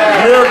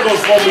 Miracles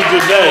for me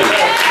today.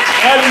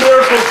 And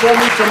miracles for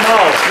me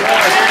tomorrow.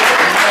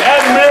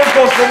 And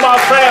miracles for my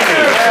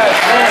family.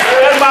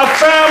 And my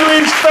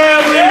family's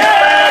family.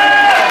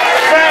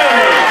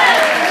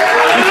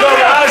 Because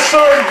I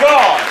serve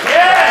God.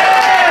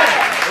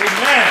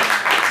 Amen.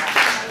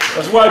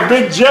 That's why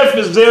Big Jeff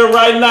is there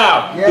right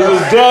now.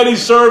 Because his daddy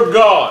served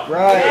God.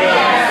 Right.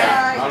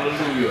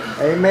 Hallelujah.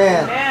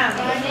 Amen.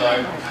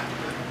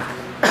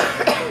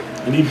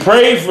 And he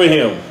prayed for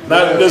him.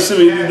 Not listen,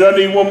 he doesn't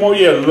need one more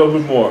yet, a little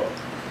bit more.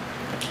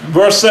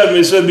 Verse 7,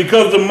 he said,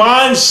 because the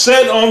mind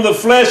set on the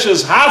flesh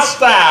is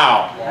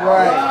hostile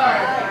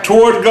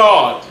toward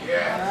God.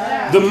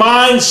 The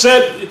mind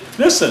set,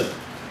 listen,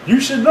 you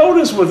should know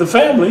this with the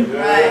family.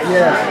 Yeah.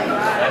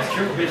 That's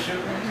true, Bishop.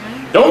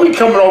 Don't be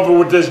coming over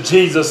with this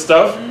Jesus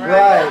stuff.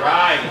 Right.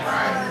 Right.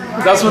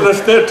 That's what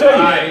they'll tell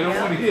you. Right. You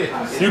know what it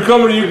is. You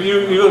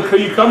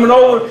coming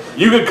over,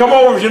 you can come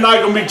over if you're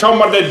not going to be talking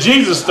about that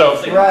Jesus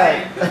stuff.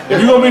 Right. If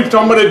you're going to be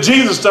talking about that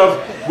Jesus stuff,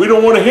 we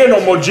don't want to hear no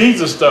more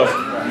Jesus stuff.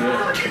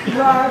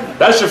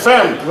 That's your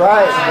family.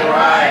 Right.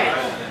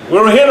 Right. We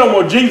don't hear no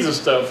more Jesus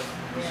stuff.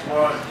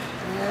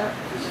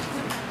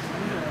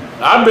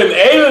 I've been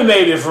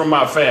alienated from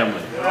my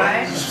family.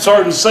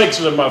 Certain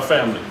sections of my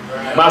family.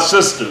 My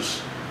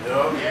sisters.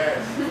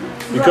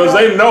 Because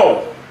they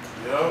know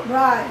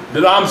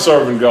that I'm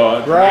serving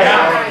God. Right.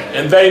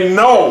 And they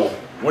know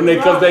when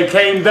because they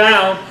came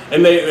down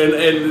and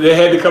they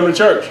had to come to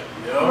church.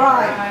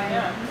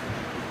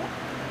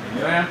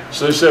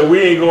 So they said, we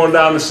ain't going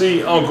down to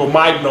see Uncle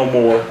Mike no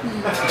more.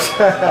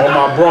 Or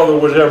my brother,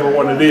 whichever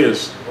one it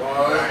is.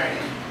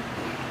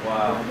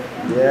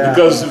 Yeah.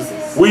 Because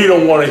we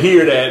don't want to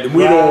hear that.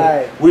 We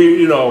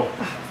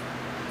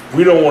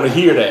don't want to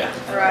hear that.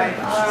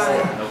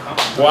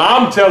 Well,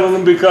 I'm telling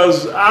them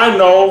because I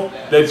know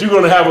that you're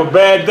going to have a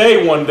bad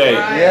day one day.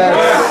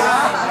 Yes.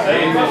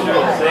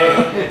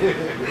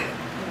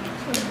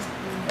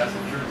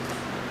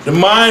 The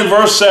mind,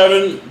 verse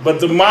 7, but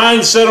the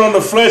mind set on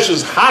the flesh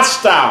is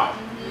hostile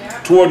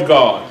toward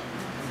God.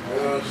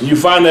 And you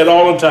find that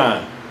all the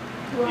time.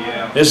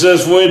 Yeah. It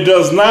says, for it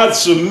does not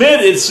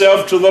submit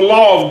itself to the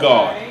law of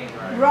God.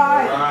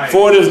 Right.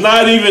 For it is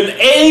not even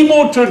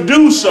able to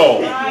do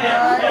so.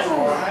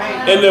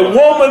 And the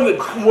woman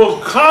will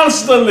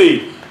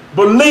constantly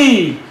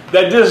believe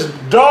that this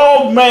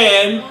dog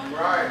man,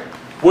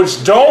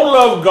 which don't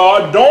love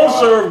God, don't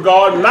serve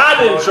God,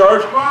 not in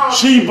church,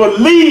 she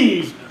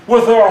believes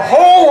with her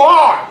whole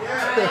heart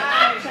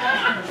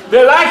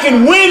that I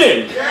can win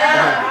him.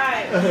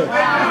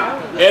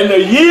 And a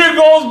year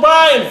goes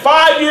by, and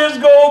 5 years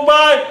go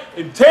by,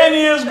 and 10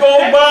 years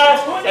go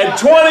by, and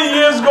 20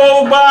 years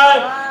go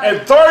by,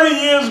 and 30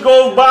 years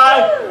goes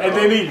by, and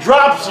then he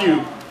drops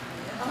you.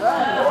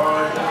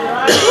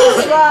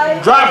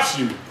 Drops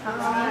you.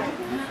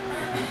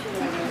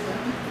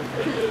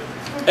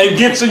 And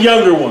gets a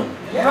younger one.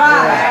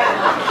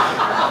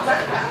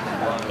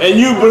 And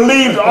you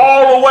believed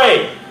all the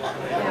way.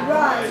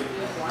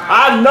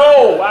 I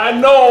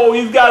know,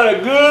 he's got a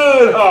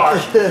good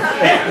heart.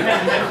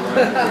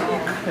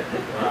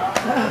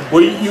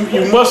 Well,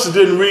 you must have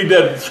didn't read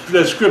that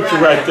scripture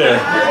right there.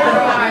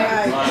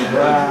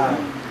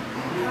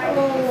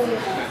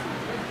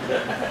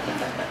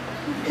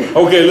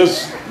 Okay,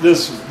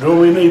 do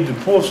we need to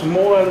pull some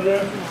more out of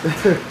there?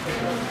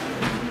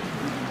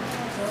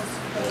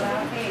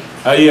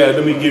 Yeah,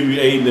 let me give you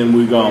 8 and then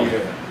we're gone.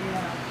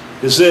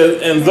 It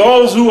says, and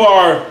those who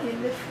are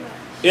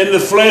in the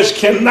flesh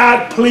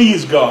cannot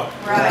please God.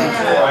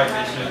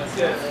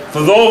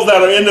 For those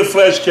that are in the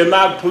flesh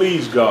cannot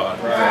please God.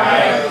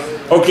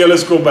 Okay,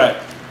 let's go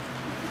back.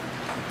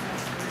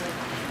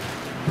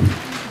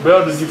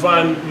 Bill, did you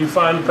find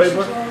the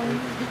paper?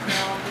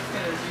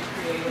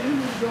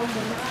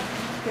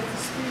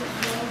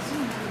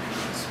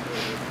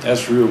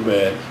 That's real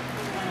bad.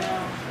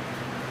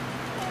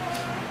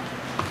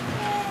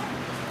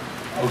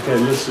 Okay,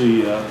 let's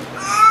see.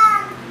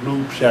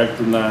 Luke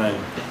chapter 9.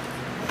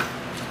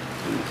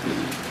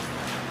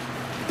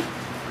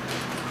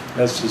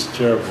 That's just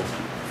terrible.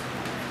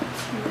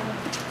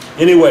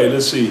 Anyway,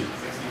 let's see.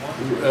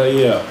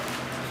 Yeah.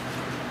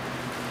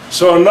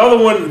 So another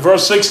one,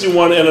 verse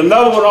 61, and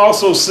another one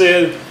also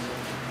said,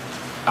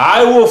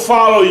 I will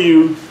follow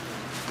you.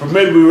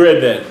 Permit, we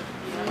read that.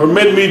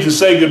 Permit me to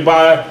say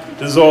goodbye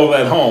to those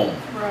at home.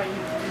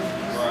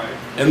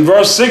 In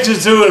verse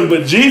 62,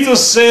 but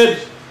Jesus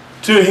said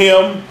to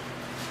him,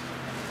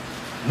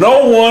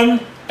 no one,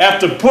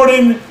 after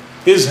putting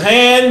his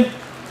hand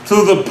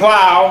to the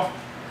plow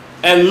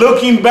and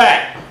looking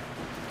back.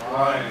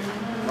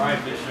 Right,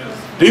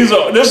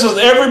 Bishop. This is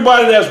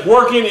everybody that's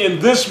working in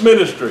this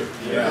ministry.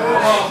 Yeah.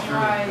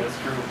 That's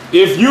true.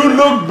 If you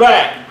look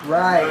back,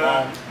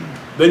 Right.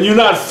 then you're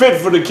not fit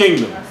for the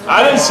kingdom.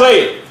 I didn't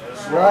say it.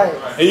 Right.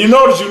 And you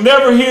notice you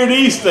never hear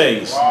these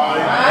things.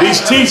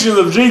 These teachings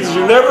of Jesus,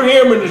 you never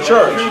hear them in the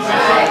church.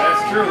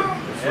 That's true.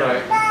 That's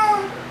right.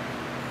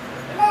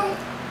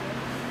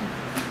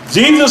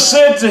 Jesus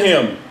said to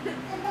him,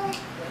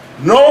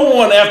 no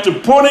one, after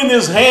putting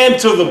his hand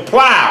to the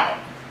plow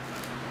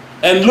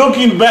and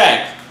looking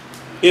back,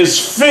 is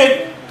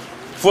fit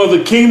for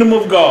the kingdom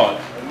of God.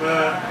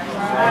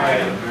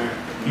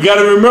 You got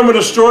to remember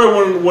the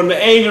story when the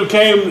angel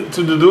came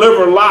to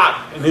deliver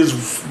Lot and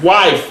his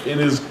wife and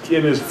his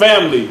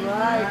family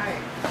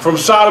from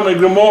Sodom and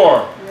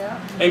Gomorrah.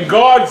 And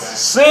God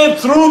said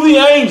through the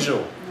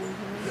angel,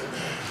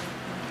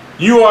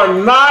 you are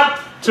not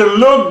to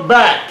look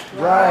back.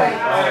 Right.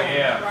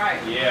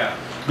 Yeah.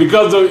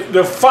 Because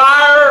the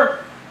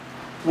fire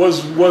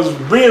was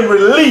being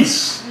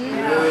released.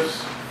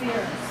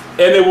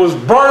 And it was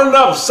burning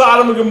up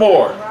Sodom and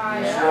Gomorrah.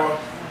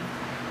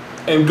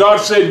 And God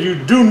said, you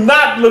do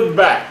not look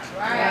back.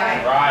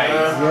 Right.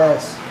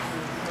 Yes.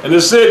 And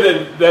it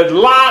said that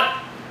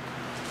Lot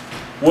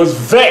was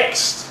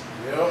vexed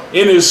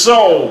in his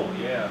soul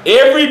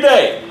every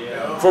day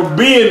for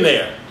being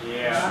there.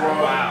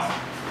 Wow.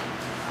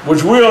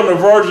 Which we're on the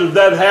verge of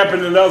that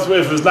happening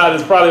elsewhere. If it's not,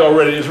 it's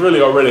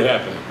really already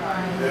happening.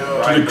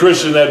 To the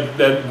Christian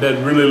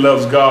that really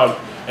loves God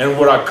and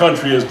what our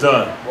country has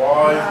done.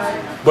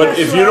 But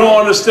if you don't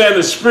understand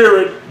the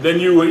spirit, then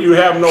you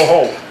have no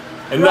hope.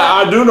 And now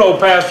I do know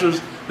pastors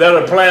that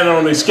are planning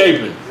on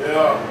escaping.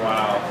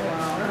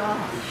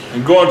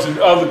 And going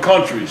to other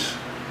countries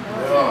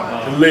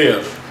to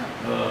live.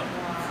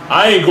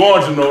 I ain't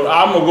going to no,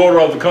 I'm going to go to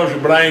other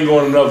countries, but I ain't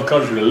going to another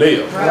country to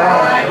live.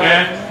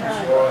 Amen.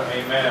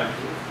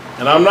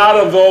 And I'm not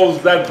of those,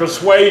 that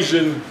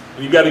persuasion,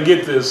 you got to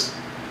get this,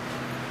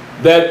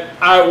 that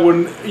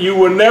you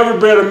will never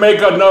be able to make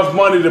enough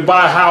money to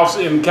buy a house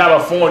in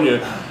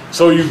California,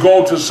 so you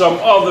go to some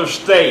other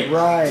state.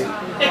 Right.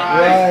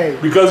 Right.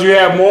 Because you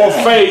have more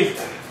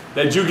faith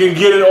that you can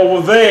get it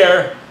over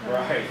there.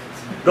 Right.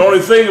 The only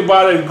thing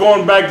about it is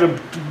going back to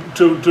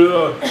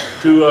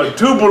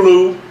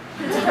Tuvalu,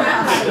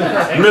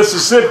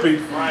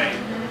 Mississippi,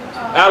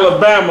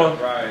 Alabama,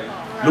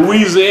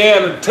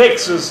 Louisiana,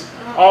 Texas,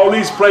 all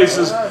these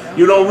places,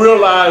 you don't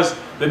realize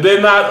that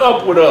they're not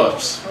up with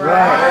us.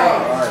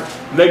 Right.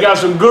 And they got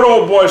some good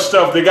old boy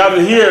stuff they got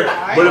it here,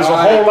 but it's a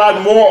whole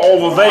lot more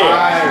over there.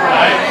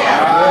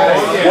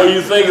 Where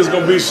you think it's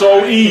going to be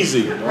so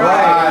easy.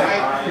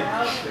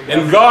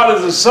 And God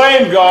is the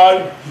same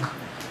God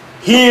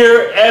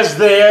here as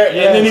there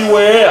and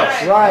anywhere else.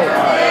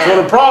 So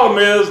the problem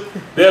is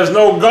there's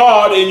no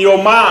God in your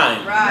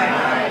mind.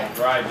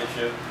 Right,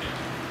 Bishop.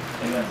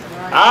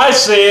 I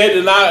said,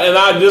 and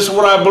I this is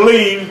what I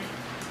believe,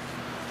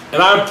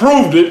 and I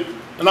proved it,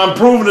 and I'm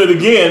proving it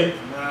again,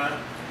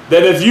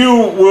 that if you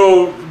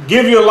will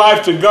give your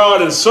life to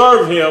God and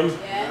serve Him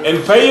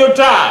and pay your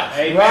tithe,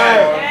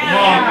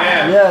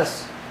 Amen.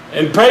 Yes.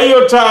 and pay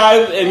your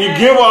tithe and you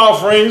give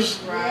offerings,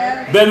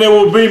 then there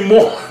will be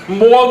more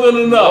than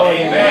enough for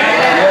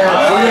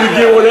you to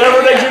get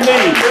whatever that you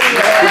need.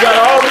 We got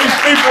all these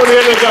people here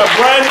that got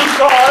brand new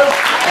cars,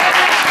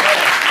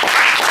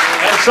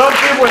 and some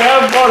people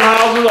have bought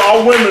houses,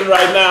 all women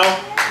right now,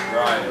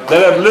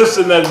 that have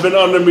listened, that's been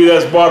under me,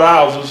 that's bought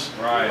houses.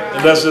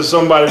 And that's just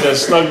somebody that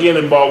snuck in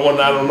and bought one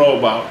I don't know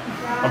about.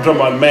 I'm talking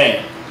about a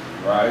man.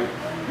 Right.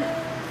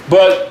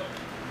 But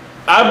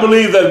I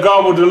believe that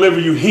God will deliver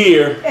you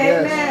here.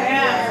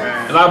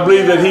 And I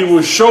believe that He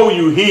will show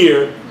you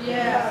here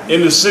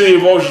in the city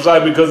of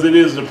Oceanside, because it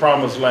is the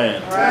promised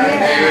land.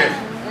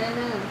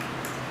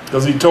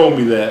 Because He told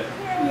me that.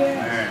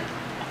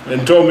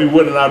 And told me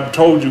what, and I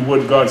told you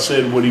what God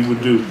said what He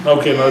would do.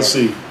 Okay, now let's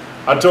see.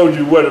 I told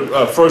you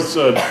what,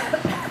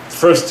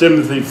 First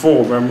Timothy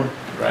 4, remember?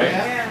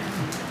 Right.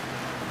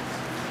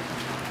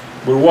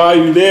 But while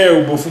you're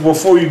there,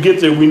 before you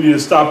get there, we need to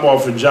stop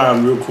off at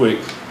John real quick.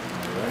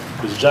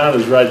 Because John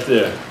is right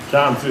there.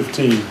 John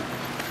 15.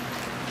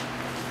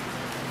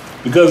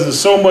 Because there's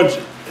so much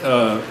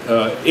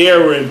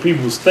error in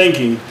people's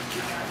thinking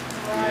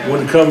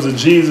when it comes to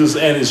Jesus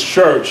and His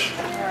church.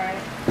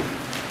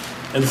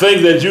 And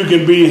think that you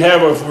can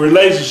have a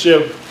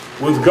relationship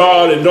with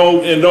God and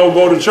don't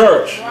go to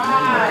church.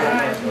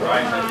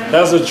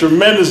 That's a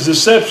tremendous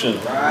deception.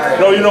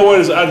 No, you know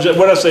what? What did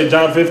I say?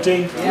 John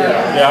 15?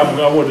 Yeah,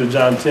 I went to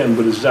John 10,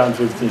 but it's John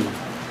 15.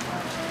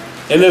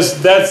 And that's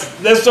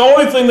the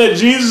only thing that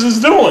Jesus is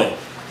doing.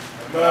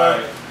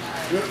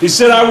 He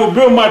said, I will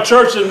build my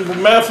church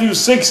in Matthew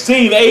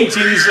 16,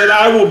 18. He said,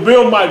 I will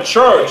build my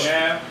church,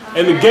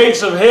 and the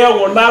gates of hell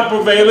will not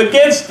prevail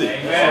against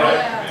it.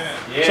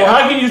 So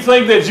how can you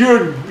think that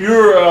you're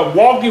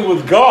walking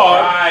with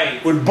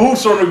God with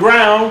boots on the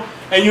ground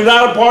and you're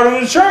not a part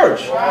of the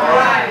church?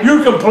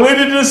 You're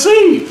completely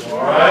deceived.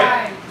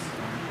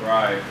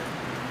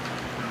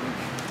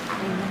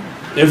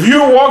 If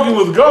you're walking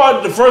with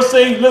God, the first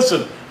thing,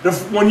 listen,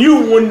 when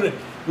you want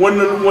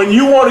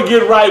to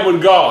get right with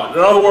God,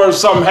 in other words,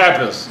 something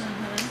happens,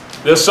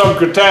 there's some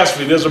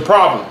catastrophe, there's a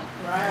problem.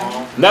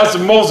 And that's the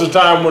most of the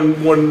time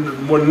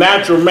when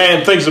natural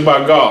man thinks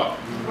about God.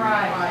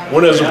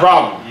 When there's a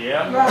problem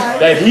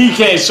that he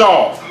can't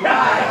solve.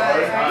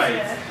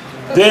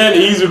 Then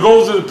he either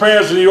goes to the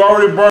parents and he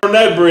already burned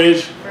that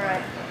bridge.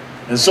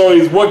 And so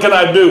he's, what can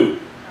I do?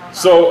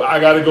 So I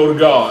got to go to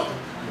God.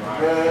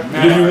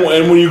 And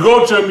when you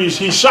go to him,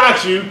 he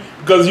shocks you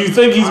because you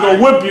think he's going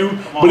to whip you,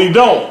 but he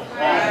don't.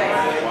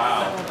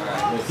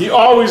 He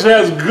always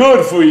has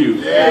good for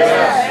you.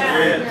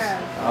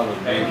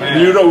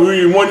 You know,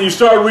 when you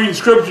start reading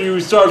scripture, you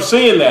start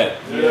seeing that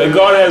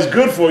God has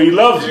good for you. He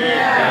loves you.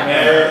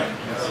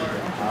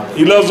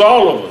 He loves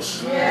all of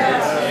us.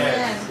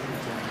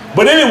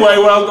 But anyway,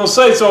 what I was going to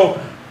say, so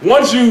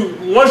once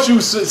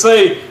you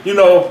say, you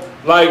know,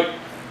 like,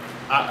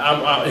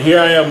 here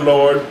I am,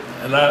 Lord,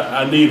 and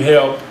I need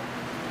help,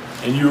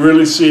 and you're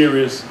really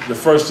serious, the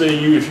first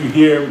thing if you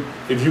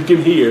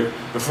can hear,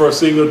 the first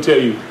thing he'll tell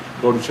you,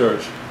 go to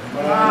church.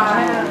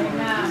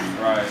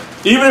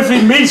 Even if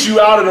he meets you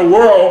out in the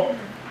world,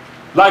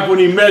 like when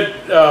he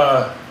met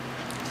the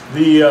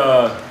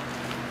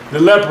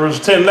lepers,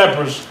 10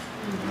 lepers,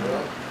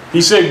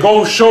 he said,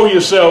 go show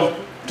yourself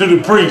to the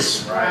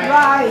priests.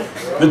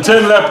 The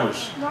 10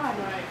 lepers.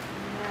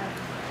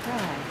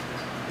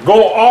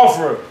 Go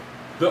offer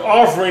the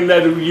offering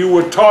that you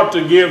were taught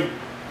to give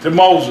to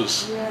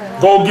Moses.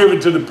 Go give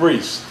it to the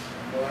priests.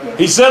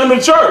 He sent them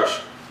to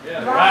church.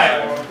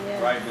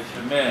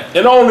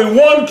 And only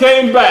one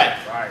came back.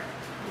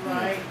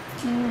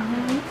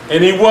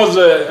 And he was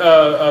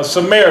a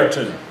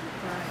Samaritan.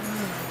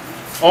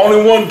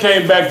 Only one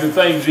came back to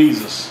thank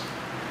Jesus.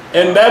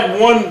 And that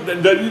one,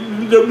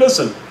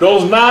 listen,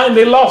 those 9,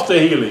 they lost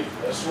their healing.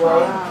 That's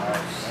right.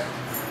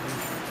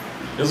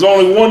 There's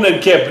only one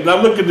that kept it. Now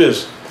look at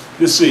this.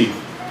 Let's see.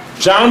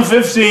 John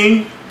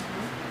 15,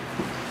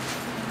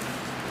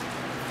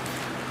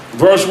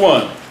 verse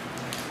 1.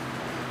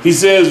 He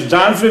says,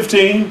 John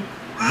 15,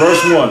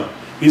 verse 1.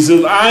 He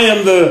says, I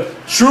am the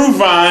true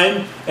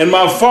vine, and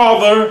my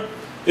Father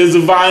is the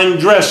vine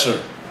dresser.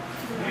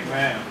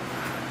 Amen.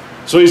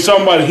 So he's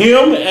talking about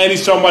him, and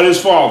he's talking about his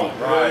Father.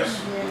 Right.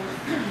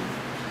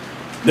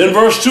 Then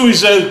verse 2, he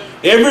says,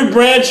 every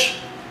branch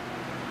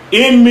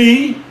in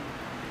me,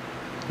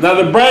 now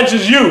the branch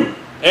is you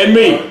and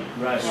me.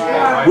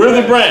 Right. We're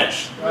the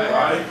branch.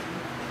 Right.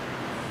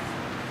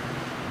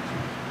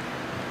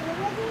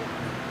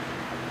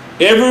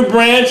 Every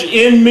branch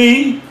in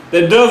me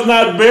that does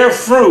not bear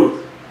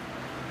fruit,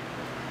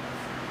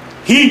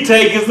 he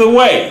taketh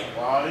away.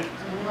 Right.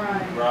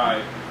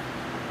 Right.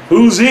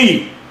 Who's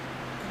he?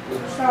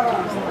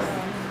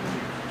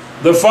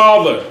 The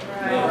Father.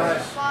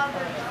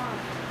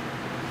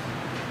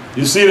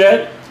 You see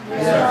that?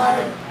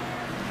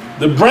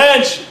 The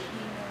branch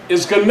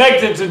is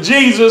connected to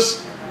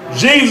Jesus.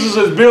 Jesus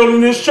is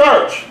building his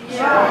church.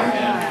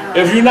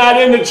 If you're not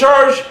in the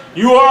church,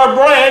 you are a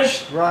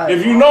branch.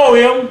 If you know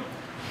him,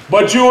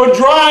 but you're a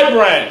dry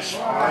branch.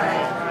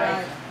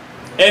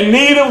 In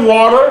need of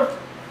water.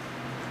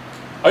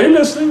 Are you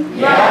listening?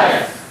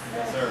 Yes,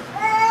 sir.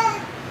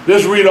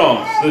 Let's read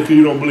on, if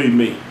you don't believe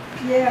me.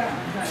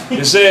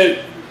 It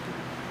said,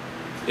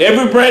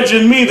 every branch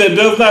in me that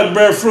does not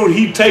bear fruit,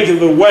 he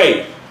taketh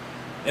away.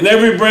 And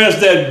every branch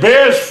that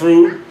bears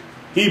fruit,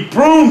 he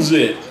prunes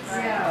it.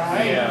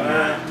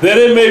 That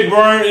it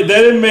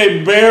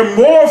may bear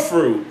more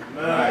fruit.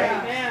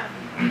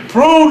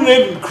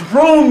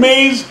 Prune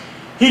means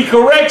he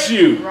corrects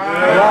you.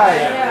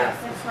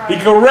 He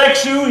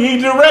corrects you, he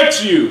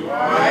directs you.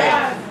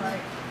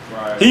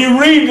 He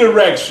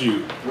redirects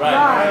you.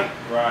 Right.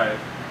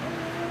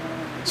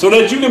 So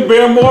that you can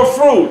bear more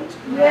fruit.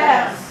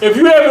 If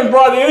you haven't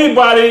won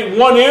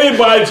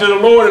anybody to the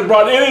Lord and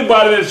brought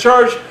anybody to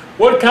church,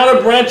 what kind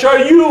of branch are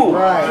you?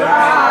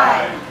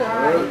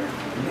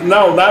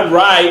 No, not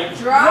right.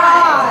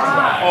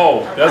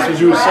 Oh, that's what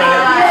you were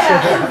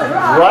saying?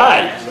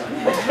 Right.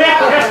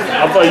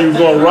 I thought you were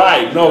going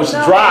right. No, it's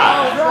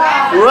dry.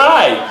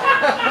 Right.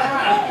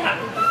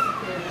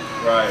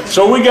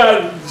 So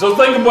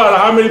think about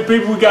how many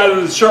people we got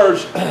in the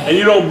church and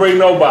you don't bring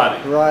nobody.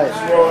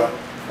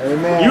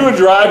 Amen. You a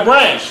dry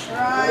branch.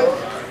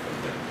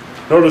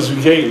 Notice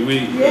you can't,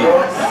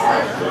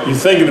 you're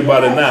thinking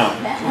about it now.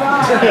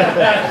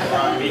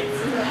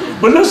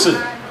 But listen,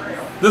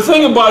 the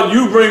thing about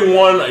you bring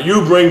one,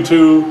 you bring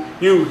two,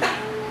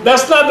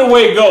 that's not the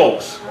way it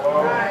goes.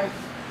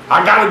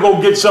 I got to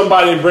go get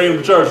somebody and bring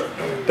them to church.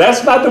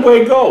 That's not the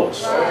way it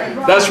goes.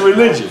 That's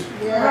religion.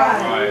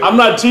 I'm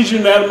not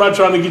teaching that. I'm not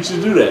trying to get you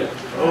to do that.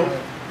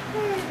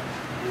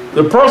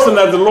 The person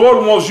that the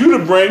Lord wants you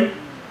to bring,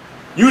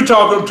 you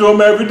talking to him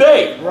every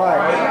day.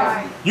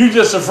 You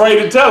just afraid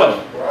to tell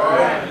him.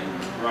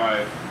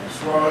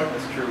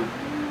 That's true.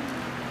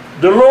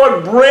 The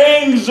Lord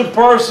brings the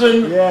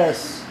person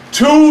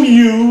to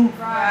you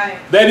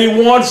that he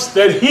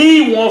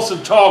wants to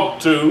talk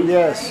to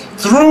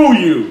through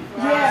you.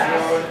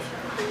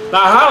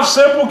 Now, how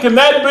simple can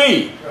that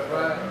be?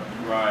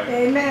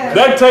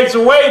 That takes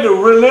away the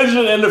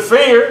religion and the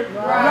fear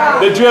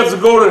that you have to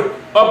go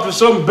up to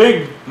some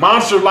big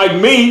monster like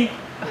me,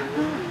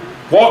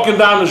 walking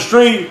down the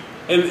street,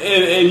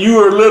 and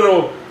you're a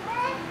little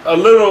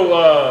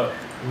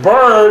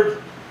bird,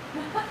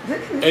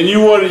 and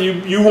you want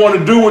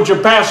to do what your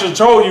pastor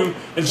told you,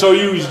 and so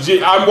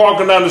I'm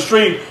walking down the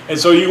street, and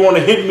so you want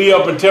to hit me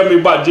up and tell me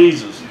about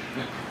Jesus.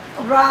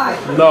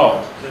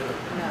 No.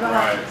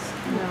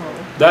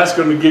 That's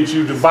going to get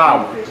you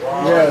devoured.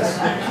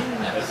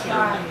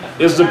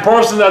 It's the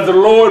person that the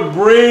Lord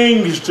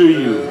brings to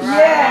you.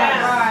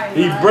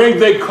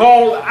 They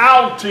call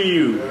out to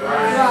you.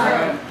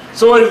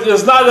 So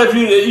it's not that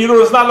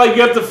it's not like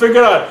you have to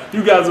figure it out.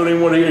 You guys don't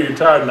even want to hear. You're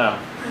tired now.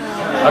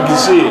 I can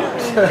see it.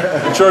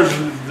 The church,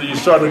 you're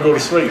starting to go to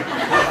sleep.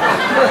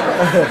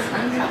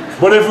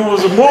 But if it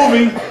was a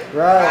movie,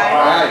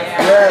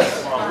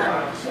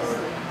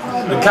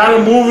 the kind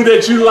of movie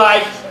that you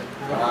like,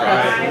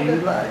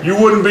 you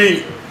wouldn't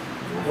be.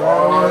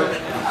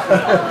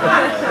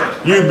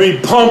 You'd be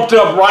pumped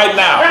up right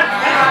now.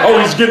 Oh,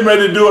 he's getting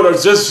ready to do it, or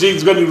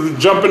he's going to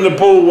jump in the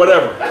pool,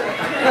 whatever.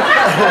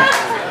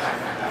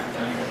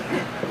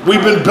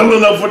 We've been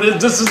building up for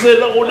this. This is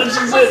it. Oh, this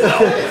is it.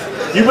 No.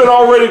 You've been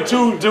already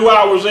two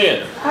hours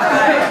in.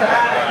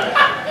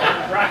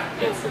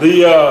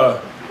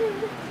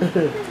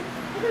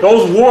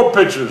 Those war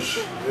pictures.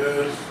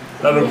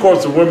 Now, of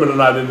course, the women are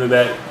not into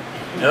that.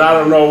 And I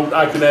don't know.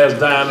 I can ask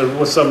Diana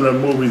what's some of the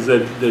movies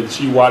that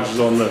she watches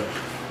on the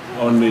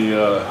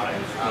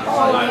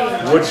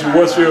what's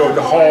your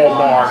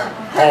Hallmark.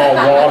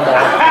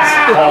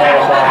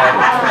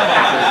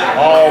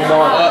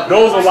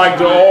 Those are like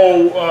the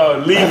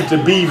old Leave It to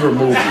Beaver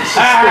movies.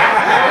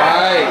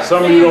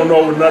 Some of you don't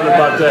know nothing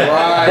about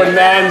that.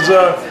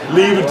 Bonanza,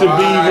 Leave It to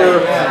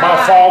Beaver, My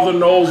Father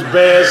Knows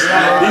Best.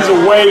 These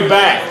are way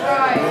back.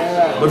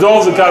 But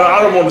those are kind of,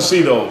 I don't want to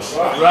see those.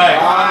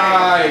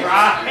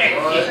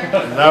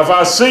 Now if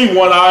I see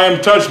one, I am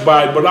touched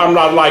by it, but I'm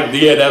not like,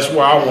 yeah, that's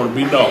where I want to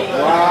be. No.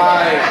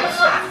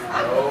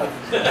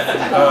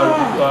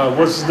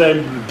 What's his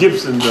name?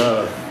 Gibson,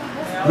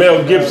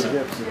 Mel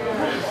Gibson.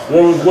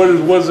 What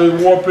was the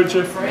war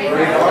picture?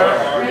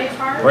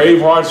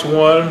 Braveheart's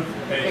one.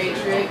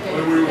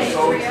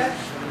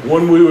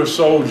 When We Were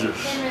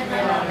Soldiers.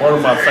 One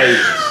of my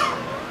favorites.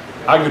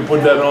 I can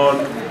put that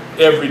on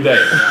every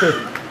day.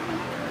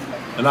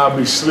 And I'll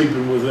be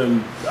sleeping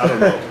within, I don't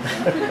know.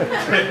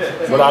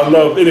 But I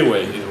love,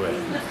 anyway,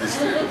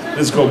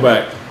 let's go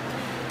back.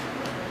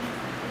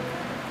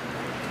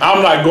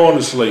 I'm not going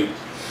to sleep.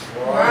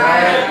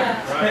 Right.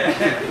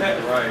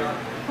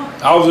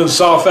 I was in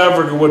South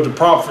Africa with the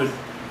prophet,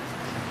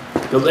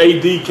 because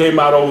AD came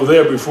out over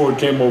there before it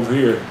came over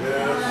here.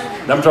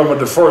 Yes. And I'm talking about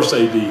the first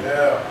AD.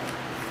 Yeah.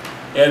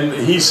 And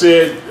he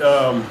said,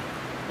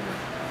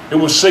 it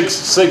was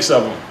six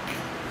of them.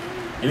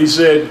 And he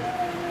said,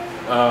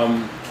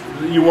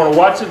 you want to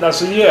watch it? And I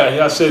said,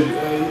 yeah. I said,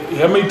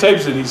 how many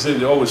tapes did he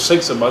said, oh, it's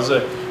 6 of them. I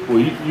said, well,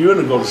 you're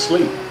going to go to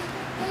sleep.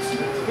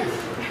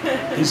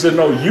 He said,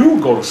 no, you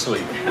will go to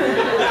sleep.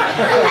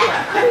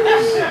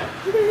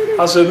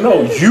 I said,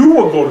 no, you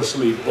will go to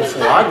sleep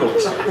before I go to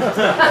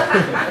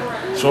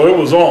sleep. So it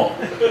was on.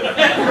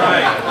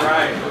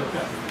 Right.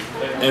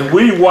 And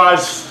we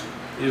watched,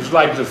 it was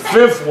like the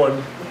 5th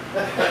one,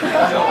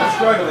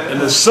 and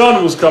the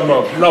sun was coming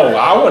up. No,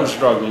 I wasn't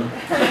struggling.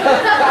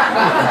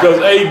 Because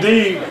AD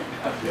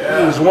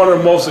is one of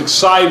the most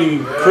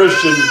exciting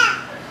Christian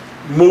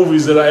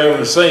movies that I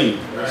ever seen.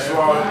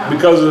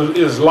 Because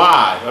it's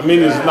live. I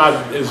mean,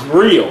 it's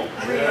real.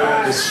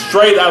 It's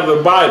straight out of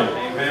the Bible.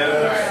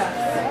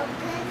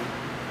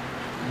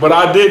 But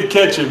I did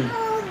catch him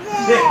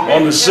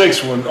on the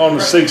 6th one, on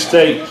the 6th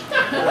tape.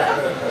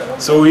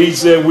 So he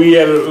said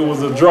it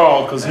was a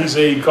draw because he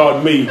said he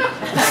caught me.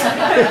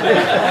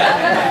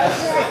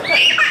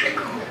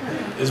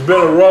 It's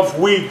been a rough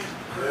week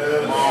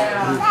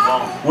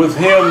with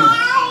him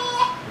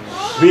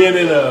being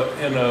in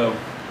a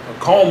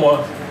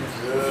coma.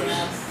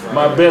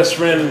 My best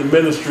friend in the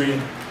ministry,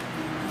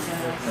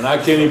 and I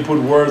can't even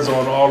put words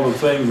on all the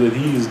things that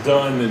he's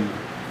done and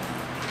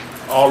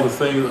all the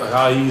things,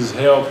 how he's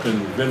helped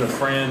and been a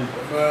friend.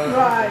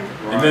 Right.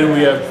 And then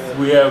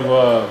we have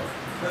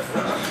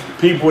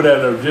people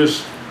that are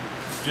just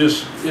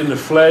in the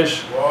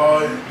flesh.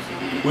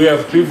 We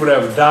have people that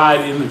have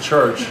died in the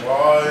church.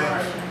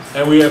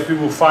 And we have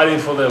people fighting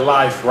for their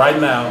life right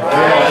now.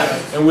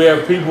 And we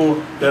have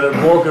people that are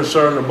more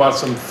concerned about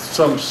some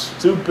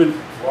stupid,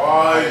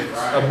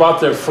 about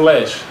their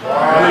flesh.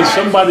 I mean,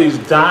 somebody's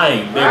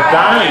dying. They're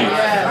dying.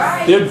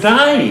 They're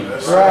dying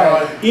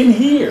in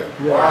here.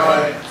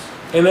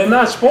 And they're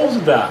not supposed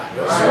to die.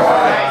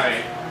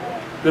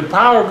 The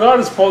power of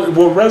God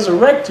will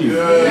resurrect you.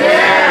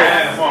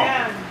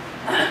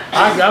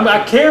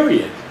 I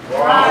carry it.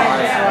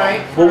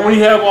 But when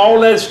you have all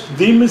that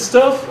demon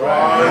stuff,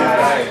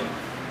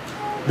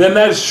 then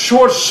that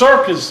short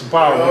circuits the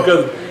power.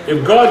 Because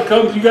if God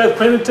comes, you guys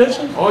paying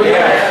attention? Oh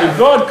yeah. If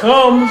God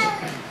comes,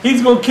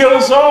 He's going to kill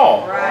us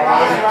all.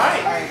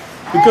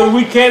 Because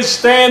we can't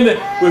stand it.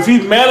 If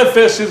He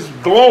manifests His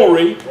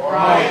glory,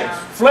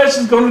 flesh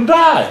is going to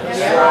die.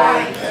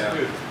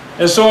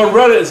 And so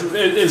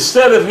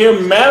instead of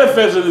Him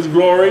manifesting His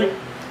glory,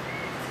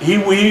 He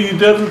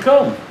doesn't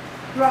come.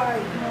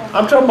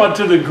 I'm talking about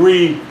to the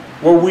degree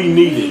where we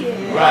need it.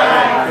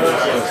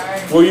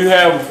 Where you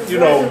have,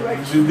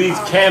 these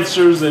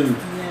cancers and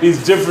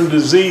these different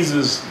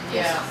diseases,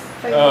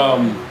 that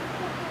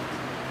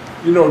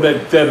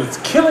is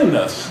killing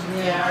us.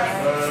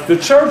 The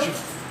church,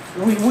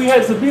 we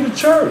had to be the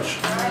church.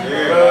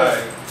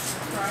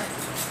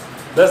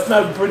 That's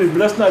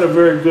not a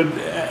very good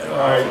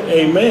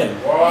amen.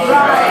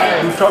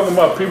 I'm talking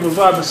about people's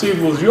lives. But see, if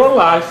it was your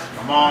life,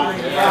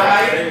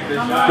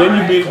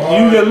 then you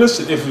gotta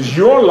listen. If it's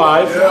your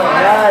life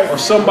or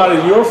somebody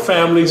in your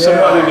family,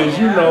 somebody that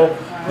you know,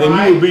 then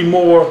you would be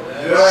more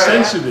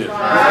sensitive.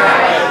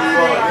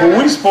 But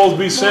we're supposed to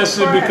be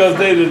sensitive because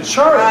they're the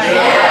church.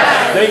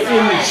 They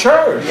in the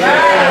church.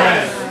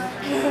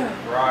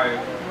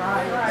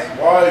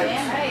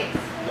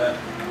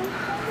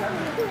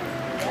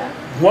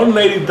 One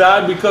lady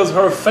died because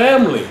her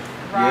family.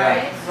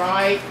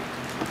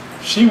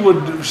 She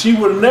would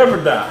have never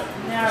died.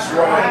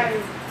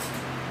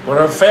 But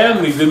her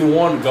family didn't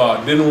want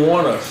God, didn't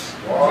want us.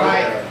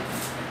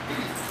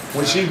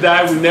 When she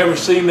died, we never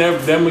seen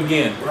them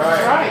again.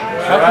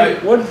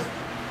 What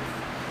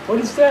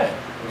is that?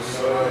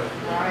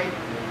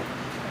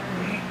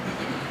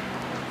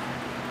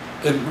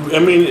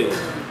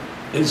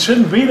 It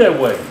shouldn't be that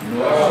way.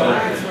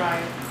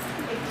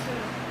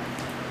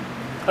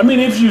 I mean,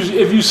 if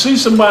you see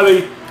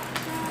somebody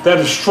that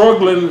is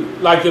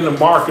struggling, like in the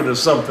market or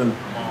something,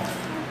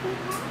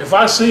 if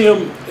I see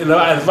him and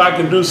if I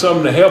can do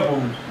something to help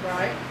him,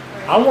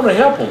 I want to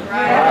help him.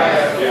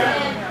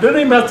 They don't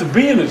even have to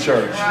be in the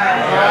church.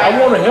 I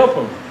want to help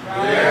him.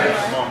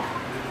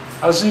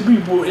 I see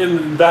people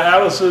in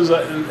dialysis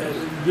and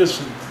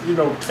just,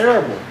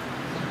 terrible.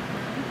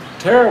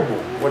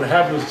 Terrible what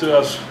happens to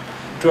us,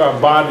 to our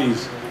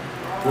bodies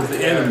with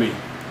the enemy,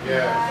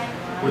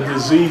 with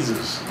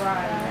diseases.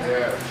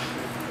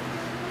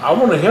 I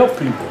want to help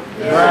people.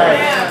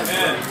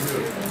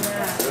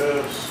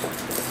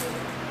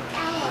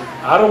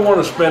 I don't want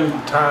to spend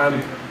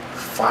time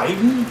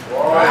fighting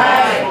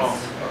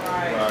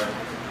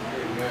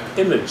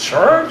in the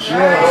church.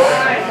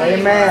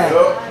 Amen.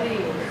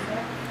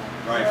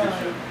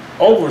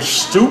 Over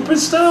stupid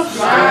stuff.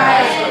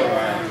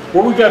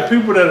 Where we got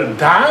people that are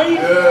dying.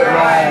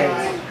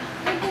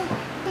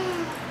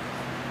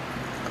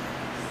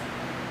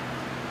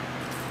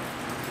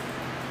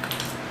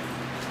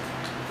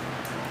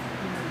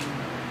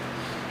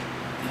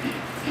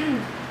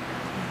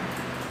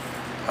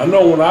 I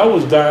know when I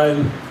was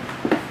dying,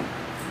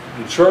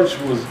 the church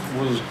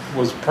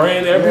was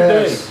praying every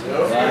day. Yes.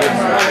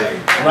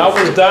 When I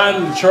was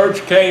dying, the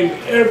church came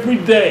every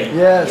day.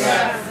 Yes.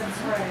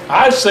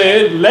 I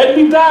said, let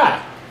me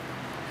die.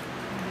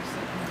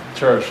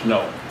 Church,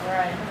 no.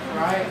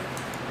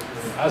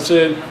 I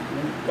said,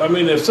 I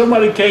mean, if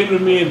somebody came to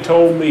me and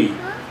told me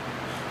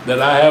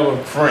that I have a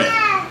friend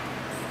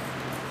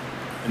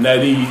and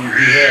that he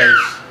has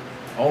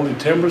only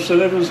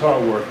 10% of his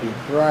heart working,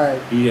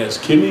 Right. he has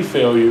kidney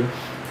failure,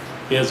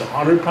 he has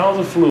 100 pounds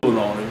of fluid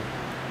on him,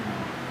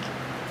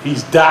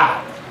 he's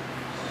died.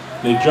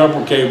 They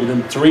jumper cabled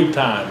him 3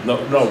 times,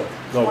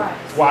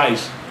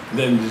 twice.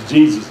 Then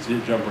Jesus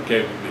did jumper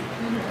cable me,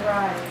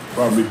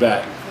 brought me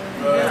back,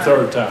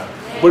 3rd time.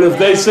 But if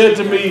they said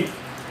to me,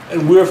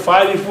 and we're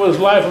fighting for his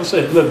life, I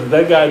said, look,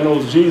 that guy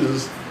knows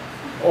Jesus,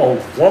 or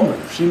woman,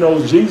 if she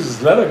knows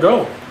Jesus, let her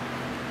go.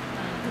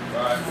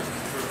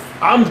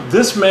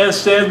 This man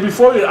stands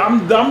before you.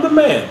 I'm the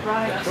man.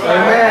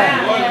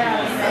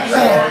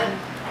 Amen.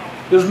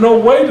 There's no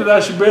way that I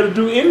should be able to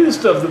do any of the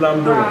stuff that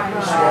I'm doing.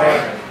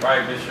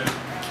 Right, Bishop.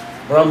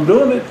 But I'm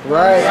doing it.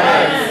 Right.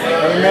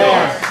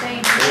 Amen.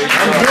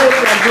 I'm doing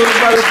it. I'm doing it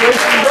by the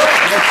grace of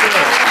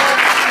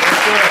God.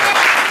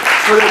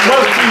 So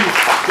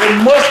there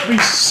must be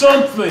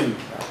something.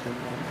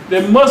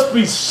 There must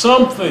be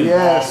something.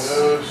 Yes.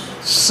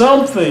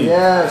 Something.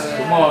 Yes.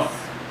 Come on.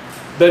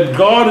 That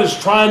God is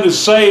trying to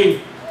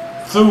say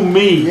through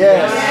me.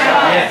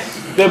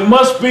 Yes. There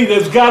must be.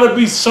 There's got to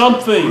be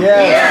something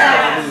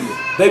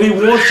that He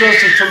wants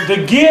us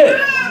to get.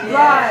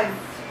 Right.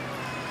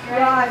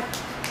 Right.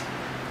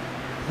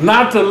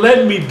 Not to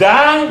let me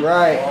die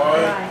Right.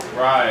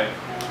 Right.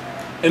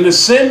 and to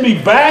send me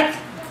back.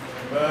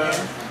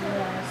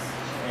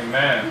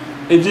 Amen.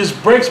 It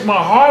just breaks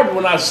my heart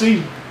when I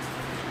see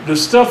the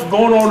stuff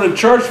going on in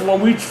church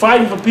when we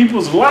fighting for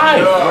people's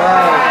lives.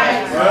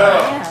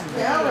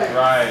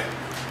 Right.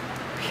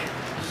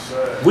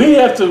 We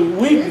have to.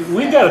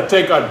 We got to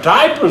take our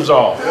diapers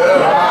off.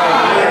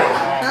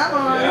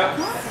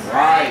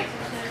 Right.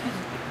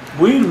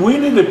 We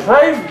need to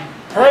pray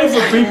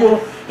for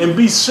people and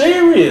be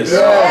serious.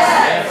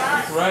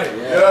 Right.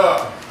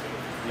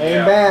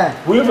 Amen.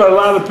 We've got a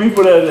lot of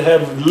people that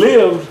have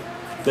lived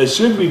that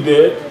should be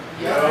dead.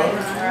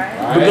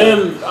 But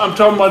then I'm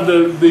talking about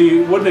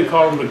the what they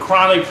call them, the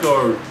chronic,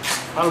 or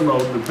I don't know,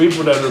 the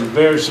people that are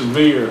very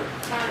severe.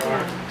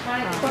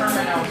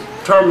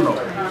 Terminal.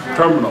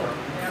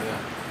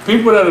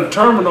 People that are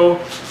terminal,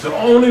 the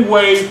only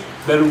way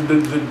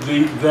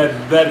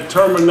that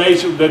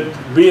termination, that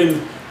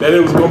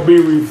it was going to be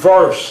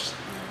reversed,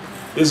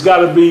 it's got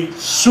to be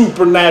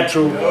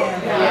supernatural.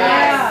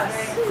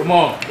 Come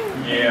on.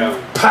 Yeah.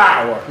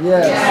 Power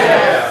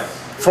Yes.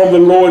 from the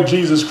Lord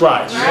Jesus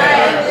Christ.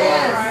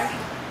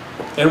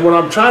 And what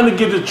I'm trying to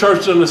get the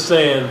church to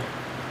understand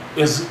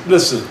is,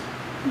 listen,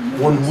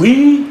 when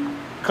we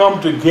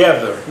come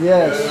together,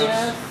 Yes.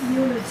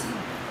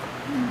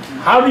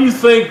 how do you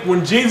think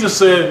when Jesus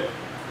said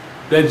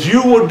that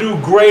you will do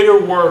greater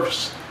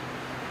works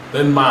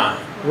than mine?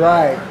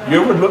 Right.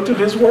 You ever looked at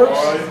His works?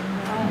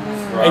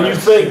 And you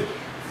think,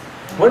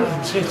 what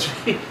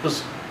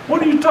Jesus,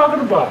 what are you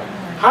talking about?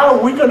 How are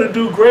we going to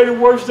do greater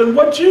works than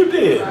what you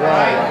did?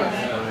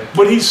 Right.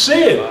 But He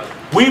said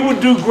we would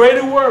do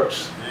greater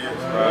works.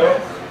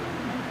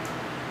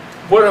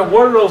 What are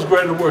those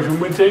greater works? You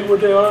want me to tell you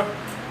what they are?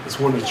 It's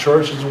when the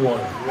church is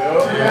one.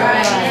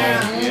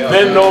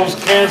 Then those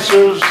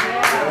cancers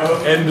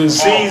and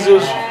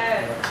diseases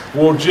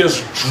will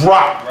just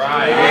drop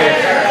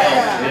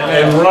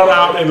and run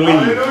out and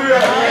leave.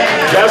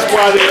 That's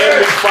why the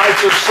enemy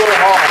fights us so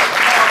hard.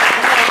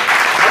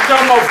 I'm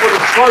talking about for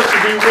the church to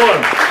be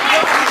one.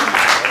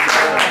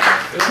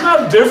 It's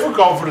not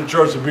difficult for the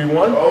church to be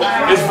one.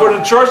 It's for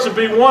the church to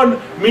be one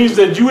means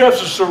that you have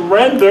to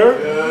surrender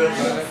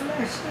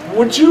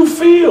what you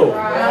feel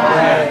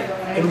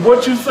and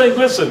what you think.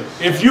 Listen,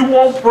 if you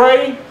won't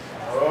pray,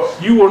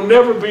 you will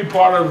never be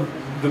part of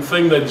the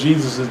thing that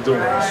Jesus is doing.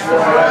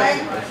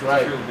 That's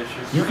right.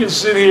 You can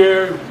sit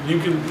here,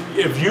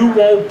 if you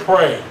won't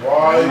pray,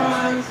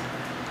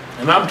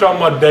 and I'm talking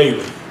about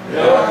daily,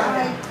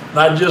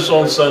 not just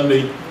on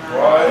Sunday,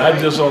 not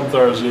just on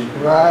Thursday.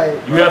 Right.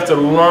 You have to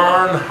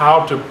learn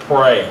how to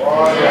pray.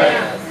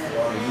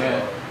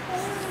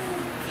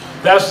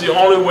 That's the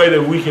only way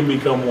that we can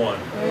become one.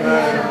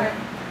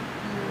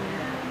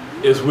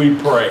 Is we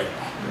pray.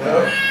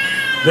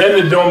 Then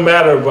it don't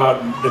matter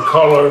about the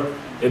color.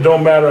 It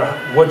don't matter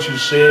what you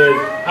said.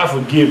 I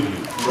forgive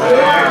you.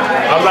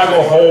 I'm not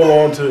gonna hold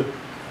on to,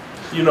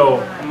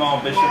 Come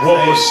on, Bishop.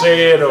 what was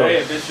said, or Say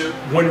it, Bishop.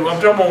 when I'm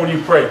talking about when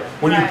you pray.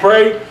 When you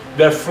pray,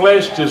 that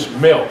flesh just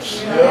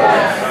melts.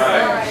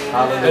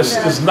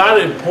 It's not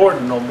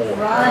important no more.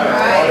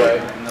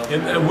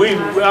 And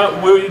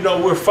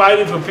we're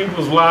fighting for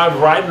people's lives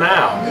right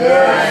now.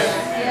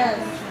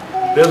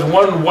 There's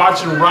one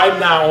watching right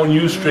now on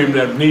Ustream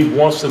that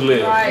wants to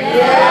live.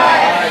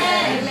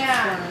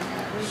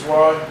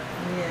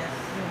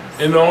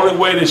 And the only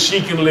way that she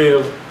can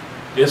live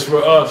is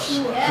for us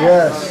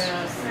Yes.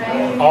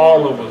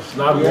 All of us,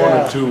 not one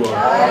or two of us.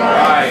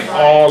 Right.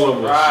 All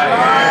of us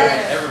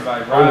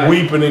Everybody. are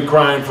weeping and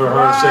crying for her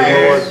and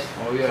say,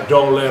 Lord,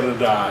 don't let her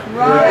die. We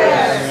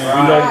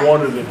don't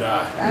want her to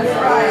die.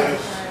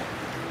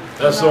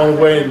 That's the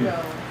only way. And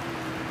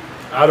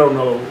I don't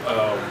know.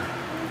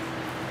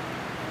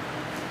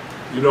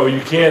 You know,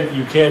 you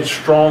can't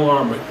strong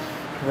arm it.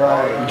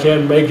 Right. You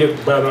can't make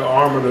it better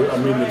armor. I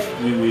mean,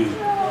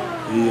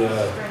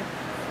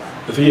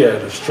 if he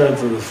had the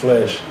strength of the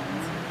flesh,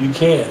 you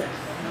can't.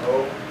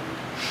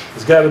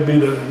 It's got to be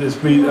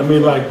I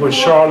mean, like what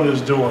Charlotte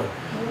is doing.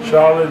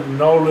 Charlotte,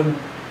 Nolan,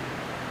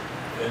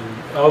 and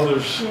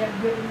others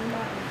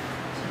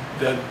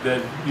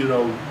that you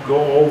know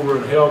go over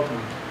and help.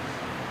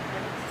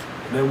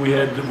 And then we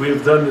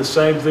have done the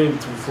same thing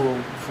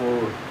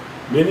for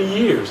many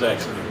years,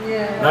 actually.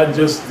 Not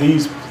just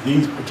these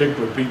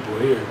particular people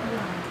here.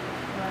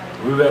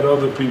 We've had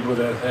other people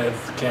that had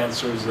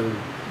cancers and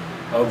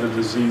other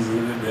diseases,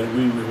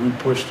 and we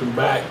pushed them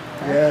back.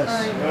 Yes.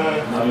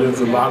 And they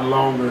lived a lot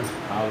longer.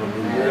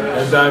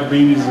 And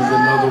diabetes is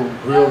another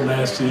real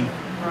nasty.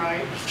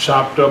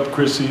 Chopped up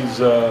Chrissy's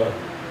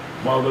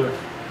mother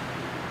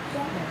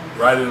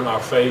right in our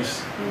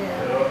face,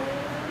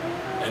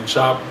 and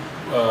chopped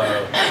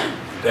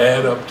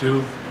Dad up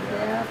too.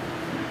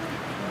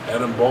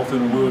 Had them both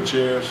in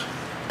wheelchairs.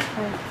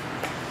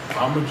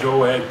 Mama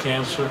Joe had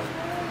cancer.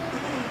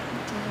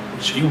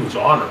 She was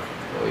honored.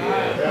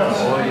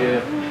 Oh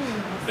yeah.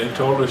 They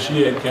told her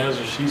she had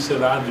cancer. She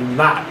said, I do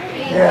not.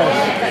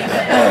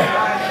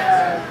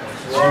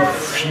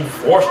 She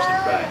forced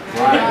it back.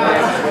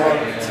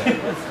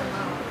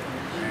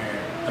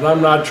 And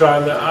I'm not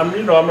trying to,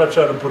 I'm not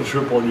trying to put a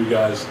strip on you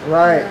guys.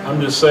 Right. I'm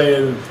just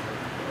saying,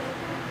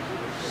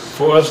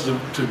 for us to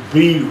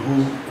be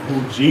who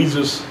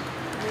Jesus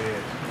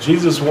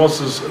wants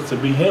us to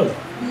be Him.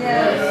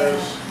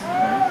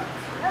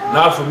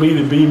 Not for me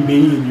to be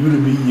me and you to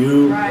be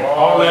you.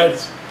 All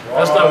that's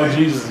not what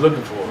Jesus is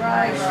looking for.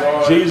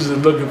 Jesus is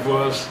looking for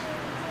us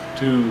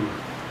to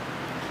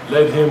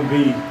let Him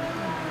be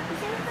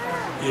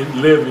and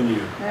live in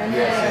you.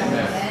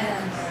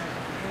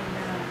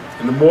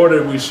 And the more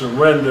that we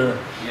surrender,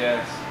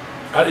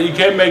 you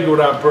can't make it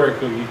without prayer,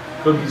 Cookie.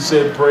 Cookie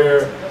said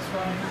prayer,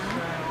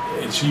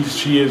 and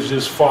she has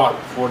just fought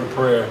for the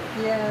prayer.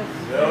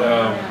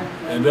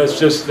 And that's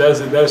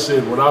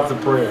it. Without the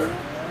prayer,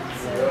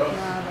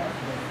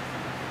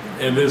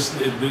 and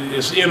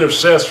it's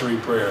intercessory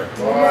prayer.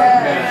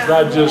 It's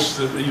not just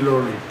a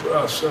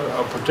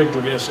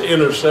particular. It's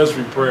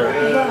intercessory prayer.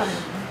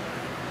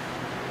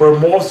 Where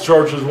most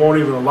churches won't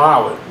even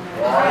allow it.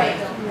 Right.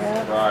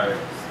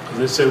 Because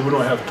they say we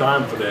don't have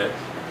time for that.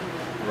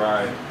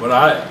 Right. But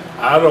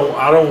I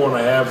don't want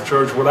to have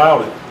church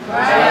without it.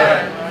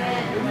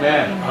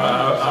 Amen.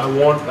 I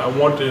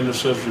want the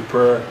intercessory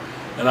prayer,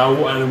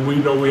 and we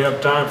know we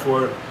have time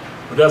for it.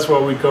 But that's why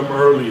we come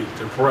early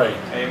to pray.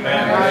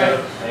 Amen.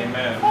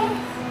 Amen.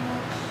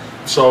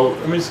 So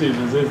let me see if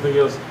there's anything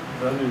else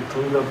that I need to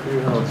clean up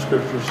here on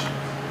scriptures.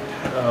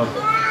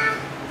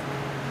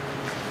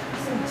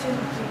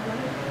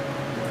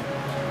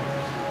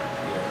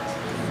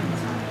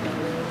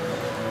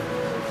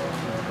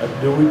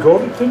 Did we go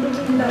to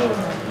Timothy? No.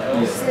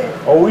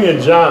 Oh, we in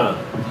John.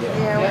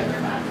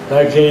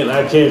 I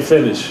can't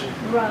finish.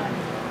 Right.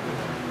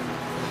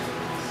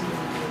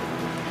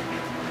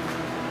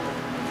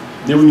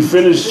 Did we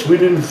finish? We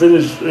didn't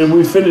finish, and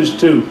we finished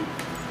 2.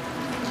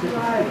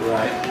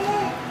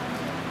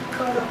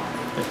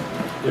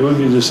 Yeah, we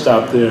can just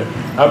stop there.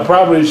 I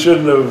probably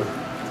shouldn't have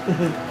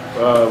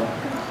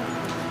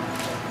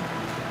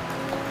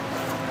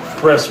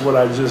pressed what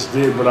I just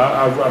did, but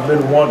I've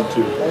been wanting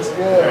to. That's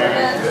good.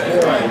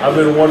 I've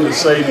been wanting to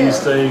say these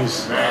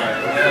things,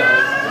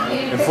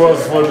 and for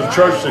the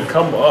church to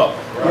come up.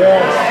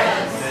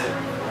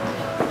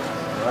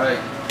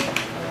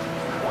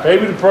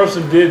 Maybe the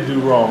person did do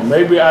wrong.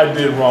 Maybe I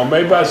did wrong.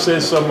 Maybe I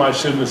said something I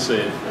shouldn't have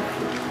said.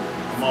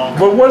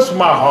 But what's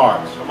my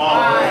heart?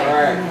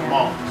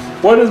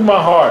 What is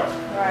my heart?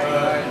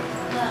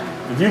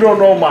 If you don't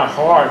know my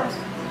heart,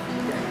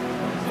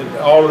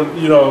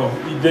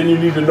 then you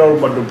need to know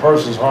about the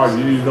person's heart.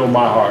 You need to know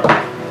my heart.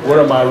 What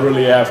am I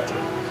really after?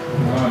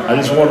 I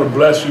just want to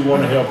bless you,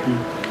 want to help you.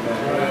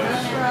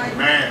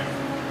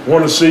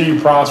 Want to see you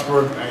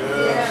prosper.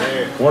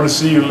 Want to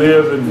see you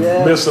live and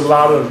miss a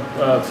lot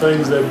of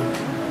things that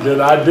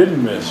I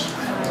didn't miss.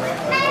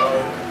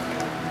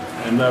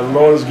 And the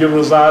Lord has given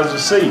us eyes to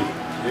see.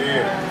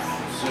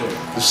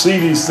 To see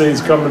these things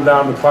coming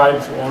down the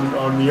pipe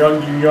on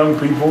you young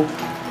people,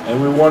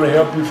 and we want to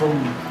help you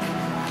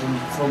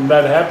from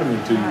that happening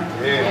to you.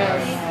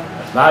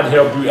 Not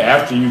help you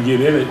after you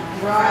get in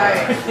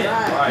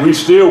it. We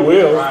still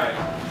will.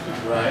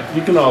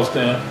 You can all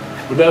stand.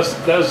 But that's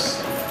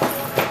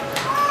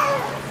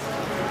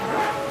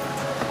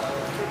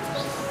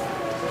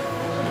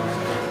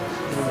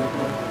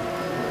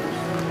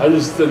I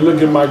just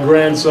look at my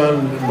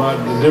grandson,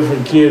 the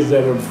different kids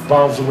that are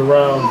bouncing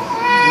around.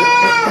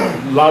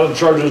 A lot of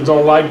churches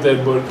don't like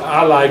that, but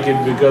I like it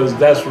because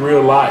that's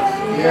real life.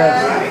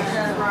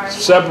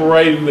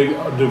 separating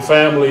the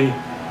family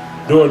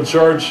during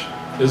church.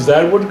 Is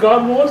that what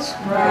God wants?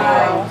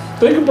 Right.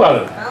 Think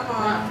about it. Come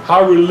on.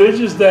 How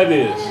religious that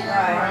is.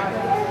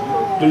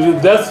 Right.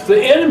 That's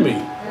the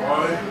enemy.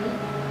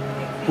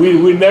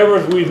 We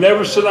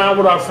never sit down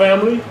with our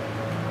family.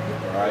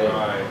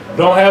 Right.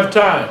 Don't have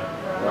time.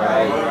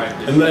 Right.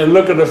 And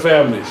look at the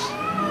families.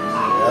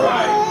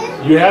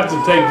 You have to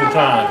take the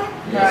time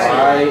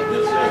Right.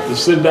 to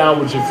sit down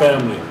with your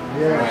family.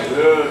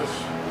 Yes.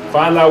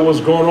 Find out what's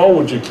going on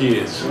with your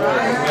kids.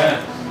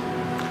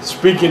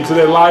 Speak into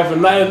their life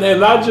and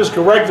not just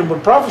correct them,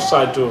 but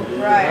prophesy to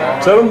them.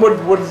 Right. Tell them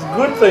what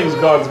good things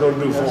God's going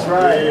to do for them.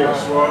 Right.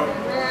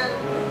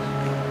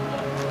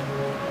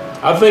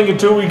 I think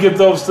until we get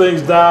those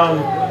things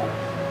down,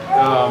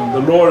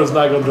 the Lord is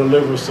not going to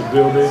deliver us a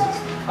building.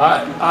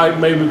 I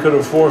maybe could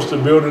have forced a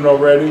building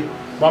already,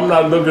 but I'm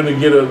not looking to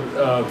get a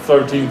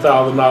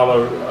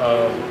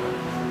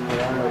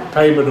 $13,000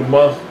 payment a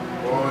month.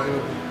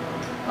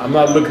 I'm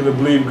not looking to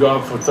believe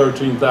God for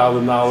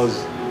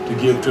 $13,000 to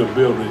give to a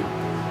building.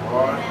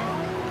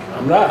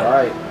 I'm not.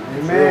 Right.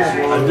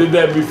 Amen. I did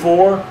that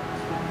before,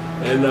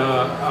 and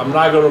I'm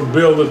not going to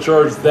build a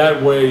church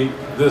that way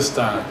this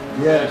time.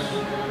 Yes.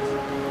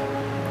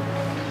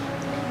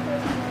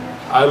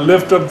 I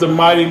lift up the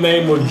mighty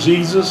name of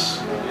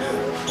Jesus,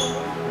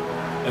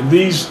 and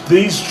these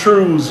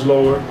truths,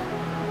 Lord,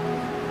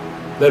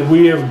 that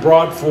we have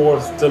brought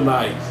forth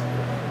tonight,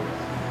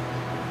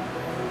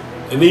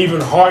 and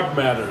even heart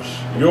matters,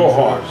 your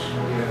heart,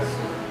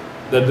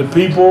 that the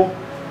people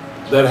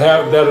that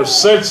are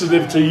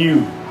sensitive to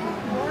you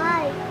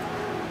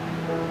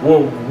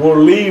will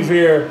leave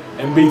here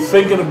and be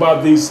thinking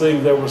about these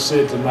things that were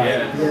said tonight.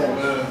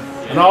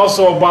 Yes. And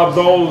also about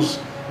those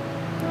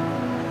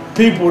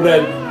people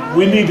that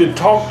we need to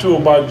talk to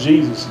about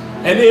Jesus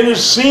and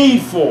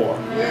intercede for.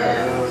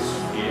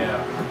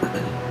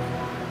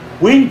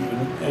 Weep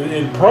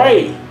and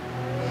pray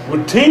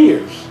with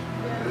tears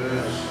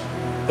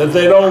that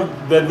they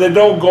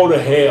don't go to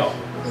hell.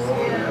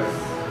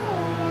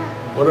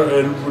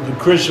 And the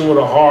Christian with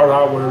a hard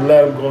heart would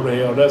let them go to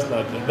hell. That's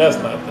not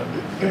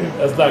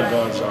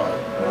God's heart.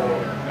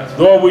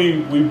 Lord,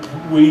 we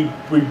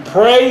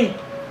pray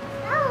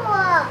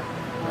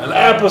an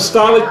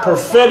apostolic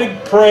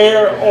prophetic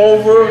prayer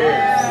over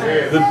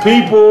the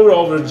people,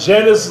 over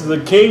Genesis, the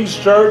King's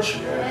Church,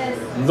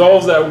 and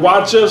those that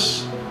watch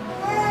us.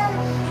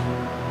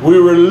 We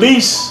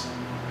release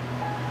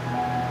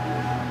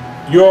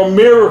your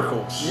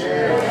miracles,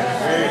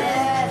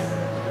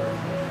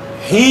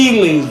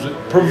 healings,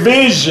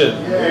 provision.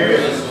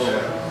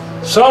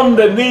 Some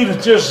that need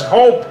just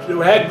hope,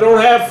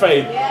 don't have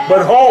faith,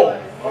 but hope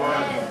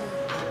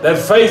that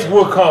faith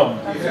will come.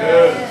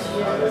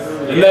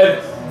 And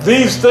that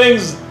these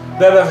things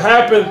that have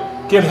happened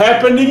can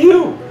happen to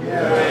you.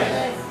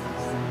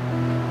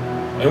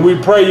 And we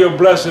pray your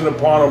blessing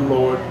upon them,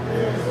 Lord.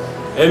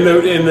 And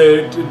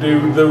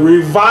the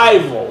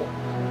revival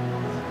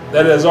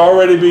that has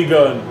already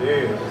begun.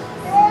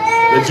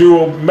 That you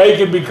will make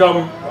it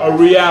become a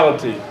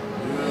reality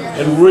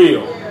and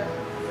real.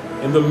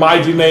 In the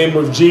mighty name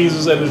of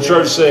Jesus, and the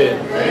church said,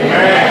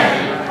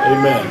 Amen.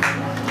 Amen.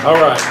 All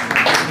right.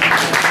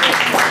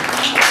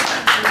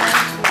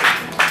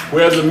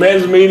 We have the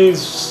men's meeting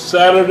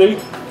Saturday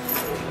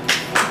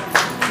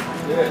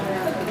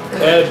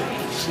at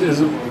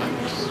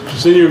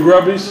Senior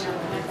Grubbies.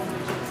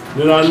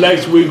 Then our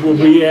next week will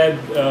be at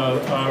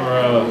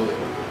our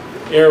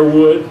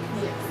Airwood.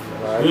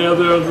 Any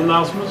other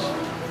announcements?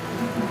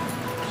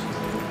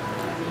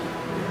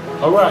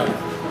 All right.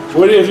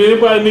 Well, if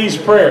anybody needs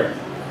prayer,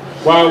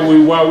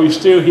 while we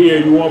still here,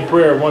 you want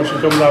prayer, why don't you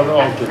come down to the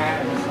altar?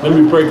 Let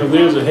me pray, because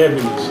there's a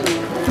heaviness.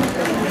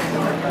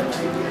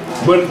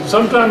 But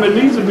sometimes it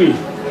needs to be.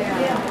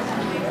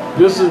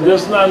 This is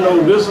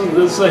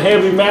a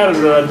heavy matter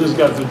that I just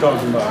got to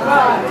talking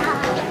about.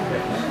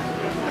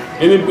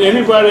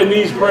 Anybody that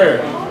needs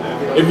prayer.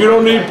 If you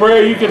don't need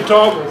prayer, you can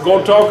go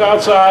talk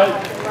outside.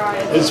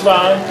 It's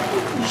fine.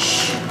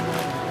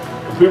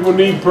 If people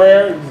need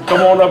prayer,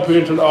 come on up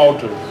here to the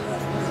altar.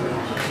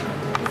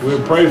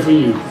 We'll pray for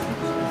you.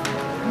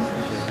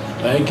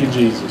 Thank you,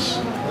 Jesus.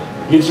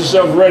 Get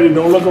yourself ready.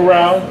 Don't look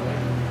around.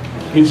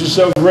 Get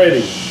yourself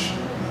ready.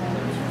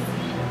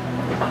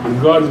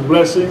 With God's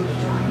blessing,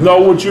 know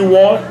what you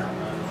want.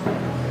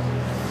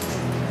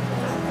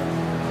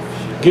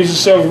 Get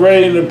yourself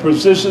ready in the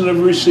position of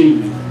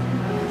receiving.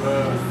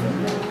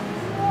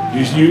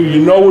 You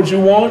know what you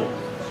want.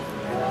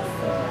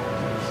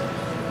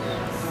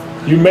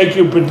 You make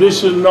your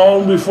petition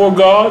known before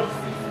God.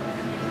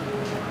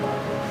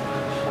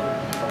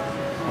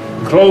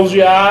 Close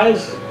your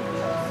eyes.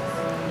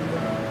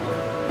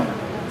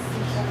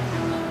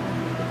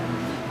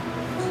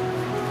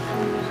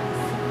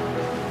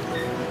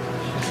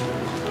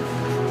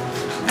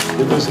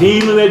 If there's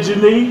healing that you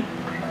need,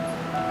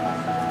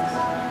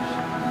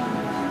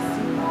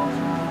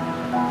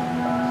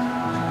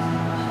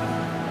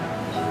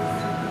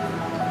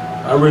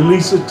 I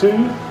release it to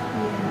you.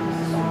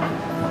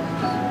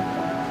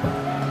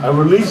 I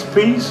release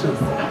peace and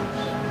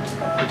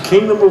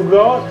kingdom of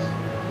God,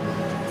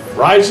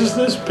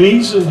 righteousness,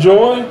 peace, and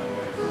joy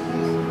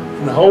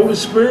in the Holy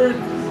Spirit,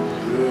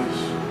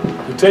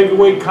 to take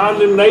away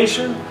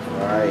condemnation.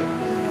 Right.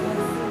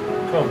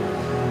 Come.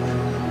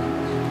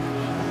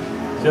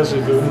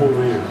 Jessica, come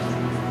over here.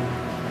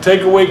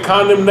 Take away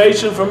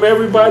condemnation from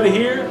everybody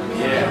here.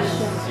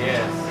 Yes.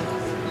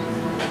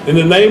 Yes. In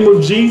the name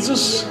of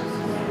Jesus,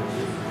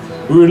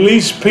 we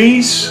release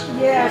peace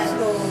Yes,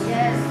 Lord.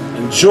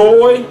 and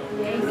joy.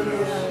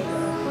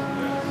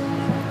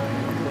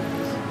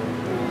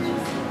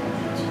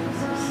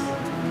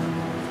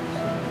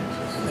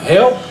 And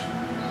help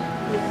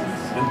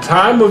in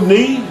time of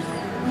need.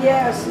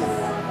 Yes.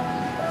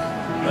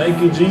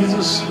 Thank you,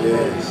 Jesus.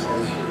 Yes.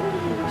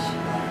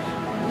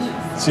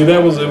 See,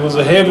 it was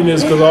a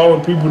heaviness because all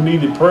the people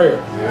needed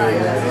prayer.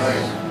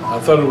 I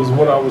thought it was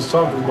what I was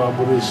talking about,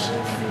 but it's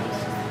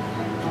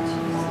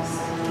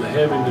the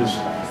heaviness.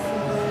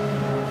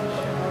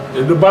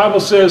 And the Bible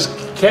says,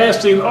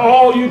 casting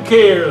all your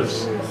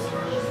cares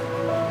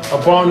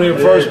upon him,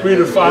 1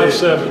 Peter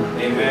 5:7.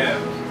 Amen.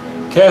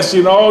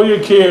 Casting all your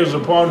cares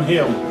upon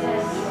him.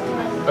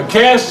 A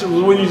cast is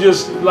when you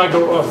just, like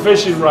a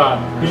fishing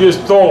rod, you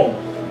just throw them.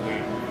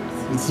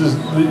 It's just,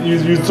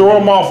 you throw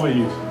them off of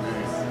you.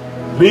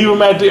 Leave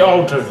them at the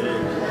altar.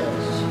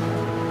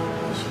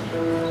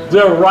 Is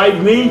there a right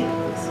knee?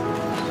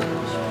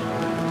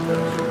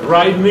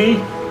 Right knee?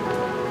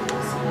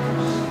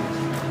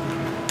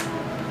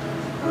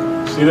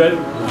 See that?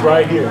 It's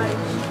right here.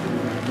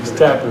 He's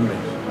tapping me.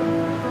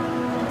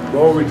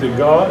 Glory to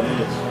God.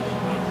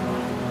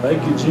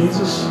 Thank you,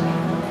 Jesus.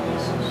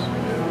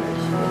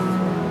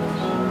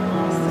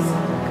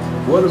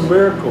 What a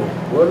miracle.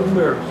 What a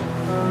miracle.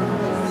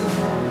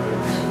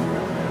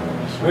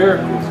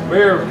 Miracles,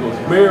 miracles,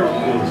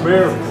 miracles,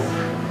 miracles.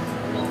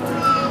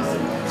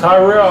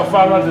 Tyrell, I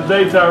found out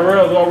today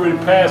Tyrell's already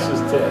passed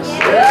his test.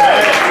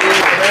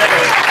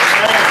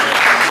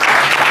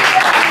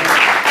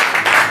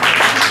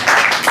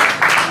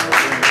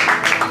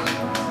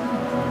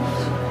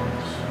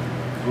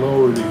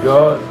 Glory to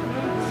God.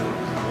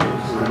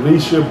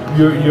 Release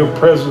your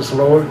presence,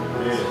 Lord.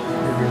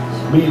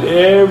 Meet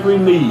every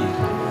need.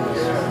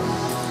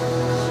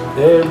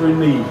 Every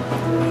need.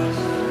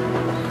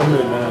 Come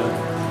here now.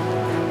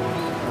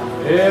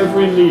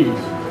 Every need.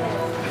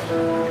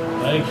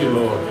 Thank you,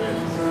 Lord.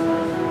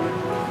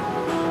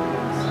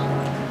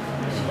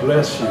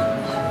 Bless you.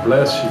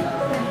 Bless you.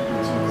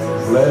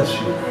 Bless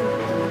you.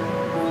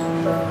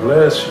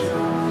 Bless you.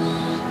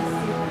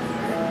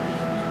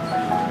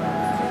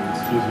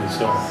 Excuse me,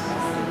 sorry.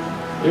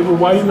 Abel,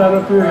 why are you not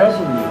up here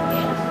helping me?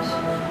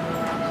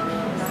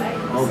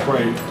 Oh,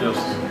 pray,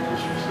 Justin.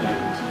 Just receive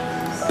it.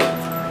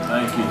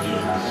 Thank you,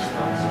 Jesus.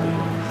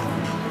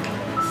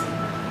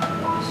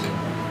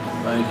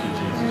 Thank you,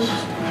 Jesus.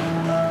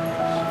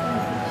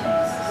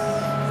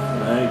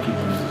 Thank you,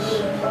 Jesus.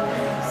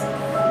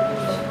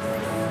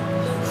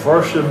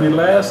 First shall be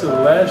last, and the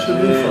last shall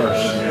be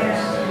first.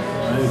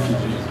 Thank you,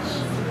 Jesus.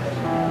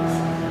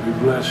 We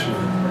bless you.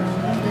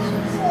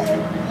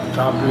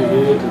 Top of your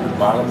head to the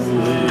bottom of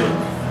your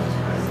head.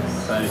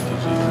 Thank you,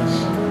 Jesus.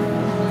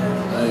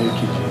 Thank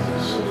you,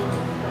 Jesus.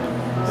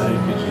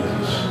 Thank you,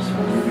 Jesus.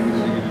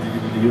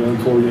 You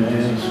unfold your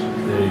hands?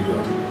 There you go.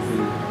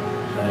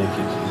 Thank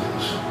you,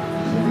 Jesus.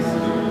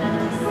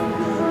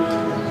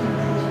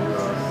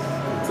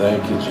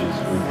 Thank you, Jesus.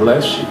 We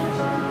bless you.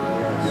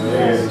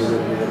 Yes.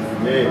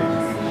 Yes.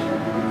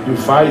 You're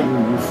fighting,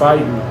 you're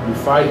fighting,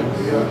 you're fighting.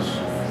 Yes.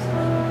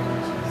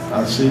 I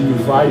see you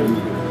fighting.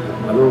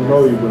 I don't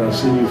know you, but I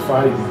see you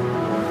fighting.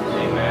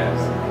 Amen.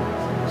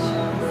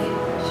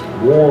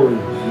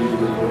 Warring.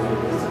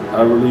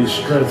 I release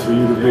strength for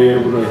you to be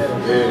able to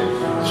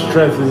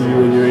strengthen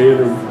you in your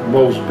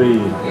innermost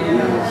being.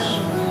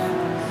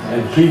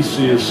 And peace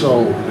to your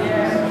soul.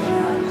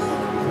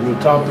 From the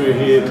top of your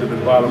head to the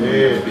bottom of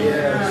your feet.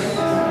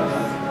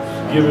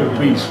 Give him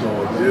peace,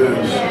 Lord.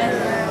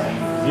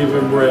 Give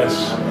him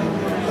rest.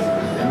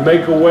 And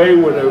make a way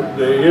where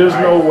there is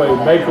no way.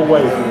 Make a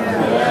way for him.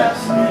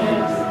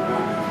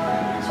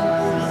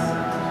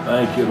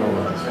 Thank you,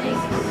 Lord.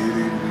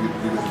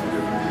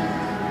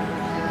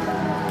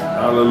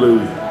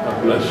 Hallelujah. God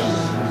bless you.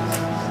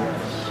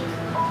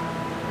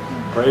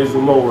 Praise the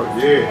Lord.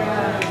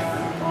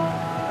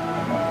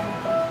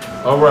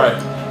 All right.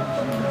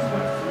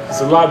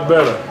 It's a lot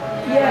better.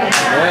 Yes.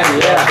 A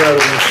lot better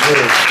than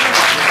this.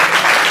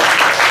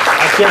 I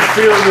kept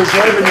feeling this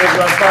heaviness.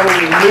 I thought it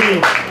was me,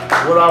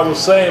 what I was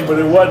saying, but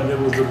it wasn't. It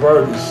was the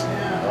burdens.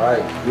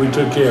 Right. We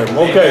took care of them.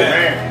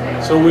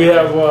 Okay. So we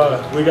have,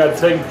 we got to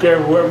take care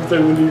of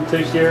everything we need to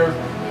take care of.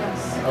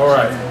 All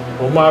right.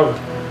 Well, my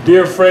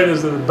dear friend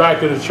is in the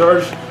back of the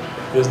church.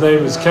 His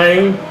name is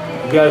Kane.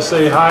 You got to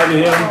say hi to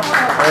him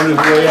on his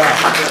way out.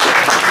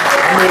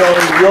 I mean, on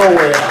your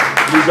way out.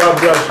 God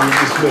bless you.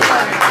 Dismissed.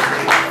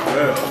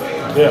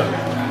 Yeah.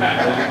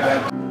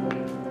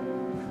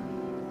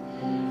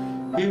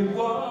 It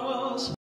was